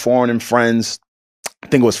Fabio Foreign and Friends. I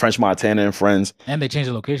think it was French Montana and Friends. And they changed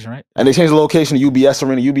the location, right? And they changed the location to UBS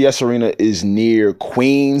Arena. UBS Arena is near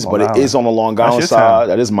Queens, but it is on the Long Island side.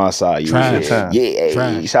 That is my side. Yeah.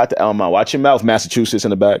 Shout out to Elmont. Watch your mouth, Massachusetts in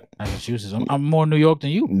the back. Massachusetts. I'm more New York than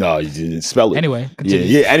you. No, you didn't spell it. Anyway, continue.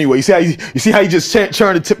 Yeah. Anyway, you see how you just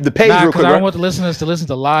churned the page Nah, real because quick, I right? don't want the listeners to listen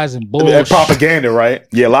to lies and bullshit. And propaganda, right?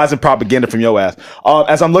 Yeah, lies and propaganda from your ass.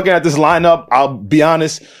 As I'm looking at this lineup, I'll be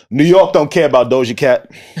honest, New York don't care about Doja Cat.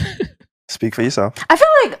 Speak for yourself. I feel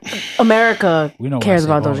like America We know what cares I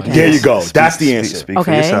say, about bro. Doja Cat. There you go. That's the answer. Speak for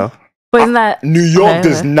Okay. yourself. But isn't that New York okay,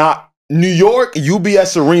 does okay. not. New York,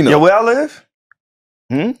 UBS Arena. Yeah, where I live?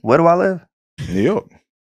 Hmm? Where do I live? New York.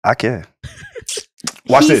 I can.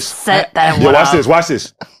 Watch He this. set that Yeah, one watch up. this. Watch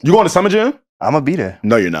this. You going to Summer Jam? I'm gonna be there.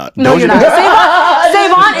 No, you're not. No, you're not.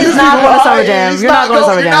 SaVon is not going to Summer Jam. You're not going to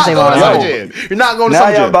Summer Jam, SaVon. You're not going to Now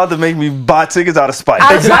Summer y'all Jam. about to make me buy tickets out of spite.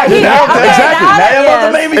 Exactly. Okay, Exactly. Now y'all about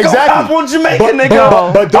to make me go Exactly. pop on Jamaica, But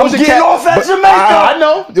nigga. Doja I'm getting Cat, off at but- Jamaica. I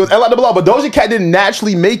know. It was L out the blow, but Doja Cat didn't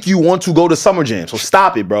naturally make you want to go to Summer Jam. So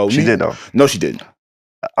stop it, bro. She did though. No, she didn't.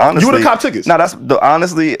 Honestly, You would have cop tickets. Nah,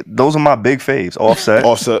 honestly, those are my big faves. Offset,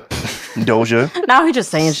 Offset. Doja. Now he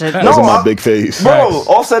just saying shit. Those are my big faves. Bro,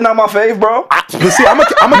 Offset not my fave, bro. But see, I'm gonna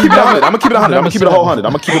keep it 100. I'm gonna keep it 100. I'm gonna keep it a whole 100.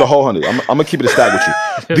 I'm gonna keep it a whole 100. I'm gonna keep it a stack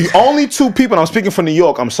with you. The only two people, and I'm speaking from New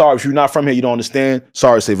York. I'm sorry if you're not from here, you don't understand.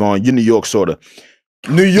 Sorry, SaVon. You're New York, sorta.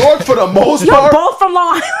 New York for the most You're part. both from Long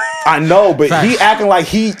Island. I know, but he acting like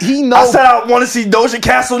he I knows. said I want to see Doja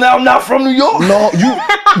Cat, so now I'm not from New York. No,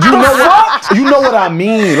 you know what I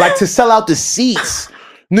mean. Like to sell out the seats.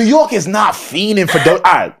 New York is not fiending for Doja.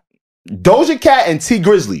 All right, Doja Cat and T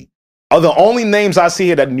Grizzly are the only names I see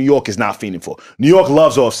here that New York is not fiending for. New York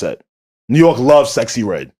loves Offset. New York loves Sexy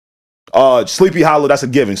Red. Sleepy Hollow, that's a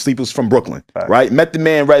given. Sleepy's from Brooklyn, right? Met the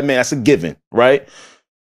Man, Red Man, that's a given, right?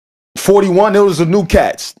 41, those are new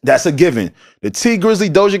cats. That's a given. The T Grizzly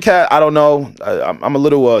Doja Cat, I don't know. I'm a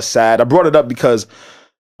little sad. I brought it up because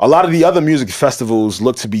a lot of the other music festivals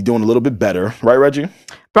look to be doing a little bit better, right, Reggie?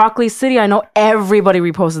 Broccoli City, I know everybody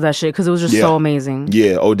reposted that shit because it was just so amazing.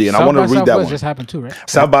 Yeah, OD. And I want to read that one. Just happened too, right?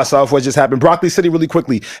 South by Southwest just happened. Broccoli City, really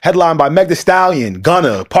quickly. Headlined by Meg Thee Stallion,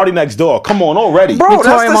 Gunna, Party Next Door. Come on, already. Bro,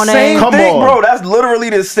 Victoria that's the Monet. same Come thing, on. bro. That's literally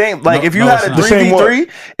the same. Like, if you had a The same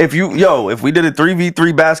 3v3, if we did a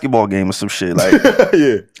 3v3 basketball game or some shit, like,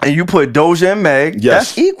 Yeah. and you put Doja and Meg, Yes.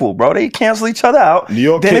 that's equal, bro. They cancel each other out. New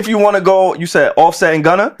York Then kid- if you want to go, you said Offset and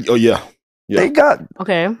Gunna, Oh, yeah. they got,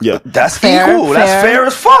 Okay. Yeah. that's Fair, equal. That's fair. fair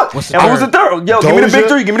as fuck. What's the And who's the third? third? Yo, give me the big Doja-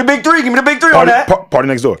 three. Give me the big three. Give me the big three on that. Party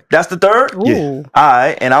Next Door. That's the third? Ooh. Yeah. All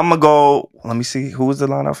right, and I'm going to go, let me see, who was the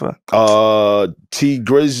lineup for? T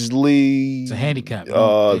Grizzly. It's a handicap.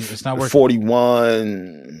 It's not working.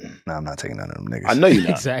 41. Nah, I'm not taking none of them niggas. I know you're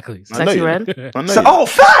not. Exactly. I know Sexy you're Red? not. I know So, you're not. oh,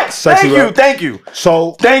 facts. Sexy Red. Thank you.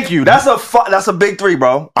 So Thank you. That's a big three,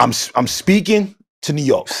 bro. I'm speaking to New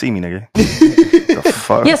York. See me, nigga. The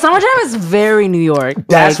fuck? Yeah, Summer Jam is very New York.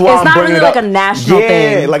 That's like, why it's I'm not bringing really it like up. a national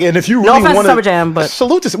thing. Like, and if you No really offense to want Summer Jam, but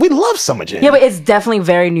salute to we love Summer Jam. yeah, but it's definitely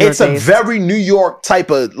very New York. It's a based. very New York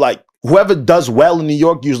type of like whoever does well in New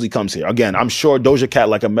York usually comes here. Again, I'm sure Doja Cat,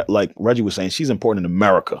 like Reggie was saying, she's important in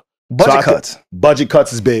America. Budget cuts. Budget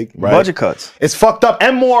cuts is big, right? Budget cuts. It's fucked up,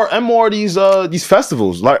 and more of these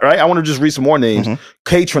festivals, like right. I want to just read some more names.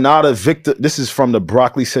 K Trinata, Victor. This is from the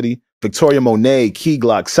Broccoli City. Victoria Monet, Key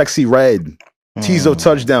Glock, Sexy Red, Tizo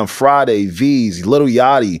Touchdown, Friday, V's, Little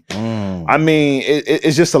Yachty. I mean,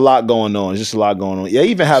 it's just a lot going on. It's just a lot going on. Yeah,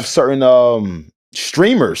 even have certain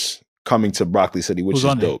streamers coming to Broccoli City, which Who's is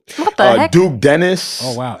on there? dope. What the heck? Duke Dennis.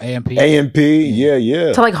 Oh wow, AMP. AMP,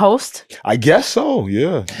 yeah. To like host? I guess so,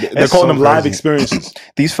 yeah. They're It's calling so them live crazy. experiences.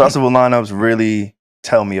 These festival lineups really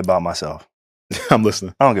tell me about myself. I'm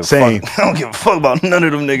listening. I don't give a Same. fuck. I don't give a fuck about none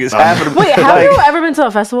of them niggas. Half of them. Wait, have you ever been to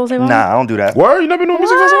a festival, SaVon? Nah, I don't do that. Word? You never been to a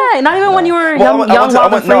music festival? Why? Not even when you were Well, young,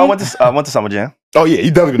 wild, and free? I went to Summer Jam. Oh yeah, you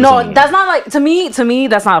definitely been to No, something. that's not like to me.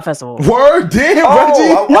 That's not a festival. Word, damn, Oh,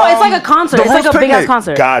 Reggie. No, it's like a concert. the It's like Roots a big ass Picnic.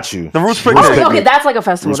 concert. Got you. The Roots Oh, Picnic. okay, that's like a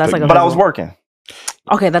festival. That's like a But I was festival. working.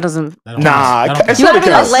 Okay, that doesn't. Nah, it's You not gotta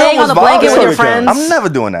be like count. laying on the Still was blanket with violent. your friends. I'm never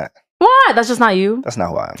doing that. Why? That's just not you. That's not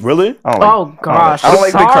who I am. Really? I don't Oh gosh, I don't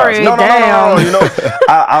like big sorry. crowds. No. Damn. You know,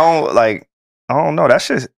 I don't like. I don't know. That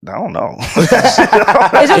shit. I don't know. It's just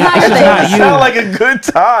not your not thing. you. Sound like a good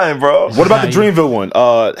time, bro. What about the Nah, you- Dreamville one?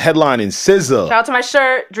 Headlining SZA. Shout out to my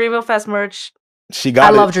shirt, Dreamville Fest merch. She got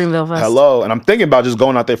I it. love Dreamville Fest. Hello, and I'm thinking about just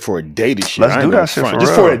going out there for a day this year. Let's I ain't do gonna that shit front. for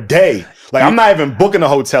just real. for a day. Like I'm not even booking a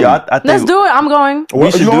hotel. Yeah, I think Let's do it. I'm going. we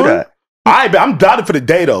What, should you do going? that. I'm doubted for the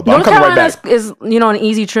day though, but North I'm coming right Carolina back. is an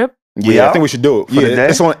easy trip. We Yeah, I out? think we should do it. For the day?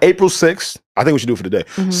 It's on April 6th. I think we should do it for the day.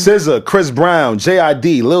 Mm-hmm. SZA, Chris Brown,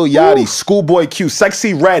 JID, Lil Yachty, Schoolboy Q,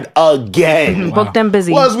 Sexy Red again. Booked and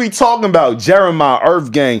busy. What was we talking about? Jeremiah,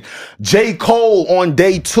 Earth Gang, J. Cole on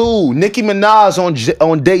day 2, Nicki Minaj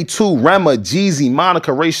on day 2, Rema, Jeezy,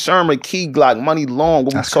 Monica, Ray Sherman, Key Glock, Money Long.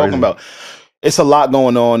 What we That's talking crazy. about? It's a lot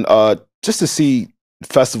going on. Just to see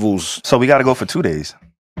festivals. So we got to go for 2 days.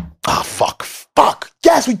 Ah, fuck.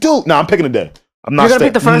 Yes, we do. No, I'm picking a day. I'm not You're gonna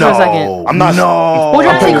pick the first or second. I'm not. No. Would you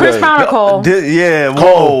I'm rather see picking Chris a day. Brown or Cole? Yeah. Whoa.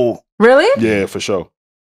 Cole. Really? Yeah, for sure.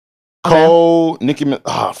 Okay. Cole, Nicki Minaj.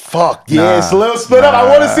 Ah, fuck. Yeah, Nah. it's a little split up. I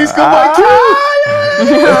want to see Schoolboy Q.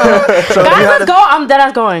 So Guys, we had let's to- go. I'm dead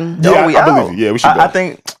ass going. Yeah, we I out. believe you. Yeah, we should go. I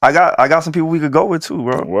think I got some people we could go with too,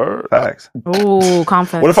 bro. Word. Facts. Ooh,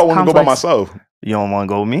 confidence. What if I want to go by Conflicts. myself? You don't want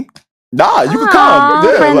to go with me? Nah, you can come.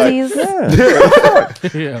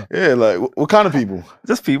 Yeah, Like what kind of people?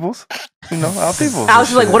 Just peoples. You know, our people. I was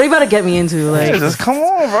just like, what are you about to get me into? Like, just come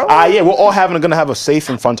on, bro. Yeah, we're all gonna have a safe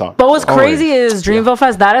and fun time. But what's crazy is Dreamville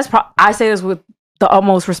Fest. That is, I say this with the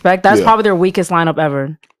utmost respect. That's probably their weakest lineup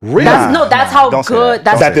ever. Really? That's how good.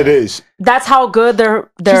 That it is. That's how good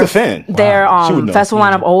their She's a fan. Their festival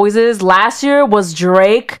lineup always is. Last year was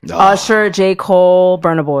Drake, Usher, J. Cole,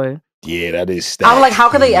 Burna Boy. Yeah, that is. I'm like, how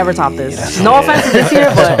could they ever top this? No offense to this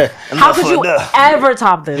year, but how could you ever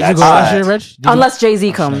top this? Did you go last year, Reg? Unless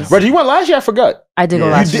Jay-Z comes. Reg, you went last year? I forgot. I did go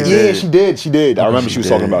last year. Yeah, she did. I remember she was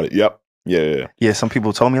talking about it. Yep. Yeah. Some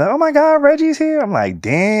people told me like, "Oh my God, Reggie's here." I'm like,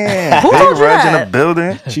 "Damn, who told you Reg that? in the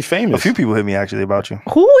building." She famous. A few people hit me actually about you.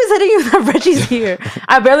 Who is hitting you that Reggie's here?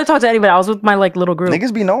 I barely talked to anybody. I was with my little group.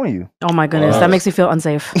 Niggas be knowing you. Oh my goodness, that makes me feel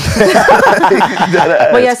unsafe. But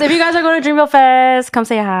yes, if you guys are going to Dreamville Fest, come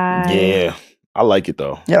say hi. Yeah. I like it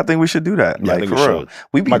though. Yeah, I think we should do that. Yeah, like for real,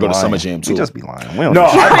 we might go to Summer Jam too. We just be lying. We don't no,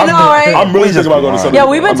 I know, right? I'm really thinking about going to Summer Yeah, Jam.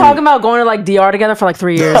 we've been talking about going to like DR together for like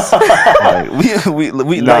 3 years. Like,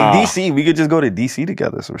 we like DC. We could just go to DC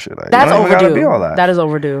together. Some shit. Like, That's don't even overdue. gotta be all that. That is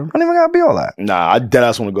overdue. Don't even gotta be all that. Nah, I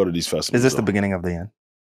deadass want to go to these festivals. Is this the beginning of the end?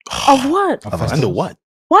 Of what? End of what?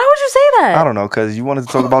 Why would you say that? I don't know, because you wanted to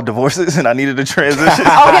talk about divorces and I needed a transition. Okay,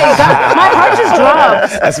 my heart just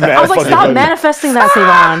dropped. That's mad. I was like, stop manifesting that,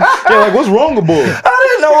 SaVon. Yeah, like what's wrong with boy? I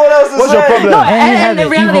didn't know what else to What's say. your problem? No, And in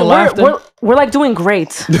reality, we're like doing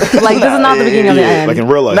great. Like this is not the beginning of the end. Like in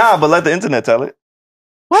real life. Nah, but let the internet tell it.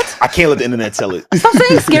 What? I can't let the internet tell it. Stop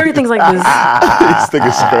saying scary things like this. This thing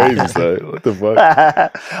is crazy, son. What the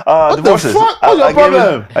fuck? Divorces. The fuck? What's your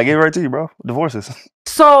problem? I gave it right to you, bro. Divorces.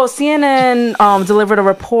 So CNN delivered a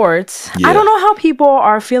report. Yeah. I don't know how people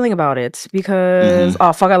are feeling about it because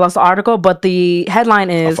I lost the article. But the headline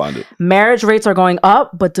is marriage rates are going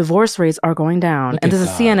up, but divorce rates are going down. And this is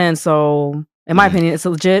CNN, so in my opinion, it's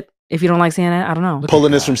legit. If you don't like CNN, I don't know.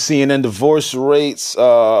 Pulling this from CNN, divorce rates,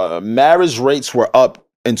 marriage rates were up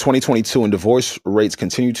in 2022 and divorce rates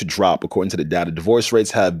continue to drop according to the data. Divorce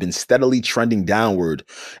rates have been steadily trending downward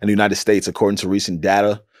in the United States according to recent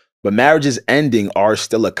data. But marriages ending are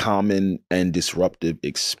still a common and disruptive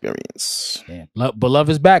experience. Yeah. But love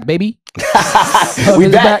is back, baby. We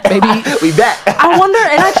back, baby. We back. I wonder,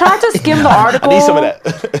 and I tried to skim the article. I need some of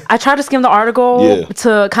that. I tried to skim the article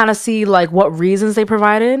to kind of see like what reasons they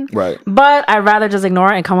provided. Right. But I'd rather just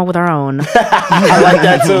ignore it and come up with our own. I like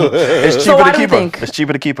that too. It's cheaper So why to do you keep her. think? It's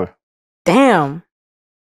cheaper to keep her. Damn.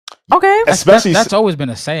 Okay. Especially That's always been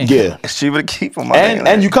a saying. yeah. It's cheaper to keep her.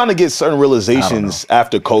 And you kind of get certain realizations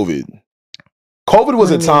after COVID. COVID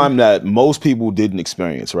was a time that most people didn't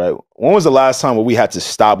experience, right? When was the last time where we had to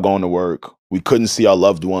stop going to work? We couldn't see our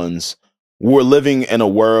loved ones. We were living in a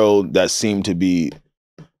world that seemed to be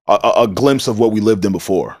a glimpse of what we lived in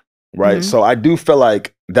before, right? So I do feel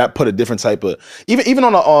like that put a different type of, even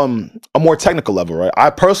on a more technical level, right?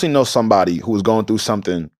 I personally know somebody who was going through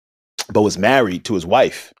something, but was married to his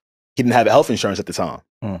wife. He didn't have health insurance at the time.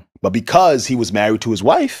 But because he was married to his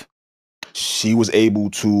wife, she was able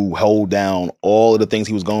to hold down all of the things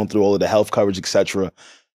he was going through, all of the health coverage, etc.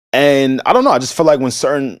 And I don't know, I just feel like when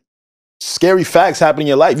certain scary facts happen in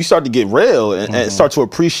your life, you start to get real and start to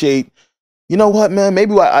appreciate, you know what, man,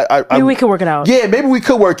 maybe maybe we could work it out. Yeah, maybe we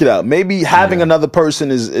could work it out. Maybe having another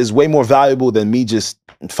person is way more valuable than me just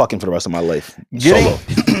fucking for the rest of my life. Solo.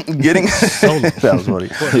 That was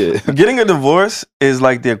funny. Getting a divorce is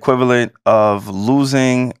like the equivalent of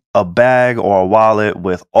losing a bag or a wallet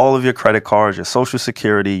with all of your credit cards, your social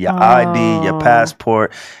security, your ID, your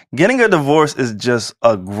passport. Getting a divorce is just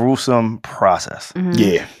a gruesome process.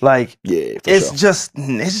 Yeah. Like, it's just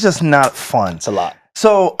not fun. It's a lot.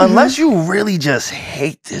 So unless you really just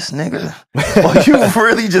hate this nigga, or you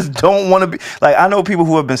really just don't want to be, like, I know people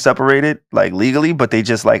who have been separated, like, legally, but they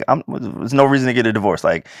just, like, there's no reason to get a divorce.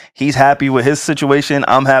 Like, he's happy with his situation,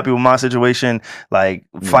 I'm happy with my situation, like,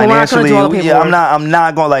 financially, I'm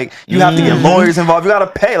not going, like, you have to get lawyers involved, you gotta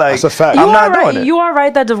pay, like, that's a fact. You are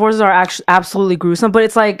right that divorces are actually absolutely gruesome, but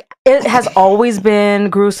it's like, it has always been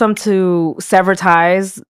gruesome to sever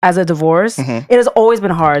ties as a divorce. It has always been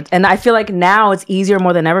hard. And I feel like now it's easier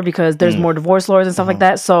more than ever because there's more divorce lawyers and stuff like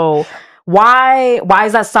that. So why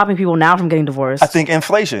is that stopping people now from getting divorced? I think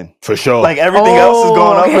inflation. For sure. Like everything else is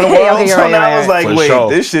going up in the world. Okay, so right, now right, it's like, For wait, sure.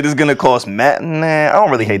 this shit is going to cost Matt. Nah, I don't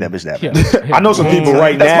really hate that bitch that bad. I know some people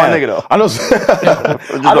right That's now. my nigga though.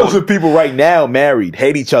 I know some people right now married,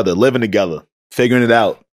 hate each other, living together, figuring it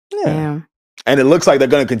out. Yeah. And it looks like they're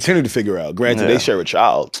going to continue to figure out. Granted, they share a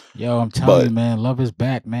child. Yo, I'm telling you, man, love is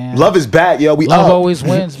back, man. Love is back, yo. We love up. always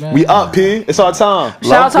wins, man. We up, P. It's our time.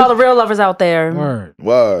 Shout out to all the real lovers out there. Word.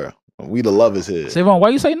 Word. We the love is here. SaVon, why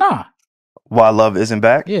you say nah? Why love isn't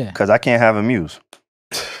back? Yeah. Because I can't have a muse.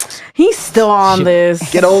 He's still on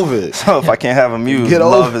this. Get over it. So if I can't have a muse,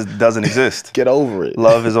 doesn't exist. Get over it.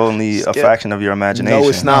 Love is only a fraction of your imagination. No,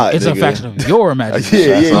 it's not. It's a fraction of your imagination.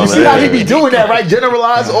 Yeah. You see how he be doing that, right?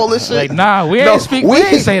 Generalize all this shit. Like, nah, we ain't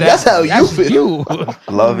say that. That's how you feel.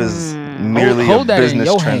 Love is merely a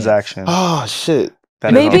business transaction. Oh shit.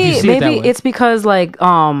 Maybe it's because like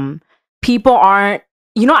people aren't.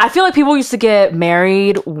 You know, I feel like people used to get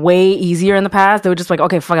married way easier in the past. They were just like,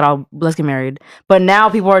 okay, fuck it, let's get married. But now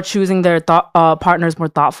people are choosing their partners more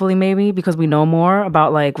thoughtfully, maybe because we know more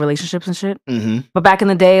about like relationships and shit. Mm-hmm. But back in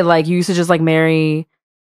the day, like you used to just like marry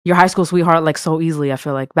your high school sweetheart like so easily. I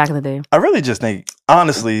feel like back in the day. I really just think,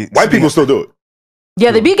 honestly, white people still do it.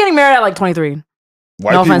 Yeah, they be getting married at like 23.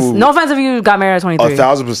 No offense if you got married at 23.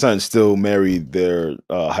 1,000% still marry their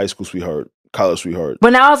high school sweetheart. College sweetheart. But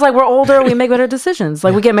now it's like we're older, we make better decisions.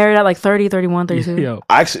 Like we get married at like 30, 31, 32. Yo,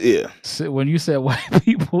 actually, yeah. So when you said white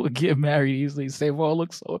people get married easily, SaVon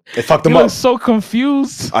looks so... It fucked them up. So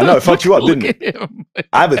confused. I know, it fucked you up, didn't it?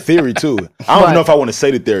 I have a theory too. I don't know if I want to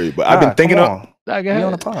say the theory, but I've been thinking of... You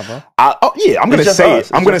on the pod, bro. I'm going to say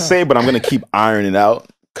it. I'm going to say it, but I'm going to keep ironing it out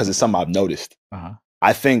because it's something I've noticed.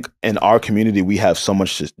 I think in our community, we have so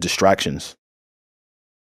much distractions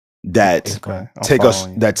that take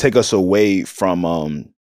us away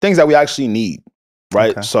from things that we actually need,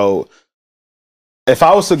 right? Okay. So if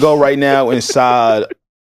I was to go right now inside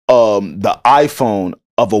the iPhone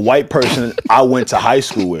of a white person I went to high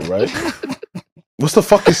school with, right? What's the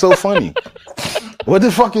fuck is so funny? What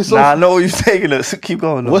the fuck is so I know where you're taking us. Keep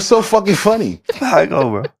going. What's so fucking funny? I go,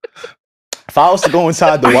 bro. If I was to go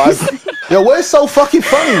inside the Wi-Fi, yo, what's so fucking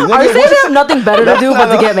funny? Are you saying they have nothing better to do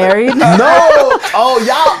but to get married? No. Oh,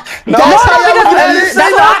 y'all. That's how y'all look at it.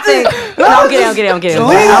 That's what I think. No, I'm kidding. I'm kidding.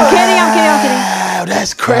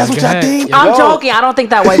 That's crazy. What y'all think? I'm joking. I don't think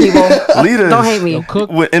that, white people. Leaders, don't hate me.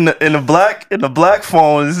 In the black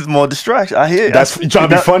phone, this is more distraction. I hear. That's you trying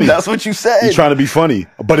to be funny. That's what you said. You're trying to be funny,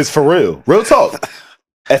 but it's for real. Real talk.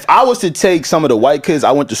 If I was to take some of the white kids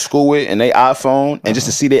I went to school with and they iPhone and just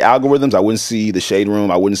to see their algorithms, I wouldn't see the Shade Room.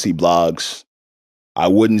 I wouldn't see blogs. I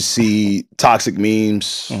wouldn't see toxic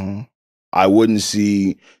memes. I wouldn't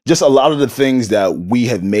see just a lot of the things that we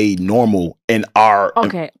have made normal in our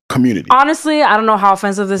community. Honestly, I don't know how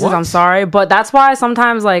offensive this is. I'm sorry. But that's why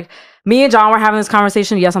sometimes like me and John were having this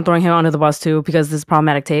conversation. Yes, I'm throwing him under the bus too because this is a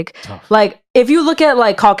problematic take. Tough. Like if you look at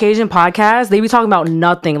like Caucasian podcasts, they be talking about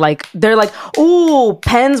nothing. Like they're like, ooh,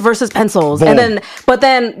 pens versus pencils. Boom. But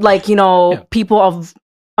then like, you know, people of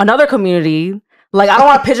another community, like I don't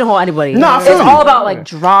want to pigeonhole anybody. No, it's all about like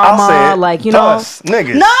drama, like you know,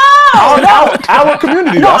 niggas. No, our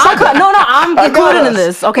community. No, I'm included in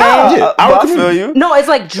this. Okay, I feel you. No, it's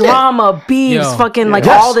like drama, beefs, fucking like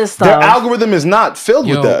all this stuff. Their algorithm is not filled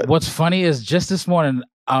with that. What's funny is just this morning,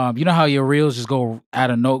 you know how your reels just go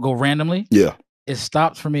go randomly. Yeah, it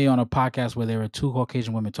stopped for me on a podcast where there were two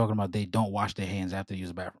Caucasian women talking about they don't wash their hands after they use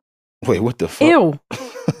the bathroom. Wait, what the fuck? Ew.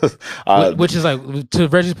 Which is like, to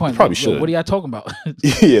Reggie's point, probably should. What are y'all talking about?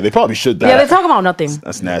 Yeah, they probably should. Yeah, they're talking about nothing.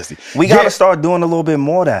 That's nasty. We got to start doing a little bit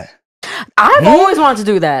more of that. I've always wanted to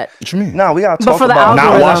do that. What you mean? No, we got to talk about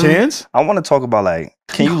not wash hands. I want to talk about like,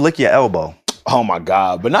 can you lick your elbow? Oh my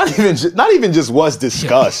God! But not even just what's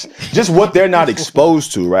discussed, just what they're not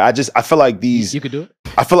exposed to, right? I feel like these. You could do it.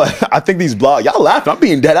 I think these blogs. Y'all laughing? I'm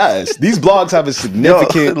being dead ass. These blogs have a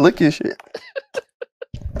significant. Lick your shit.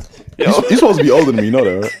 You're supposed to be older than me, you know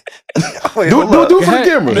that, right? Wait, do it for the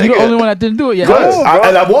camera. You're the only one that didn't do it yet.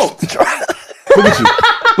 And I won't. Look at you.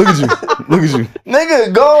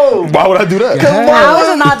 Nigga, go. Why would I do that? Come on. I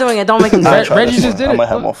was not doing it. Don't make him do it. Reggie just did it.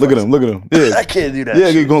 Look at him. Yeah. I can't do that. Yeah,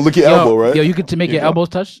 you're going to lick your elbow, right? Yo, you could make your elbows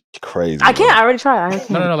touch? Crazy. I can't. I already tried.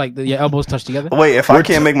 No, like your elbows touch together. Wait, if I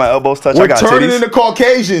can't make my elbows touch, I got titties? We're turning into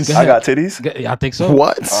Caucasians. I got titties? I think so.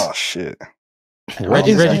 What? Oh, shit.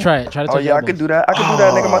 Reggie, try it. Try to touch yeah, I could do that.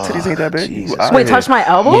 Nigga, my titties ain't that big. Wait, touch my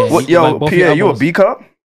elbows? Yeah, yo, Pierre, you a B cup?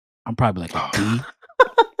 I'm probably like a D.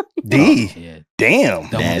 D? Yeah. Damn.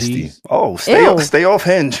 Nasty. Oh, stay off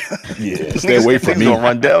Hinge. Yeah, stay away from me. Gonna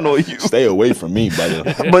run down on you. Stay away from me,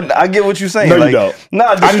 brother. But I get what you're saying. No, like, you don't.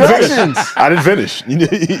 Nah, distractions. I didn't finish.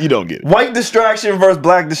 You don't get it. White distraction versus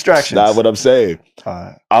black distractions. That's what I'm saying.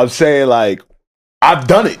 I'm saying like, I've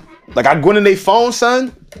done it. Like I go in their phone,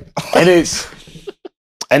 son, and it's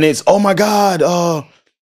oh my God,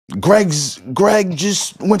 Greg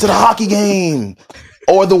just went to the hockey game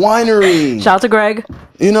or the winery. Shout out to Greg.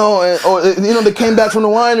 You know, they came back from the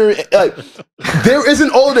winery. Like, there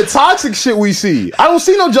isn't all of the toxic shit we see. I don't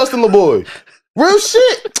see no Justin LeBoy. Real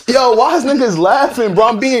shit. Yo, why is niggas laughing, bro?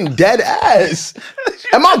 I'm being dead ass.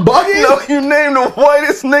 Am I bugging? No, you named the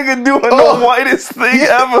whitest nigga doing the whitest thing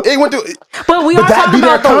ever. It went through. But we are talking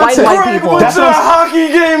about the white people. That's a hockey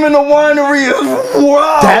game in the winery.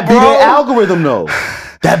 Wow, that be their algorithm, though.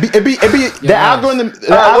 It be the algorithm.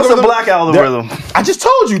 What's the black algorithm? I just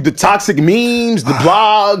told you the toxic memes, the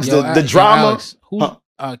blogs, the drama.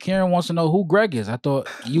 Alex, Karen wants to know who Greg is. I thought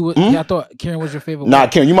you would. I thought Karen was your favorite. Nah,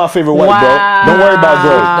 Karen, you my favorite white, bro. Don't worry about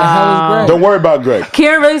Greg. The hell is Greg? Don't worry about Greg.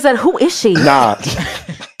 Karen really said, "Who is she?" Nah,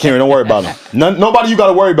 Karen, don't worry about him. Nobody you got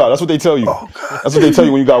to worry about. That's what they tell you. That's what they tell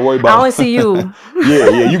you when you got to worry about. I only see you.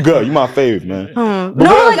 Yeah, you good. You my favorite, man.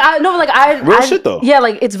 Real shit though. Yeah,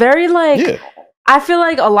 like it's very like. Yeah. I feel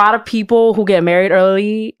like a lot of people who get married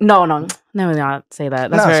early. No, not say that.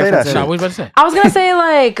 That's very offensive. What was you about to say? I was gonna say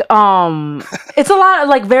like, it's a lot of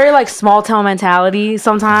like very like small town mentality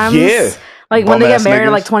sometimes. Yeah. Like when they get married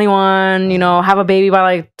at like 21, have a baby by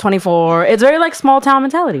like 24. It's very like small town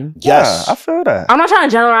mentality. Yes, I feel that. I'm not trying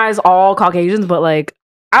to generalize all Caucasians, but like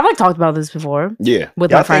I've like talked about this before. Yeah,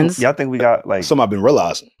 with my friends. Y'all think we got like some I've been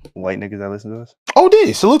realizing white niggas that listen to us? Oh,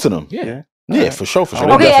 salute to them. Yeah, for sure.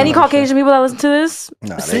 Okay, any Caucasian people that listen to this,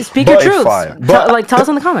 speak your truth. Tell us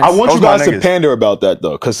in the comments. I want you guys to pander about that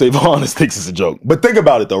though, because SaVon thinks it's a joke. But think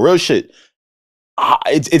about it though, real shit.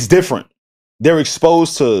 It's different. They're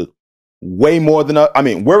exposed to way more than us. I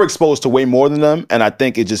mean, we're exposed to way more than them, and I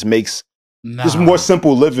think it just makes just more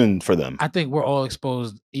simple living for them. I think we're all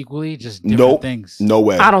exposed equally, just different things. No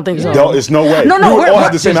way. I don't think so. No, it's no way. No, we all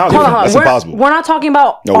have the same outfit. That's impossible. We're not talking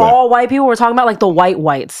about all white people. We're talking about like the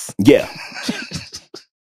whites. Yeah.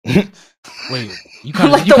 Wait, you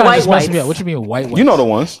kind of like the white whites. What you mean white whites? You know the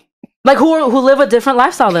ones. Like who live a different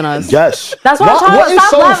lifestyle than us. Yes. That's what I'm talking about. What is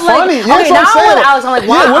so funny? Like, okay, now I'm with Alex. I'm like,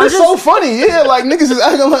 wow. Yeah, what is so funny? Yeah, like niggas is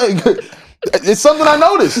acting like it's something I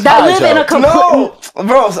noticed. That live in a No,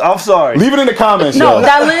 bro, I'm sorry. Leave it in the comments. No,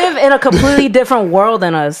 that live in a completely different world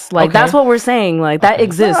than us. Like that's what we're saying. Like that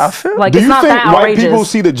exists. Like it's not that outrageous. Do you think white people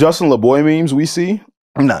see the Justin LeBoy memes we see?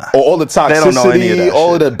 Nah. Or all the toxicity,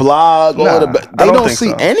 all of the blog, all of the they don't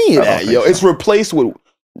see any of that, yo. It's replaced with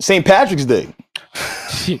St. Patrick's Day.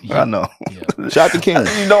 I know. Yeah. Shout out to King.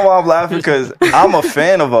 You know why I'm laughing? Because I'm a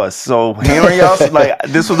fan of us. So hearing y'all, like,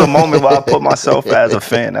 this was a moment where I put myself as a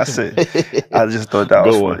fan. That's it. I just thought that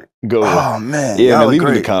was funny. Go on. Oh, man. Yeah, man, leave it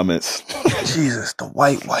in the comments. Jesus, the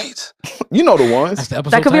whites. You know the ones.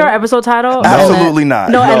 That could be our episode title. Absolutely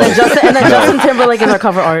not. No, and then Justin Timberlake is our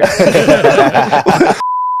cover art.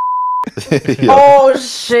 Oh,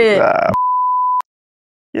 shit.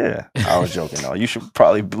 Yeah, I was joking though. You should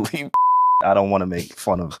probably believe I don't want to make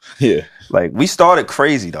fun of. Yeah. Like, we started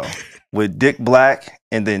crazy though. With Dick Black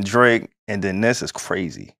and then Drake and then this is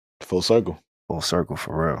crazy. Full circle. Full circle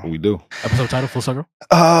for real. We do. Episode title, Full Circle?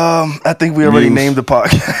 I think we already named the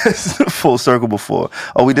podcast Full Circle before.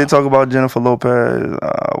 Oh, we did talk about Jennifer Lopez.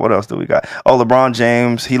 What else do we got? Oh, LeBron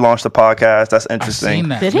James, he launched a podcast. That's interesting.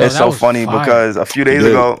 It's so funny because a few days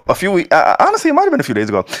ago, honestly, it might have been a few days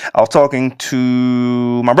ago, I was talking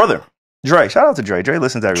to my brother. Dre, shout out to Dre. Dre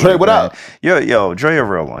listens to everything. Dre, what up? Yo, Dre a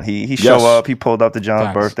real one. He show up. He pulled up to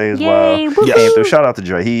John's birthday as well. Yes. Came through. Shout out to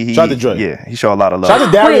Dre. Shout out to Dre. Yeah, he show a lot of love. Shout out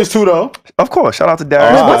to Darius too, though. Of course. Shout out to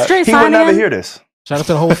Darius. What's Dre's He would never hear this. Shout out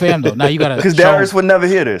to the whole fam though. Now you gotta because Darius would never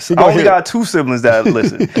hear this. I only got 2 siblings that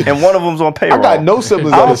listen, and one of them's on payroll. I got no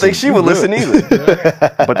siblings. I don't think she would listen either.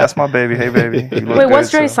 But that's my baby. Hey, baby. Wait,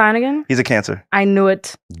 what's Dre's sign again? He's a Cancer. I knew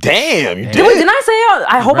it. Damn, you did. Didn't I say it?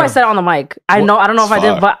 I hope I said it on the mic. I don't know if I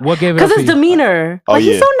did, but what gave it? Because his demeanor. Like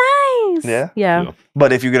he's so nice. Yeah.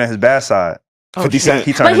 But if you get on his bad side, 50 Cent.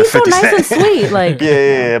 He turned into 50 Cent. Like he's so nice and sweet. Like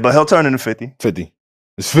yeah, but he'll turn into 50. 50.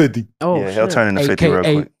 It's 50. Oh, yeah, he'll turn into 50 real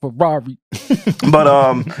quick. Ferrari. But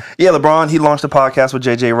yeah, LeBron, he launched a podcast with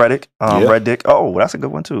JJ Redick, Redick. Oh, that's a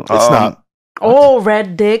good one too. It's not. Oh,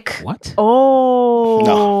 Redick. What?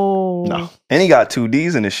 Oh. No. And he got 2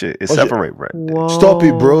 D's in this shit. It's Separate Redick. Stop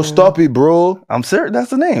it, bro. Stop it, bro. I'm serious.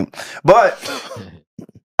 That's the name. But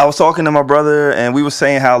I was talking to my brother and we were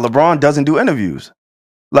saying how LeBron doesn't do interviews.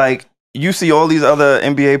 Like, you see all these other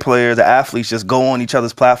NBA players, the athletes just go on each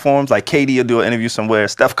other's platforms. Like KD will do an interview somewhere.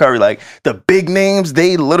 Steph Curry, like the big names,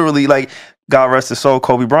 they literally like, God rest his soul,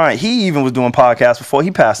 Kobe Bryant. He even was doing podcasts before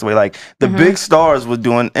he passed away. Like the big stars was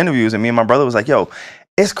doing interviews. And me and my brother was like, yo,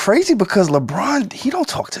 it's crazy because LeBron, he don't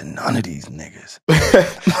talk to none of these niggas.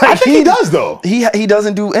 Like, I think he does though. He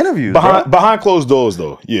doesn't do interviews. Behind closed doors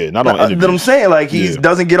though. Yeah, not on interviews. But I'm saying like he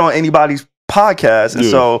doesn't get on anybody's podcast. And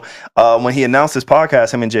so when he announced his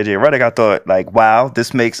podcast, him and JJ Redick, I thought like, wow,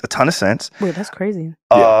 this makes a ton of sense. Wait, that's crazy.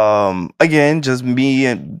 Again, just me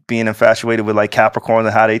and being infatuated with like Capricorn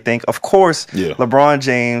and how they think. Of course, LeBron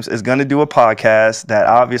James is going to do a podcast that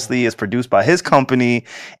obviously is produced by his company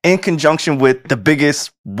in conjunction with the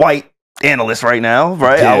biggest white analyst right now,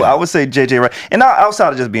 right? I would say JJ Redick. And outside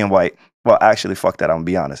of just being white, well, actually, fuck that, I'm going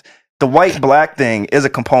to be honest. The white-black thing is a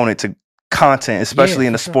component to content, especially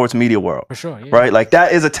in the sports media world. For sure, right? Like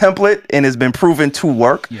that is a template and has been proven to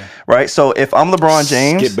work, right? So if I'm LeBron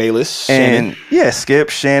James, Skip Bayless, and Skip,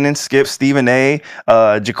 Shannon, Skip, Stephen A,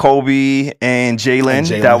 Jacoby, and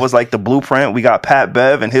Jalen, that was like the blueprint. We got Pat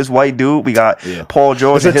Bev and his white dude. We got Paul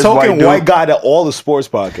George and his white dude. It's a token white guy to all the sports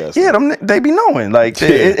podcasts. Yeah, they be knowing. Like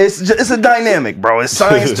it's a dynamic, bro. It's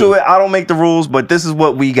science to it. I don't make the rules, but this is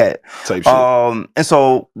what we get. Type shit. And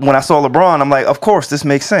so when I saw LeBron, I'm like, of course, this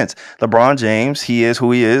makes sense. LeBron James, he is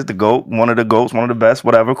who he is, the GOAT, one of the GOATs, one of the best,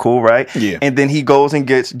 whatever, cool, right? Yeah. And then he goes and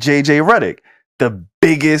gets JJ Redick, the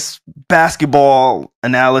biggest basketball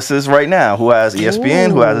analysis right now, who has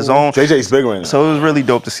ESPN, who has his own. JJ's big right now. So it was really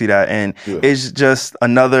dope to see that. And it's just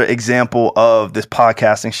another example of this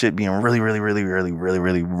podcasting shit being really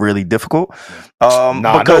difficult.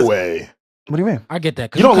 No way. What do you mean? I get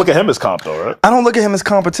that. You don't look at him as comp though, right? I don't look at him as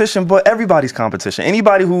competition, but everybody's competition.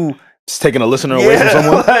 Anybody who it's taking a listener away from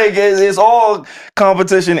someone. Like it's all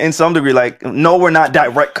competition in some degree. Like, no, we're not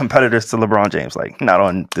direct competitors to LeBron James. Like, not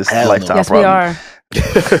on this lifetime. Yes, problem. we are.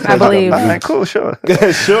 I believe. All right, cool, sure,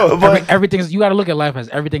 sure. But everything is. You got to look at life as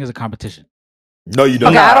everything is a competition. No, you don't.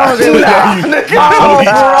 Okay, I don't agree with that.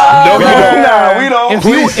 We don't.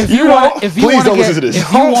 If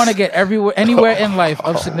you want to get anywhere in life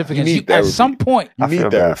of significance, at some point you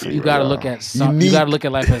gotta look at some. You gotta look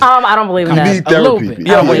at life as. I don't believe in that. A little bit.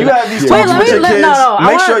 Yeah, when you have these talks with your kids,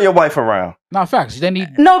 make sure your wife around. No, facts. They need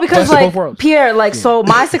because like Pierre, like so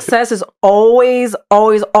my success is always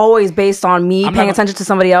based on me paying attention to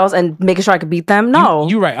somebody else and making sure I could beat them. No,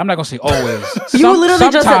 you're right. I'm not gonna say always. You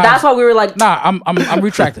literally just said that's why we were like, nah. I'm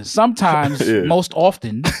retracting. Sometimes, most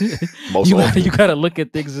often, you gotta look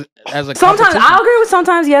at things as a. Sometimes I agree with.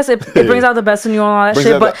 Sometimes yes, it brings out the best in you and all that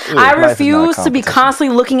shit. But I refuse to be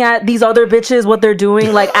constantly looking at these other bitches what they're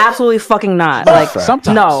doing. Like absolutely fucking not. Like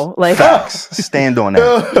sometimes no. Like stand on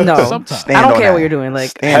that. No. Sometimes. I don't care what you're doing.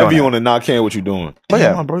 Like heavy on the not caring what you're doing. But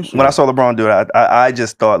when I saw LeBron do it, I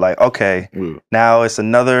just thought like, okay, now it's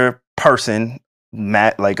another person,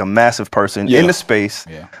 like a massive person in the space.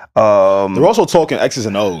 Yeah. They're also talking X's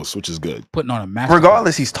and O's, which is good. Putting on a massive.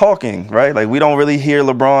 Regardless, he's talking, right? Like we don't really hear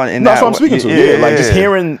LeBron in that. That's what I'm speaking to. Yeah, like just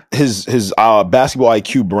hearing his basketball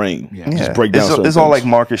IQ brain. Just break down. It's all like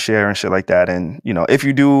market share and shit like that. And you know, if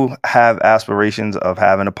you do have aspirations of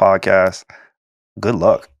having a podcast, good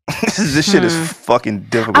luck. This shit is fucking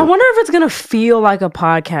difficult. I wonder if it's gonna feel like a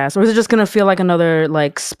podcast, or is it just gonna feel like another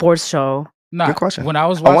like sports show? Nah, good question. When I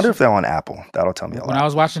was watching, I wonder if they're on Apple. That'll tell me a lot. When I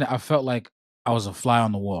was watching it, I felt like I was a fly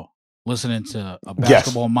on the wall, listening to a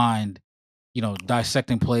basketball mind,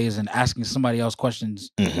 dissecting plays and asking somebody else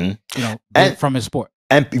questions, from his sport.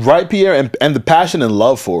 And right, Pierre, and the passion and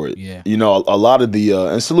love for it. Yeah. A lot of the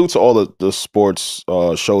and salute to all the sports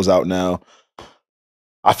shows out now.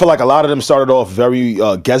 I feel like a lot of them started off very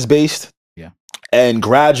guest-based. Yeah. And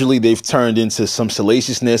gradually they've turned into some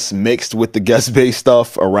salaciousness mixed with the guest-based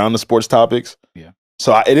stuff around the sports topics. Yeah.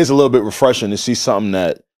 So it is a little bit refreshing to see something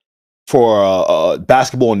that, for a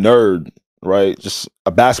basketball nerd, right, just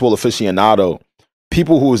a basketball aficionado,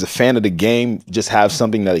 people who is a fan of the game just have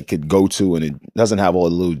something that it could go to, and it doesn't have all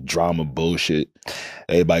the little drama bullshit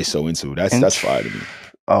everybody's so into. That's fire to me.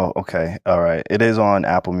 Oh, okay. All right. It is on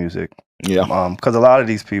Apple Music. Yeah. Because a lot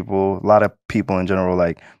of people in general,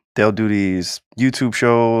 like they'll do these YouTube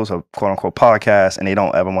shows or quote unquote podcasts, and they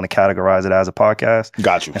don't ever want to categorize it as a podcast.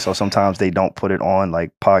 Got you. And so sometimes they don't put it on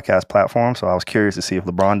like podcast platforms. So I was curious to see if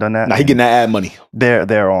LeBron done that. Now he getting that ad money.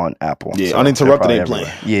 They're on Apple. Yeah. So uninterrupted ain't playing.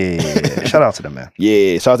 Yeah. Shout out to them, man.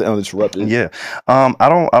 Yeah. Shout out to uninterrupted. Yeah. I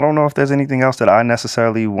don't know if there's anything else that I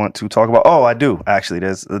necessarily want to talk about. Oh, I do actually.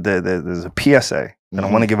 There's a PSA that I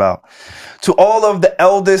want to give out to all of the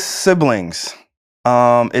eldest siblings.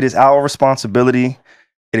 It is our responsibility.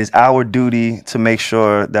 It is our duty to make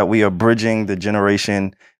sure that we are bridging the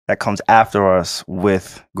generation that comes after us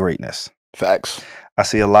with greatness. Facts. I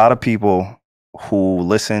see a lot of people who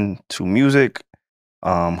listen to music,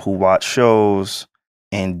 who watch shows,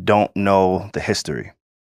 and don't know the history.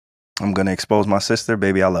 I'm going to expose my sister.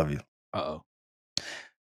 Baby, I love you. Uh-oh.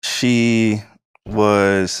 She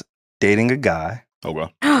was dating a guy. Okay.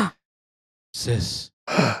 Sis.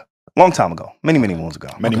 Long time ago. Many moons ago.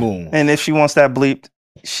 Many moons. And if she wants that bleeped,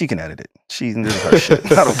 She can edit it. This is her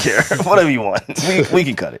shit. I don't care. Whatever you want. We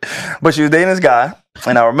can cut it. But she was dating this guy,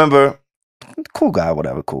 and I remember, cool guy,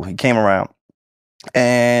 whatever, cool. He came around,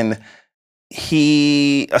 and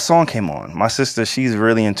a song came on. My sister, she's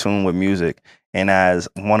really in tune with music. And as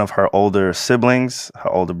one of her older siblings, her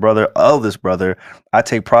eldest brother, I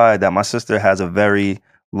take pride that my sister has a very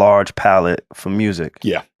large palette for music.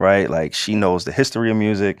 Yeah. Right? Like, she knows the history of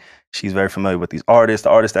music. She's very familiar with these artists. The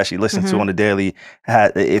artists that she listens to on the daily,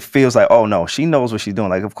 it feels like, oh no, she knows what she's doing.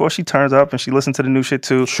 Like, of course she turns up and she listens to the new shit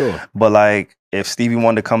too. Sure. But like, if Stevie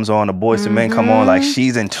Wonder comes on, the Boyz II Men come on, like,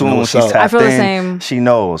 she's in tune. She's tapped I feel in. the same. She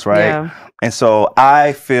knows, right? Yeah. And so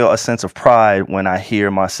I feel a sense of pride when I hear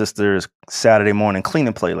my sister's Saturday morning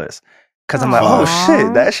cleaning playlist. Because I'm like, oh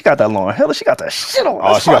shit, she got that Lauryn Hill. She got that shit on.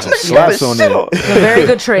 Oh, she got some slaps on there. It's a very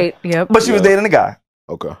good trait. Yep. But she was dating a guy.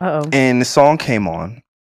 Okay. Uh-oh. And the song came on.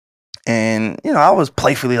 And, I was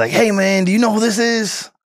playfully like, hey, man, do you know who this is?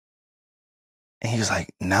 And he was like,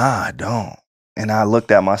 nah, I don't. And I looked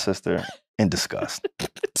at my sister in disgust.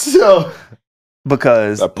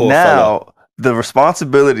 Because now the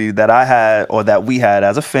responsibility that I had, or that we had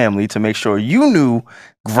as a family, to make sure you knew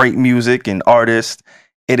great music and artists,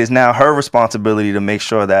 it is now her responsibility to make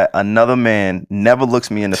sure that another man never looks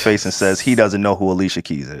me in the face and says he doesn't know who Alicia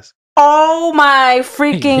Keys is. Oh my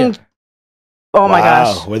freaking... Oh my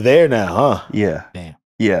gosh. We're there now, huh? Yeah. Damn.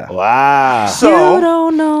 Yeah. Wow. So you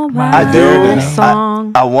don't know my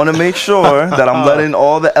song. I want to make sure that I'm letting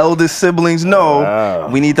all the eldest siblings know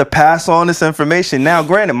we need to pass on this information. Now,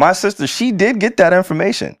 granted, my sister, she did get that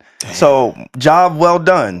information. Damn. So, job well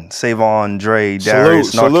done, SaVon, Dre,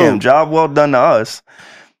 Darius, Narkim. Job well done to us.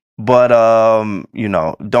 But don't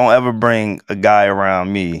ever bring a guy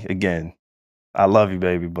around me again. I love you,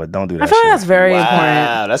 baby, but don't do that. I feel shit. like that's very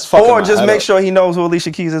important. That's fucking. Or just make sure he knows who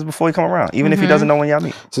Alicia Keys is before he come around, even if he doesn't know when y'all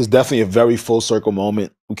meet. This is definitely a very full circle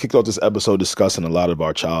moment. We kicked off this episode discussing a lot of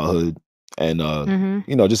our childhood and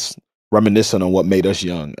just reminiscing on what made us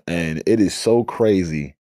young. And it is so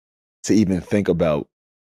crazy to even think about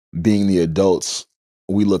being the adults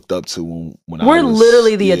we looked up to when we're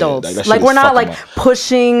literally the adults. Like we're not like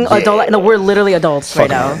pushing adult. No, we're literally adults right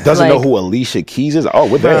now. Doesn't know who Alicia Keys is.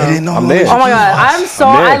 Oh, we're there. I'm there. Oh my god,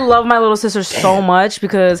 I love my little sister so much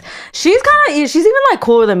because she's even like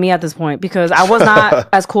cooler than me at this point because I was not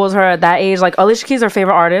as cool as her at that age. Like Alicia Keys is her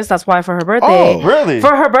favorite artist. That's why for her birthday. Oh, really?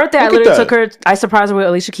 For her birthday, I literally took her. I surprised her with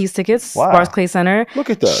Alicia Keys tickets. Wow. Barclays Center. Look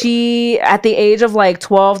at that. She at the age of like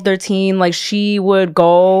 12, 13, like she would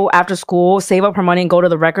go after school, save up her money, and go to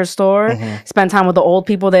the record store, spend time with the old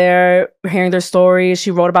people there, hearing their stories. She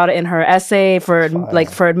wrote about it in her essay for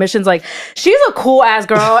admissions. Like she's a cool ass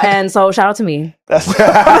girl, and so shout out to me.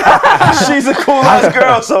 She's a cool ass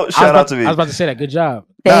girl, so shout out to me. I was about to say that. Good job.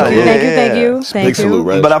 Thank you. Big salute,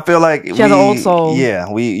 right? But I feel like she has an old soul. Yeah,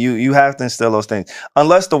 you have to instill those things.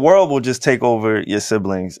 Unless the world will just take over your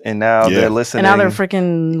siblings, and now they're listening. And now they're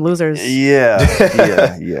freaking losers. Yeah.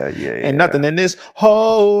 Ain't nothing in this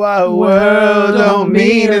whole wide world don't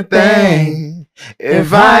mean a thing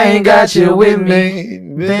if I ain't got you with me,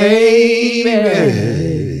 baby.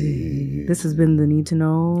 This has been the Need to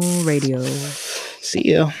Know Radio.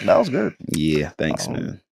 See ya. That was good. Yeah, thanks,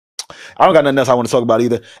 man. I don't got nothing else I want to talk about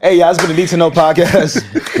either. Hey, y'all, it's been the Need to Know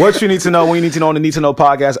podcast. What you need to know, when you need to know on the Need to Know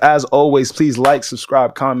podcast. As always, please like,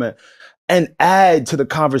 subscribe, comment, and add to the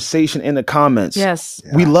conversation in the comments. Yes.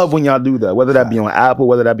 We love when y'all do that, whether that be on Apple,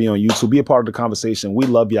 whether that be on YouTube. Be a part of the conversation. We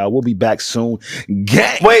love y'all. We'll be back soon.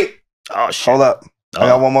 Gang. Wait. Oh, shit. Hold up. I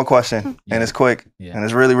got one more question, and it's quick, and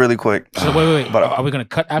it's really, really quick. So wait. But are we gonna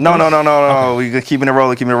cut? After No. Okay. We keeping it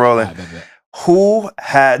rolling. Right, who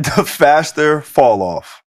had the faster fall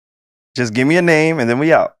off? Just give me a name, and then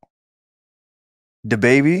we out.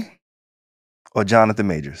 DaBaby or Jonathan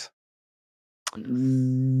Majors?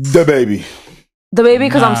 DaBaby. DaBaby,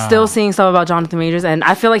 because I'm still seeing stuff about Jonathan Majors, and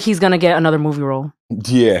I feel like he's gonna get another movie role.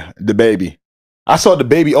 Yeah, DaBaby. I saw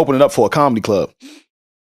DaBaby opening up for a comedy club.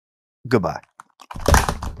 Goodbye.